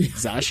 So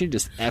Zacian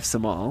just f's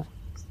them all,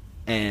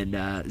 and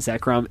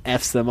Zekrom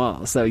f's them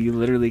all. So you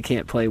literally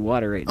can't play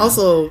water right now.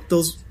 Also,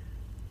 those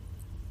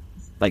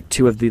like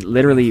two of the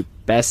literally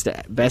best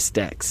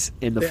decks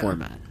in the Yeah.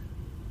 format.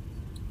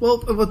 Well,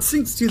 what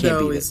stinks too, Can't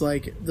though, beat is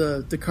like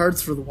the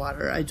cards for the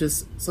water.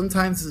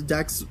 Sometimes the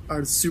decks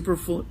are super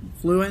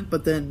fluent,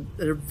 but then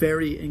they're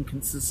very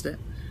inconsistent.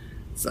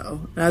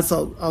 So that's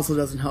also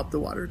doesn't help the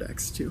water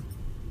decks too.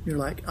 You're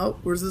like, oh,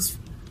 where's this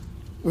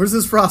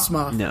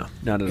Frostmoth? No,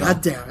 not at God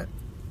all. damn it!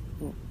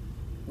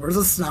 Where's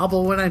the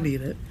Snobble when I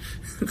need it?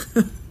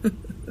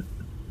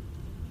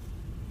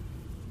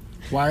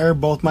 Why are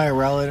both my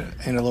Arella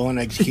and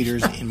Alolan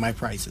Executors in my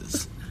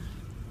prices?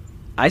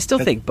 I still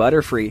think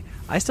Butterfree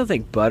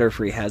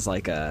has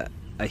like a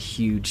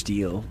huge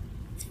deal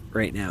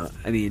right now.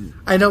 I mean,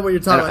 I know what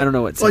you're talking about. I don't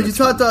know what Well, set you it's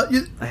talked from.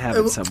 about. I have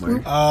it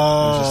somewhere.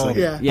 Oh, Just like,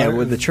 yeah. yeah,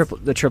 with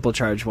the triple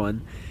charge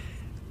one.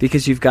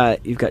 Because you've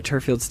got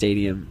Turffield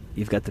Stadium,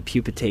 you've got the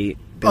Pupitate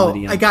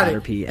ability on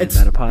Caterpie and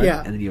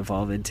Metapod, and then you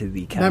evolve into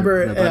the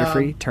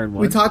Butterfree, turn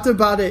 1. We talked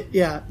about it,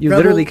 You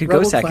literally could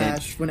go second.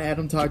 Clash, when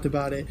Adam talked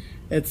about it.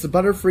 It's the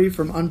Butterfree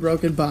from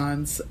Unbroken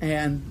Bonds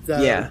and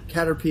the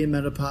Caterpie and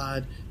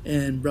Metapod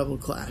in Rebel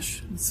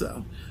Clash.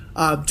 So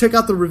check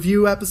out the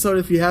review episode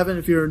if you haven't,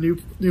 if you're a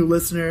new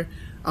listener.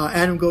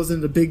 Adam goes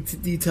into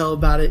big detail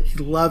about it. He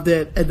loved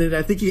it. And then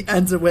I think he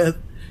ends it with,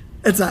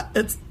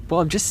 well,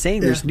 I'm just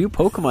saying, there's new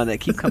Pokemon that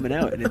keep coming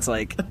out, and it's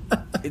like,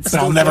 it's. But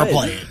I'll never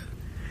play it.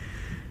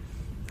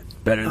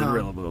 Better than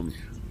Rillaboom.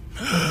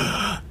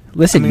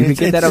 Listen, you can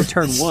get that out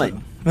turn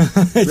 1.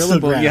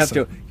 Rillaboom, you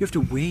have to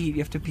wait. You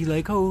have to be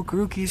like, oh,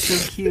 Grookey's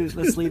so cute.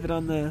 Let's leave it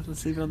on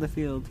the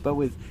field. But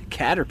with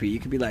Caterpie, you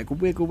can be like,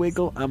 wiggle,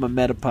 wiggle. I'm a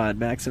Metapod,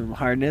 maximum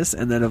hardness,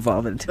 and then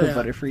evolve into a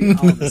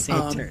Butterfree all in the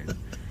same turn.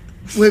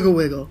 Wiggle,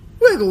 wiggle,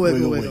 wiggle,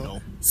 wiggle,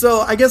 wiggle. So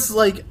I guess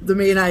like the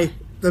main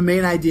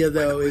idea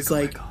though is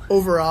like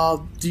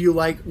overall, do you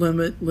like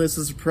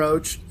Limitless's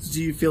approach?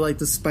 Do you feel like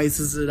this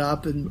spices it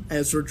up? And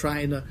as we're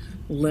trying to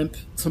limp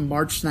to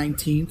March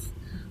 19th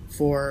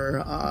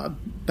for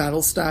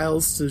battle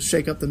styles to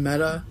shake up the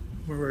meta,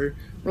 where we're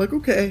like,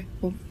 okay,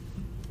 well.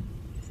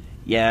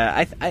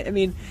 Yeah, I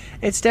mean,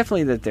 it's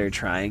definitely that they're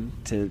trying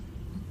to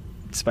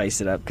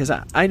spice it up, because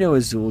I know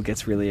Azul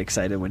gets really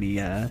excited when he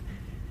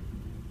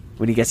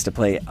gets to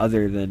play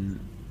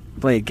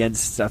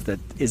against stuff that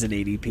isn't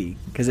ADP,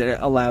 because it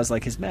allows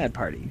like his Mad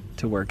Party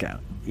to work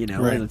out, right.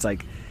 And it's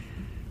like,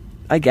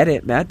 I get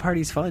it, Mad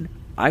Party's fun.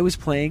 I was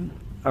playing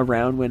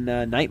around when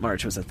Night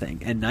March was a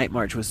thing, and Night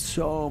March was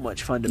so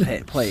much fun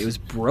to play. It was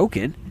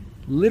broken,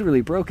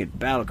 literally broken.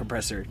 Battle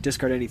Compressor,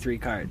 discard any 3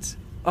 cards.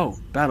 Oh,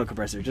 Battle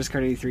Compressor,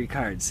 discard any 3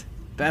 cards.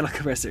 Battle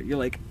Compressor, you're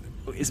like,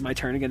 is my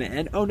turn going to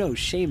end? Oh no,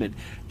 Shaman,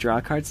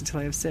 draw cards until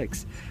I have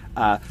 6.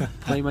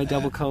 Play my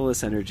Double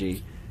Colorless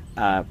Energy.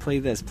 Play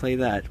this, play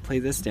that, play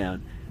this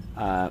down.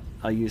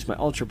 I'll use my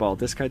Ultra Ball,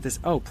 discard this.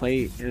 Oh,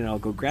 play, and I'll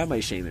go grab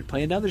my Shaman,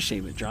 play another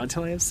Shaman, draw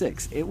until I have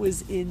 6. It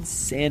was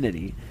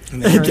insanity.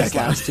 Turns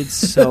lasted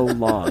so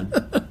long.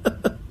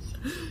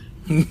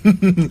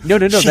 No,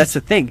 that's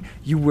the thing.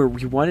 You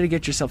wanted to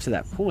get yourself to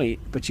that point,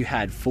 but you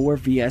had 4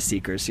 VS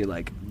Seekers, so you're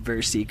like,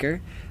 Verse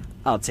Seeker,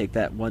 I'll take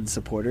that 1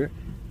 supporter,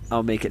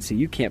 I'll make it so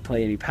you can't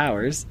play any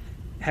powers.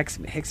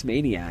 Hex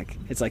Maniac,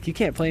 it's like, you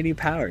can't play any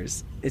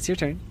powers. It's your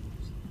turn.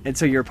 And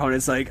so your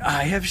opponent's like,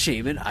 I have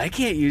Shaman, I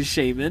can't use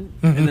Shaman.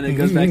 And then it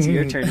goes back to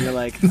your turn, and you're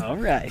like, all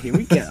right, here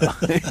we go.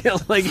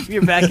 Like, if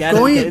you're back at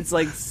it, it's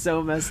like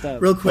so messed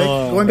up. Real quick,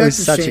 going back to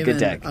such Shaman, a good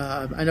deck.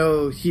 I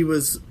know he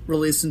was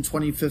released in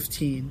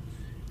 2015,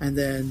 and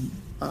then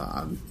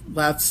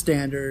left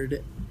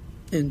standard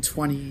in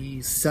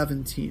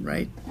 2017,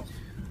 right?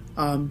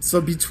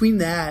 So between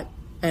that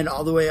and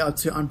all the way up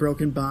to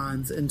Unbroken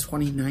Bonds in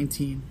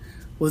 2019,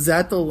 was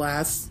that the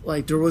last,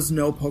 like, there was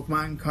no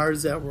Pokemon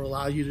cards that will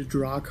allow you to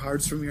draw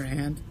cards from your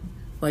hand?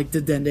 Like,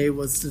 Dedenne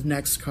was the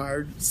next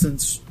card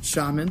since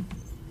Shaman?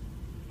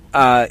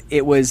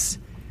 It was,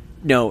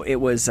 what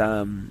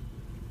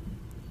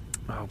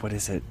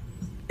is it?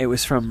 It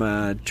was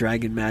from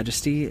Dragon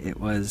Majesty. It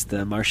was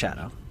the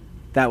Marshadow.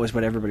 That was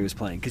what everybody was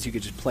playing, because you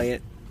could just play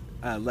it,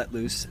 let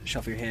loose,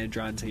 shuffle your hand,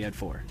 draw until you had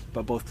 4.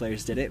 But both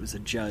players did it. It was a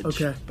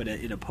judge, but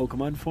in a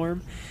Pokemon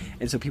form.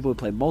 And so people would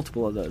play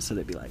multiple of those, so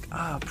they'd be like,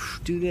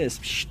 do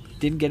this,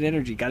 didn't get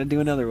energy, got to do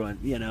another one,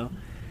 And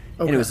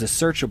it was a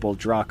searchable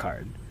draw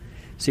card.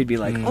 So you'd be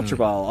like, Ultra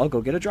Ball, I'll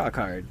go get a draw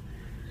card.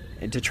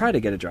 And to try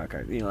to get a draw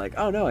card, you're like,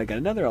 oh no, I got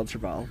another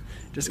Ultra Ball.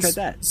 Just cut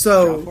that.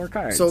 So, draw 4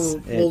 cards.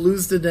 So we'll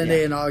lose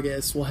Dedenne in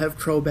August. We'll have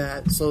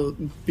Crobat. So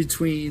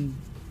between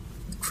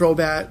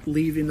Crobat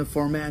leaving the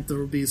format, there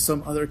will be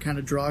some other kind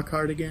of draw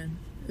card again,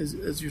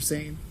 as you're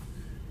saying.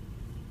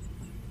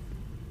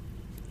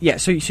 Yeah,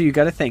 so you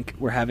got to think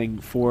we're having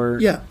 4.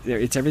 Yeah,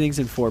 it's everything's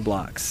in 4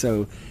 blocks.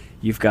 So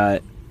you've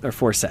got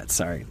 4 sets.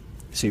 Sorry.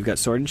 So you've got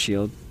Sword and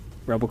Shield,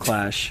 Rebel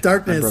Clash,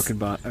 Darkness,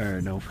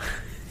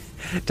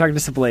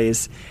 Darkness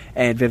Ablaze,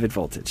 and Vivid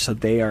Voltage. So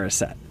they are a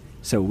set.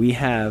 So we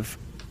have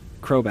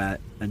Crobat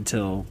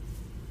until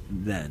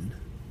then.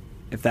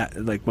 If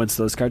that, like, once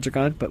those cards are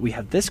gone, but we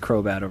have this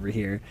Crobat over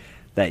here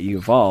that you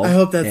evolve. I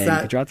hope that's and that. You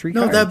can draw 3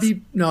 no, cards. That's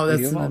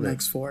in the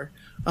next 4.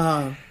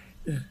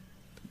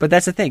 But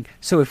that's the thing.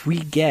 So if we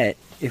get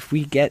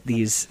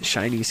these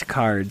shiny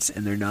cards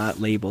and they're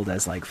not labeled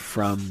as like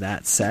from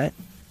that set,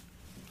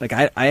 like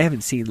I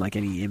haven't seen like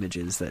any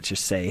images that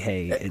just say,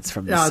 hey, it's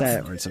from the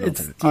set or it's an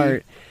alternate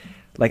art.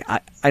 Like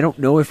I don't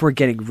know if we're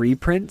getting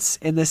reprints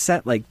in this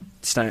set like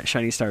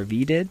Shiny Star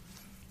V did,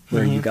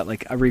 where you got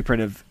like a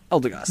reprint of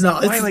Eldegoss. No,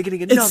 why am I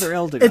getting another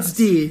Eldegoss? It's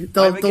D.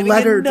 The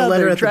letter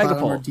at the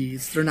bottom are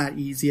Ds. They're not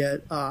E's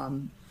yet.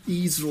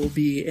 E's will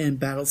be in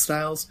battle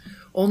styles.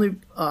 Only,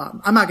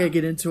 I'm not going to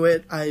get into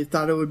it. I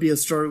thought it would be a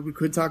story we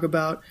could talk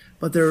about,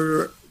 but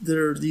there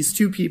are these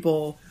 2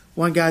 people.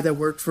 One guy that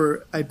worked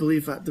for, I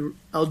believe, the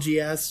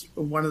LGS,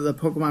 one of the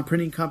Pokemon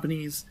printing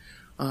companies,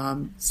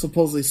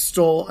 supposedly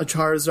stole a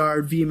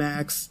Charizard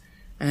VMAX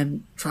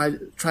and tried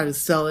to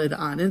sell it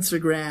on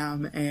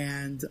Instagram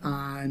and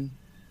on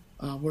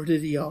where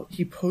did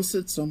he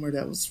posted somewhere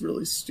that was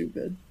really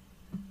stupid.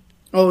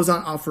 Oh, it was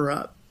on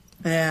OfferUp,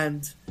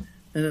 and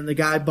then the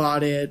guy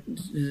bought it.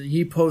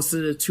 He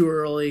posted it too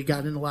early,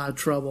 got in a lot of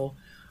trouble.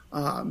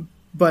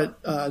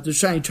 But the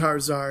Shiny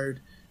Charizard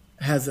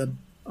has a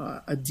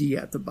D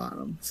at the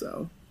bottom,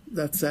 so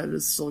that set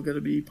is still going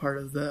to be part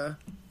of the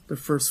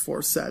first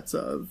 4 sets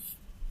of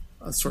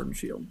Sword and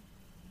Shield.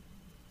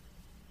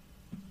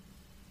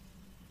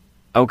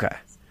 Okay.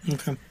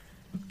 Okay. All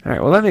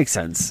right. Well, that makes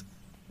sense.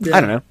 Yeah.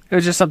 I don't know. It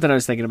was just something I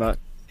was thinking about,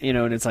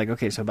 and it's like,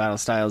 okay, so Battle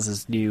Styles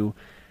is new.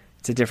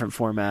 It's a different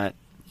format.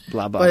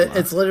 Blah blah. But blah.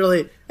 it's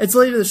literally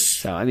the.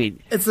 So I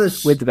mean,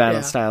 it's with the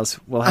Battle Styles,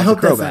 we'll have I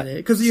hope the that's Crobat. not it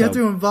because you have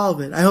to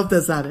involve it. I hope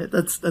that's not it.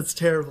 That's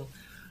terrible.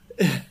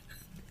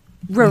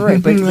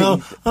 Right. But,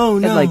 No. Oh,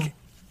 and no. like,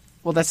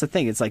 well, that's the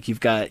thing. It's like you've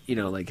got,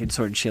 like in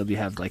Sword and Shield, you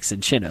have like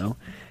Cinccino,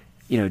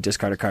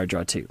 discard a card,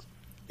 draw 2.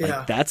 Like,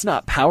 Yeah. that's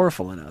not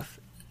powerful enough.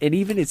 And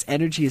even its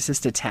energy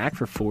assist attack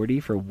for 40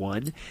 for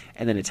 1,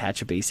 and then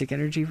attach a basic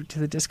energy to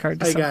the discard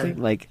to I got something it.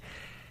 like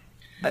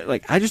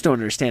I just don't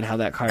understand how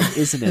that card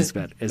isn't as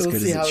good as We'll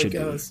good see as how it should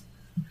goes.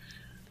 be.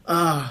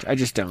 I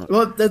just don't.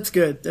 Well, that's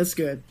good. That's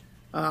good.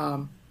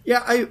 Yeah,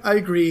 I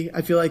agree.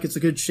 I feel like it's a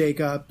good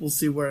shake-up. We'll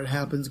see where it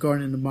happens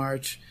going into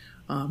March.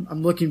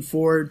 I'm looking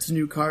forward to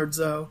new cards,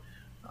 though.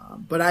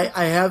 But I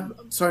have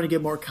starting to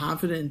get more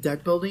confident in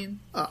deck building.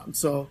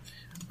 So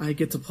I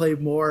get to play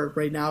more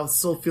right now. It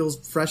still feels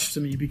fresh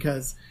to me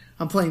because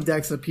I'm playing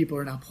decks that people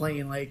are not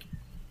playing. Like,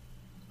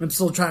 I'm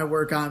still trying to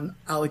work on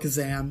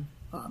Alakazam.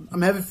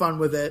 I'm having fun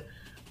with it.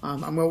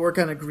 I'm going to work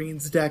on a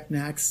greens deck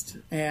next,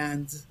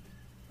 and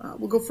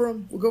we'll go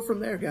from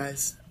there,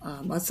 guys.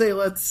 I say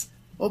let's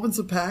open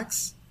some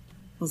packs.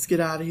 Let's get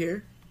out of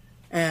here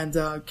and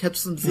catch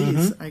some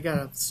Z's. I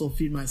gotta still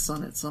feed my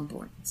son at some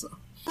point. So.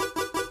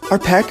 Our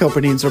pack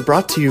openings are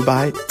brought to you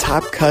by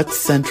Top Cut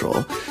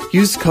Central.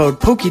 Use code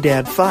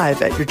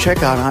PokeDad5 at your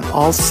checkout on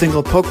all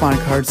single Pokemon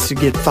cards to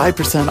get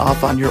 5%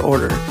 off on your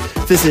order.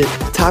 Visit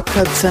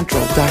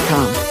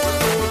TopCutCentral.com.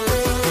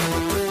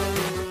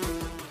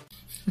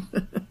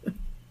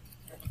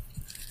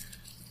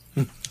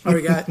 All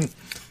we got.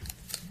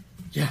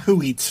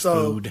 Who eats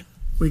So food?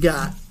 we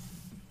got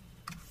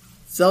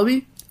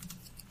Selby,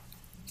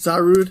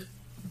 Zarude,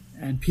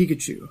 and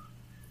Pikachu.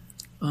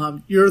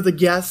 You're the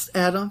guest,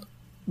 Adam.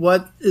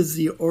 What is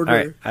the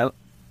order? All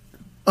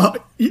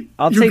right,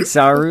 I'll take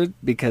Zarude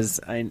because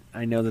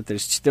I know that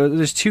there's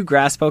 2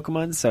 grass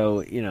Pokemon,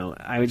 so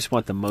I just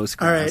want the most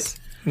grass.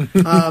 All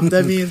right.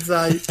 That means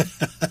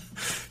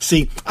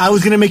See, I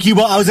was gonna make you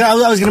both. I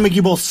was gonna make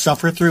you both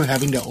suffer through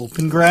having to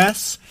open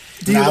grass.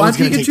 do you I want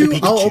was gonna take the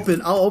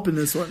Pikachu? I'll open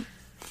this one.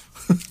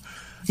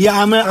 Yeah,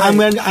 I'm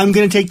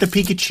gonna take the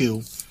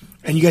Pikachu,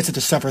 and you guys have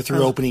to suffer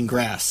through opening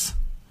grass.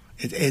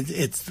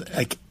 It's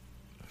like.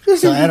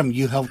 So Adam,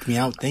 you helped me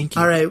out. Thank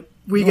you. All right,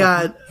 we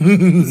got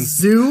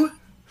Zoo,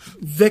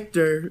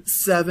 Victor,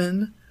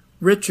 7,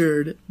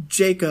 Richard,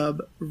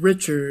 Jacob,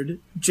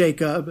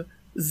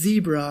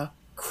 Zebra,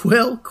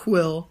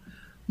 Quill,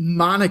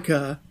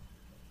 Monica,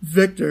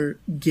 Victor,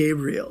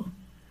 Gabriel.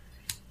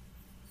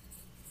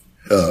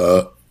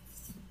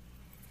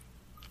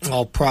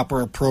 All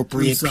proper,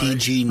 appropriate Sorry.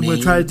 PG I'm names. going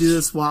to try to do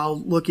this while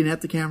looking at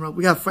the camera.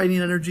 We got Fighting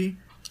Energy.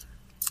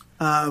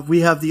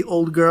 We have the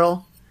Old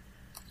Girl.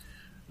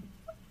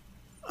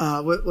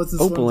 What's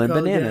this Opal one and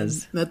called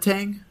Bananas.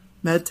 again?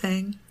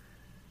 Medtang.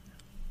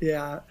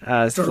 Yeah.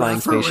 It's Flying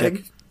Spaceship.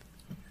 Rig.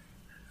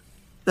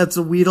 That's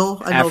a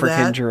Weedle. I know African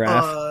that.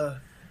 Giraffe.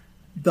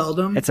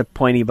 Beldum. It's a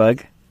pointy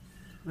bug.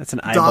 That's an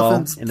eyeball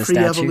Dolphins in a statue.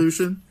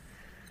 pre-evolution.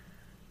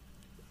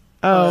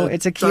 Oh,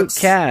 it's a cute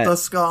cat.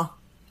 Duskull.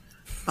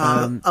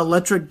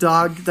 Electric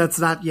Dog. That's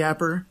not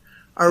Yapper.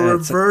 Our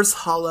It's a- reverse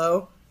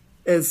hollow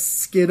is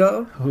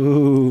Skiddo.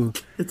 Ooh,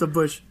 It's a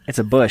bush. it's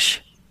a bush.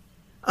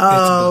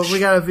 Oh, bush. we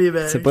got a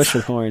VMAX. It's a bush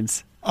with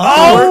horns.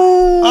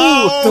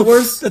 The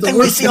worst. the The thing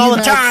we worst see all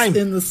the VMAX time.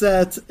 in the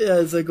set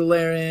is a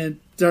Galarian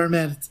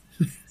Darmanitan.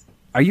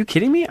 Are you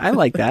kidding me? I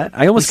like that.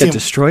 I almost see got him.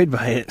 destroyed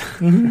by it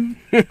in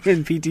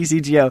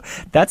PTCGO.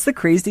 That's the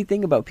crazy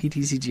thing about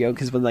PTCGO,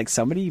 because when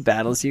somebody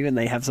battles you and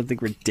they have something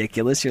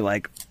ridiculous, you're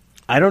like,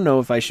 I don't know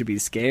if I should be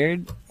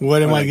scared.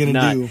 What am or, I gonna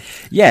not. do?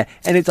 Yeah,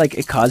 and it's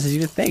it causes you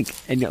to think,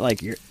 and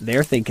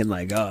they're thinking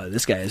oh,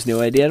 this guy has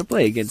no idea how to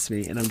play against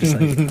me, and I'm just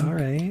like, all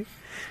right,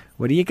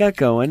 what do you got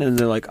going? And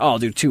they're like, oh, I'll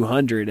do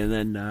 200, and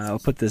then I'll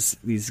put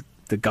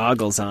the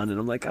goggles on, and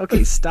I'm like,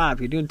 okay, stop,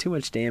 you're doing too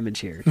much damage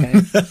here,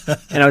 okay?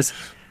 And I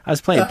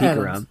was playing peek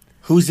Adams. around.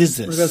 Whose is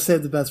We're gonna this?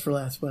 save the best for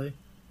last, buddy.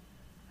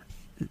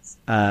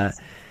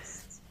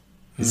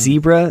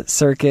 Zebra,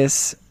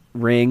 Circus,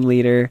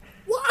 Ringleader,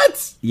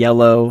 What?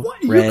 Yellow,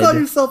 What? Red, You call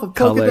yourself a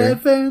color,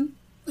 Pokemon fan?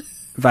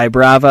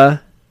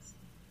 Vibrava.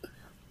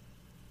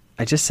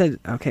 I just said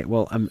okay.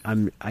 Well,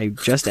 I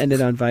just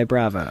ended on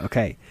Vibrava.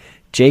 Okay,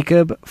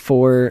 Jacob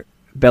for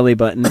Belly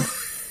Button,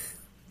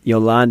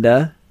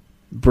 Yolanda,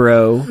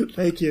 Bro,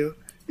 Thank you.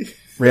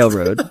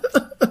 Railroad.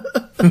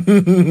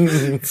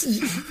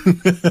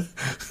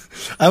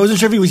 I wasn't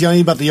sure if he was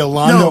yelling about the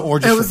Yolanda No, or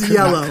it just was for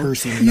yellow. not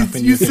cursing You, enough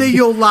in you your say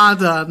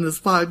Yolanda on this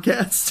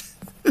podcast.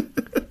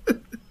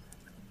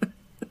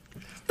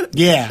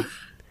 Yeah.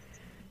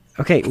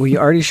 Okay, well, you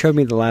already showed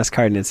me the last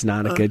card, and it's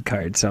not a good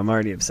card, so I'm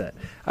already upset.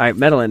 All right,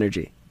 metal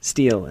energy,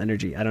 steel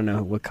energy. I don't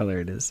know what color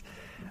it is.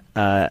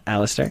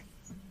 Alistair,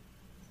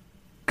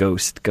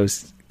 ghost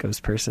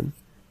person,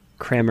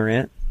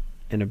 Cramorant,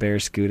 and a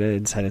Barraskewda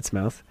inside its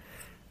mouth.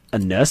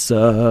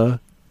 Anessa,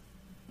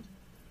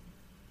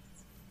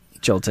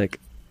 Joltik,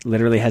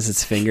 literally has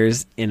its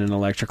fingers in an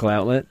electrical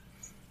outlet.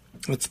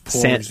 Let's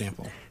pull an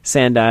example.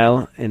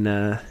 Sandile in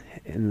the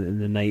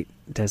night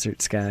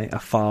desert sky. A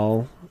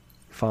fall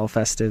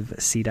festive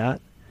Seedot.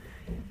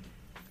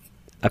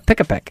 A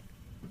Pick-a-Peck.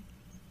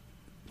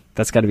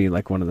 That's got to be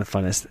like one of the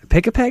funnest.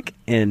 Pick-a-Peck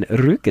and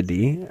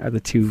Rookidee are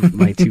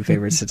my two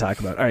favorites to talk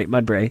about. All right,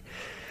 Mudbray.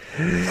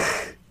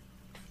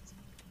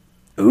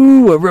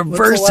 Ooh, a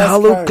reverse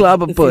hollow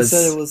Globopus. You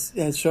said it was.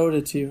 I showed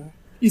it to you.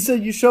 You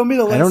said you showed me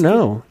the last. I don't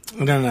know.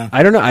 I don't know.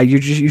 I don't know.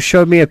 You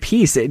showed me a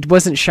piece. It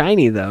wasn't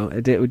shiny though.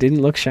 It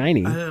didn't look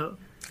shiny.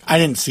 I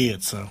didn't see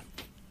it, so.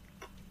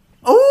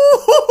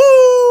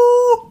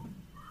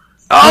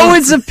 Oh,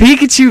 it's a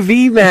Pikachu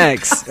V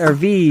Max or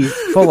V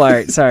Full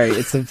Art. Sorry,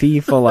 it's a V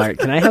Full Art.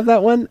 Can I have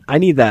that one? I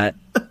need that.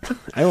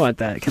 I want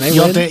that. Can I?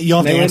 You'll win?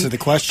 have to answer the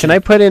question.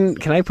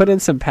 Can I put in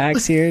some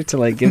packs here to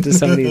like give to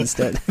somebody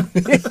instead?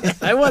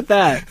 I want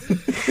that.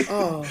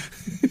 Oh,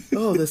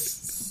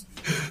 this.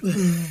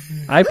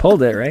 I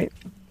pulled it right.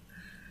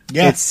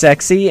 Yeah, it's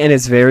sexy and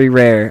it's very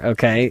rare.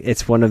 Okay,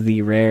 it's one of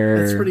the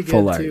rare It's pretty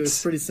full good arts. too.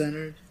 It's pretty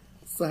centered.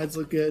 Sides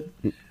look good.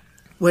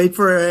 Wait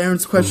for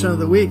Aaron's question of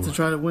the week to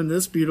try to win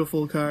this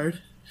beautiful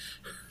card.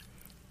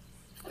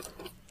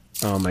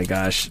 Oh my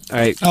gosh! All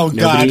right. Oh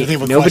God! I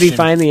think of a Nobody question.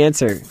 find the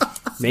answer.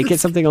 Make it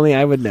something only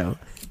I would know.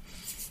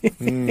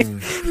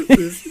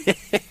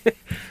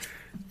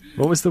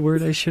 What was the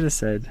word I should have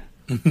said?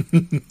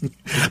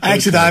 I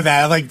actually thought of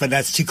that, but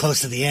that's too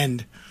close to the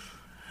end.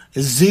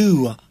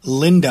 Zoo,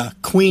 Linda,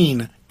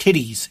 Queen,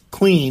 Titties,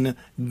 Queen,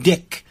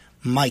 Dick,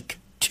 Mike,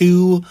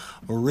 2,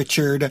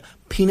 Richard,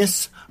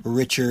 Penis,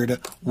 Richard,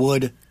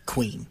 Wood,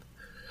 Queen.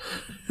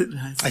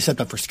 Nice. I set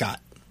that for Scott.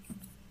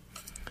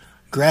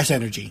 Grass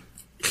Energy,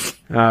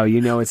 Oh,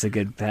 you know it's a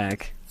good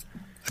pack.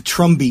 a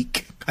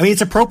Trumbeak. I mean,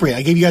 it's appropriate.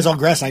 I gave you guys all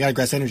grass, and I got a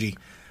Grass Energy.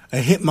 A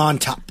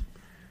Hitmontop.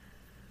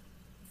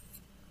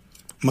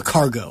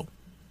 Macargo.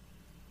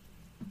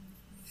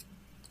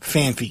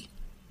 Fanfi.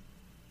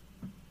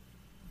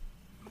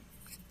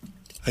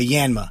 A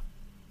Yanma.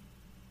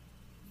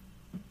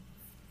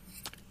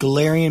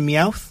 Galarian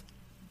Meowth.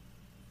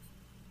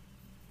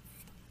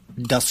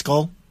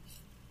 Duskull.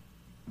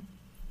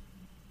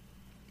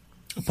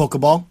 A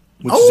Pokeball,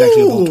 which is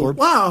actually a Voltorb.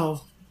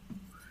 Wow.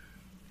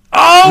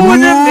 Oh,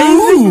 an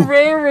amazing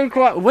rare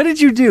Rayquaza. What did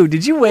you do?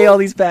 Did you weigh all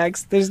these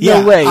packs? There's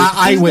no way.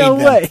 I There's weighed no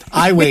them. way.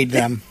 I weighed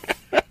them.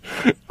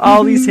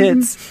 All these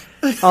hits.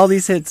 All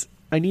these hits.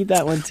 I need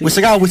that one too. We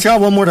still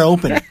got one more to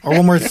open, or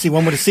one more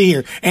to see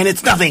here, and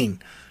it's nothing.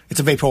 It's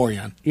a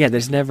Vaporeon. Yeah,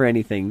 there's never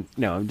anything.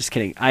 No, I'm just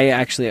kidding. I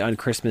actually, on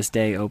Christmas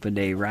Day, opened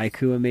a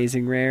Raikou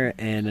Amazing Rare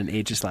and an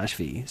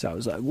Aegis/V. So I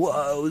was like,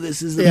 whoa,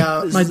 this is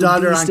My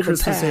daughter beast on of a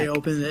Christmas Day pack.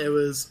 opened it. It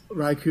was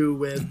Raikou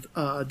with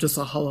just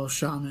a Hollow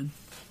Shaman.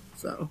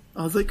 So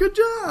I was like, good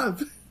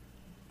job.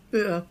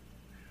 Yeah.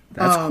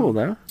 That's cool,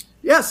 though.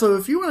 Yeah, so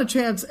if you want a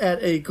chance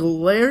at a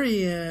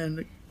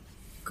Galarian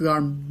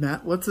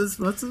Garmat, what's his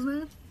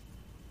name?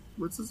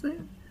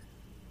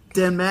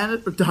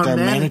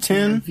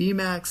 Darmanitan?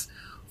 VMAX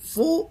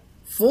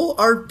full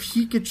art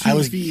Pikachu I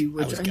was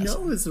which I guessing.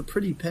 know is a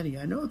pretty penny.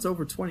 I know it's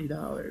over $20.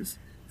 I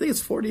think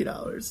it's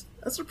 $40.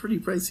 That's a pretty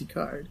pricey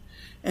card.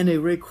 And a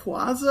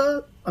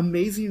Rayquaza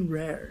Amazing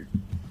Rare.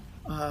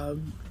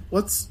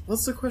 What's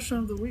the question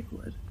of the week,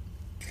 Wood?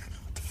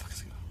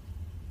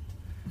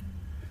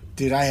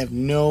 Dude, I have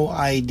no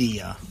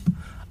idea.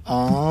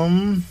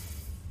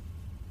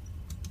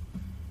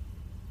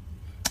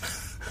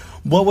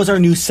 What was our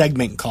new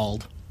segment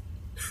called?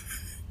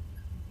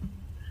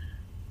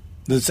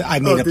 I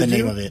made up the did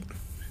name you? of it.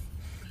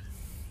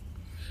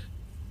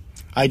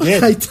 I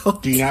did. I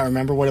don't. Do you not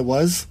remember what it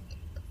was?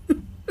 I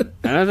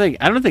don't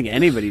think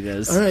anybody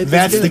does. All right,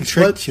 That's the good.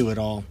 trick What- to it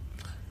all.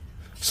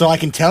 So I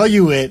can tell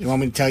you it. You want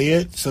me to tell you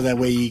it so that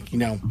way you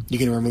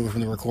can remove it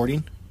from the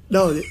recording?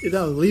 No,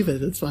 leave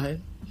it. It's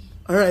fine.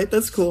 All right,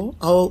 that's cool.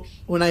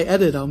 When I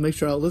edit, I'll make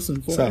sure I'll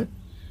listen for So it.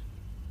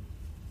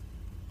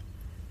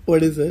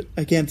 What is it?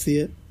 I can't see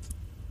it.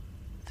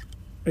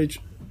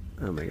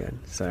 Oh my god,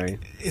 sorry.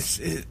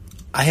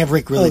 I have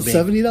Rick really big.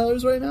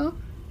 $70 right now?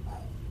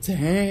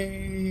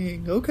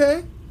 Dang.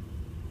 Okay.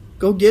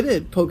 Go get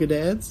it,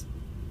 Pokedads.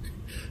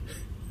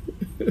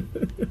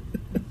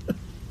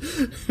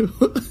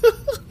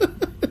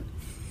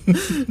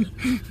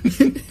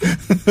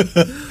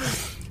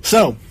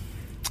 So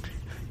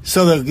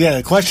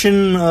the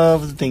question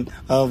of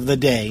the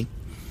day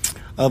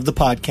of the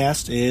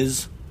podcast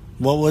is,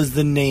 what was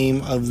the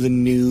name of the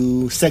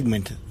new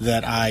segment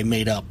that I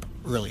made up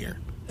earlier?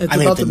 It's I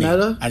made about up the name.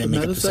 meta. I didn't the make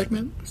meta up the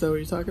segment. Is that what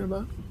you're talking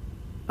about?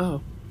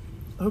 Oh.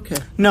 Okay.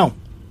 No.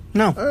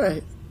 All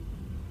right.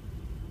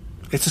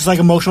 It's just like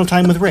emotional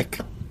time with Rick.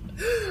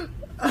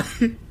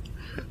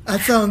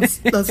 That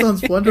sounds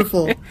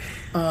wonderful.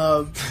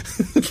 To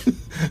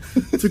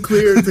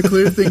clear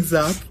things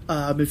up,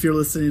 if you're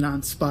listening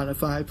on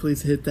Spotify,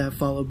 please hit that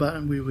follow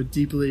button. We would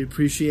deeply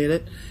appreciate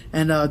it.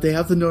 And they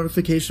have the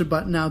notification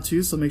button now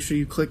too, so make sure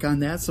you click on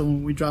that. So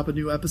when we drop a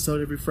new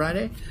episode every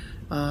Friday,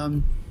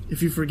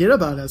 if you forget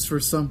about us for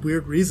some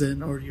weird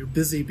reason, or you're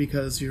busy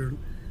because you're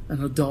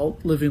an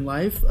adult living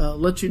life,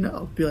 let you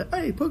know. Be like,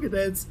 hey,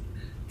 Pokedads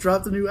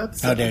dropped a new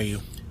episode. How dare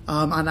you?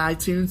 On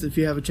iTunes, if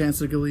you have a chance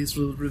to at least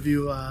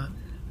review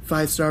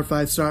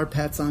 5-star,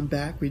 pats on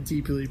back, we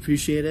deeply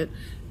appreciate it.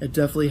 It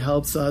definitely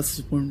helps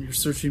us when you're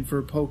searching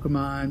for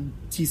Pokemon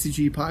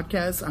TCG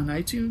podcasts on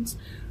iTunes,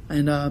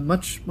 and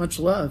much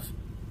love.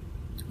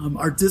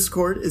 Our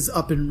Discord is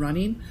up and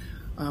running.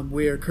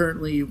 We are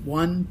currently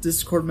one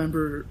Discord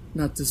member,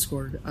 not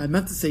Discord, I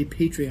meant to say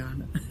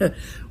Patreon.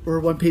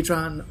 We're one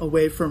Patreon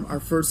away from our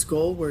first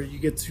goal, where you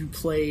get to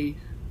play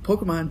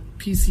Pokemon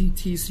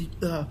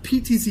PTCGO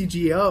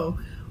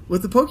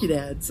with the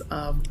Pokedads.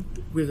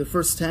 We're the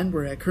first 10.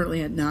 We're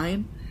currently at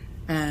 9.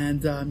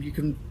 And you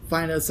can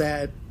find us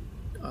at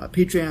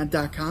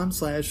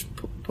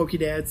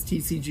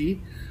patreon.com/PokedadsTCG,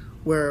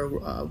 where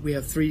we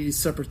have 3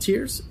 separate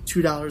tiers.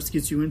 $2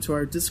 gets you into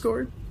our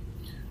Discord.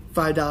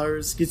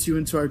 $5 gets you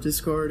into our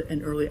Discord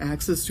and early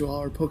access to all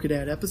our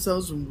Pokedad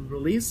episodes when we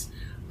release.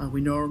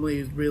 We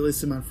normally release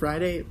them on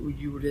Friday.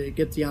 You would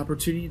get the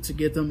opportunity to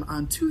get them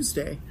on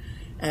Tuesday.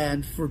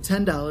 And for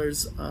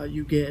 $10,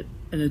 you get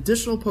an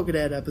additional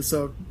Pokedad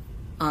episode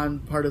on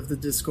part of the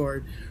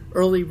Discord,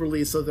 early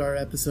release of our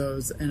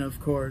episodes, and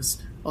of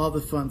course, all the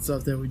fun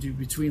stuff that we do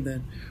between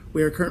them.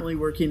 We are currently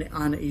working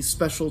on a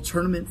special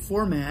tournament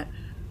format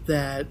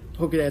that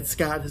Pokedad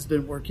Scott has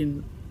been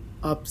working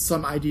up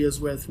some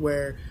ideas with,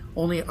 where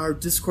only our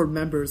Discord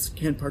members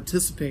can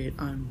participate.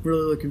 I'm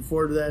really looking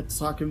forward to that,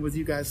 talking with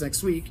you guys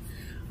next week.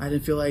 I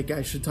didn't feel like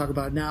I should talk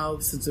about it now,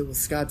 since it was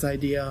Scott's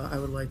idea. I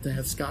would like to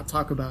have Scott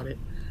talk about it.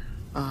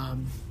 Yeah,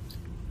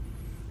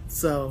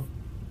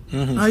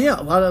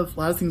 a lot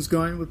of things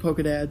going with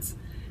Pokedads,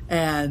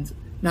 and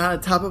not on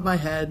top of my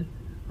head,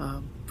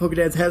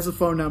 Pokedads has a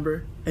phone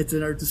number. It's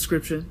in our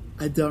description.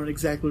 I don't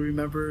exactly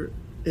remember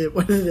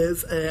what it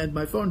is, and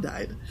my phone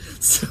died.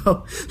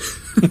 So,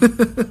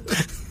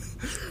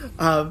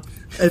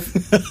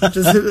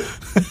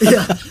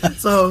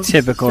 So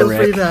typical feel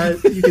Rick.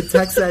 you can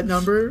text that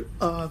number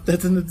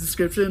that's in the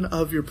description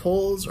of your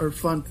polls or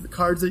fun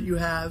cards that you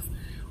have,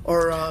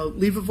 or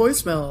leave a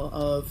voicemail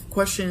of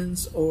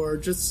questions or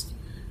just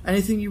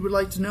anything you would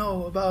like to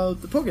know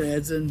about the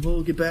Pokedads, and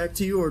we'll get back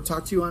to you or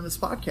talk to you on this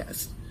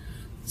podcast.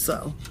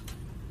 So,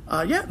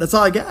 that's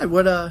all I got.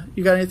 What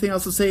you got anything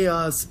else to say,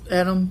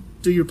 Adam?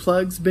 Do your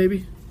plugs,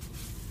 baby.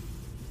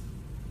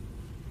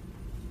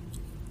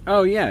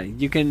 Oh yeah,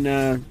 you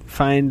can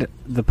find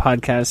the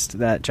podcast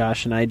that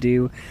Josh and I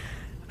do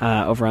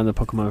over on the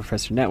Pokemon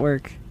Professor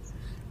Network,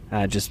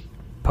 just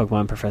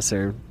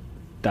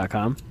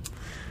PokemonProfessor.com,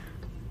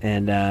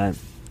 and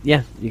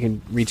you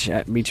can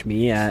reach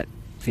me at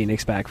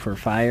Phoenix Back for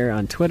Fire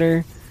on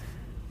Twitter,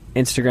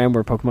 Instagram.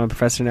 We're Pokemon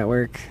Professor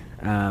Network.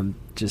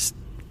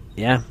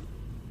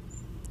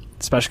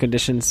 Special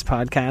Conditions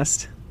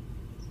podcast.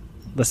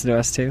 Listen to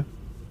us too.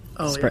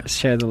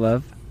 Share the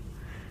love.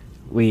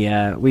 We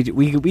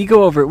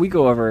go over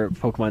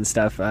Pokemon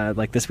stuff.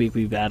 Like this week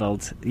we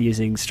battled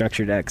using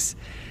structure decks.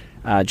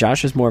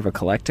 Josh is more of a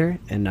collector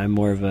and I'm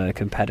more of a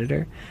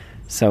competitor,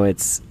 so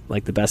it's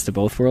like the best of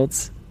both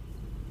worlds.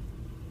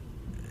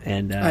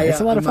 And it's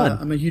a lot of fun.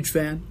 I'm a huge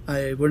fan.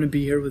 I wouldn't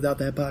be here without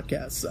that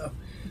podcast. So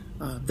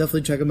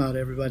definitely check them out,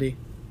 everybody.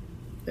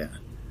 Yeah,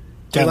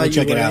 definitely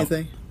check it out.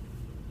 Anything?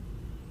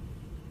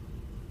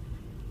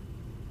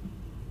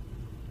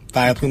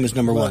 Vileplume is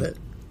number one.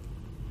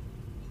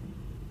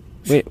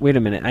 Wait a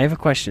minute. I have a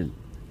question.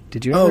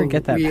 Did you ever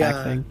get that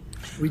pack thing?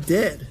 We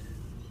did.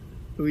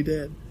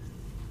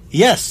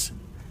 Yes.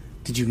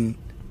 Did you?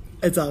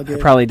 It's all good.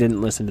 I probably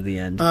didn't listen to the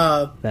end. We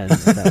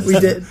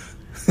did.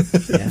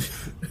 Yeah.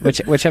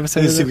 Which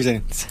episode is it?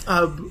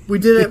 We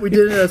did it. We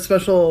did a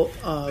special.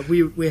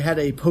 We had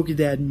a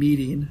Pokedad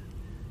meeting,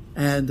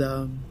 and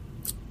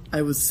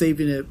I was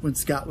saving it when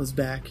Scott was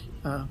back.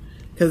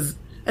 Because,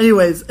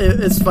 anyways,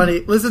 it's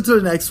funny. Listen to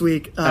it next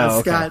week.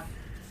 Scott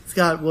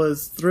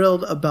was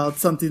thrilled about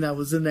something that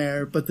was in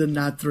there, but then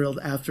not thrilled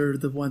after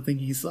the one thing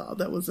he saw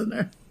that was in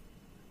there.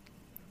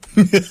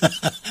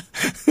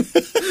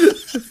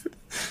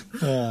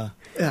 Yeah.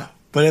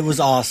 But it was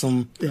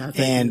awesome. Yeah,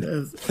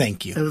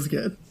 thank you. It was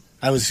good.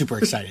 I was super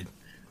excited.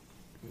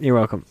 You're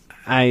welcome.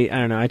 I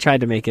don't know. I tried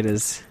to make it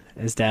as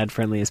dad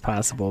friendly as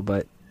possible,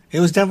 but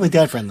it was definitely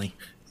dad friendly.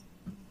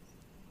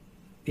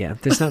 Yeah,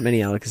 there's not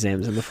many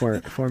Alakazams in the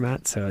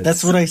format, so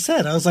that's what I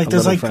said. I was like,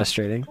 there's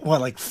frustrating.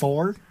 What, like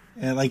 4?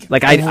 And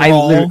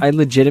I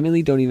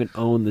legitimately don't even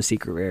own the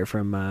secret rare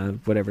from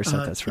whatever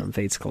set that's from,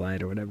 Fates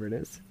Collide or whatever it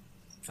is.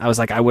 I was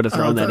like, I would have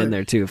thrown that sorry. in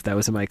there too if that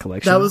was in my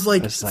collection. That was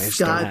like I just don't have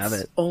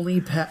Scott's it.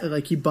 only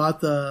like he bought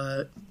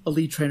the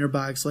Elite Trainer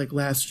box like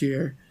last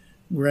year,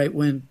 right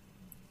when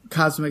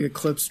Cosmic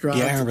Eclipse dropped.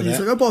 Yeah, I remember he's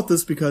that. like, I bought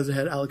this because it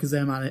had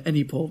Alakazam on it, and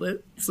he pulled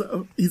it.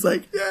 So he's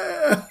like,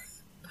 yeah.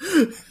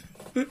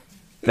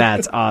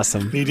 That's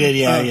awesome. He did,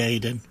 yeah, he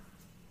did.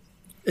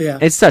 Yeah,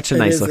 It's such a It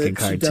nice is. looking It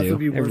card, should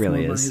definitely too. be It worth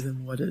really more is. money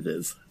than what it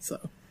is. So,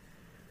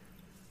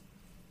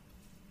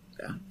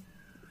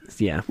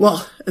 Yeah.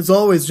 well, as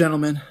always,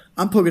 gentlemen,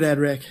 I'm Pokedad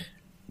Rick.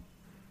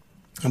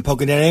 I'm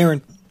poking at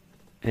Aaron.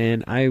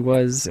 And I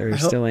was, or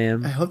still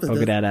am, I hope that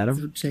Pokedad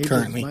Adam. changes.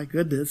 Currently. My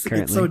goodness,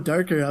 Currently. it's so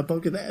darker on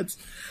Pokedads.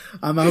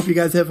 I hope you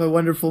guys have a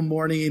wonderful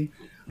morning,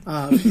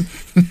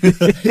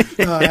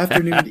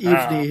 afternoon,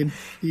 evening.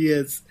 He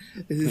is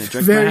drink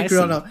my very Hi-C.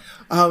 grown up.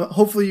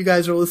 Hopefully, you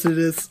guys are listening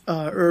to this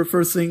or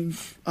first thing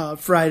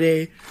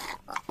Friday,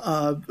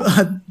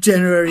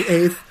 January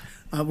 8th.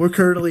 We're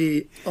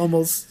currently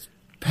almost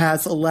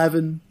past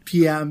 11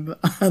 p.m.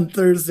 on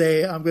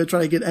Thursday. I'm going to try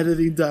to get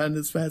editing done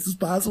as fast as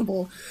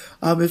possible.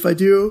 If I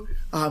do,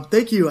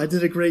 thank you. I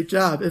did a great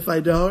job. If I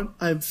don't,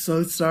 I'm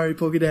so sorry,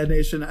 Pokedad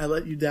Nation. I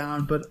let you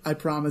down, but I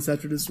promise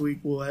after this week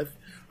we'll have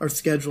our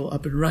schedule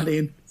up and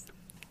running.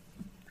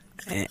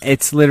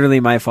 It's literally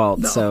my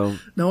fault, so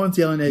No one's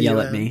yelling at you.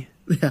 yell at me.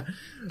 Yeah.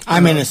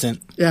 I'm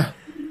innocent. Yeah.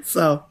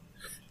 So,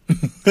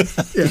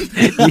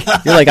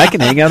 You're like, I can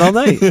hang out all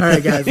night. all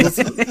right, guys.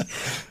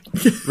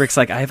 Rick's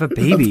like, I have a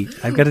baby.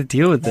 I've got to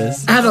deal with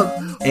this. Adam,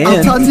 I'll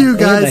And- talk to you and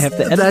I guys have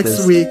to edit next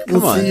this. week.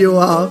 Come We'll on. see you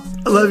all.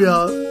 I love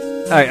y'all.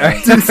 All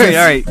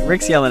right.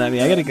 Rick's yelling at me.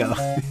 I got to go.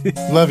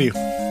 Love you.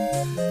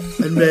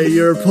 And may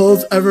your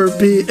polls ever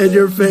be in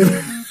your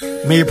favor.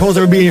 May your polls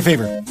ever be in your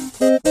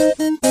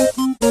favor.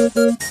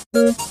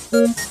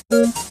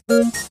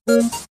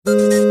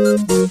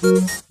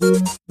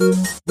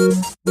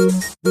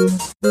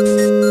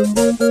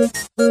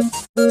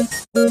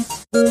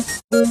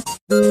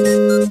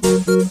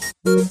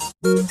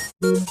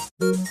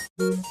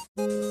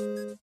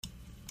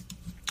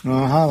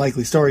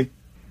 Likely story.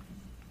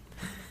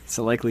 It's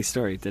a likely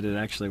story. Did it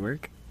actually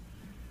work?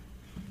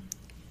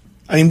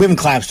 I mean, we haven't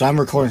clapped, so I'm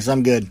recording, so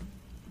I'm good.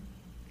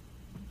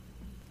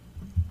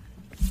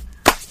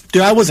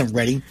 Dude, I wasn't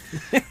ready.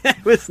 I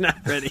was not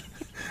ready.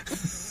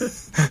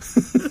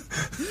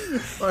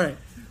 All right.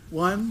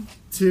 1,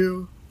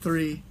 2,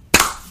 3.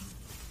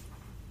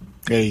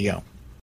 There you go.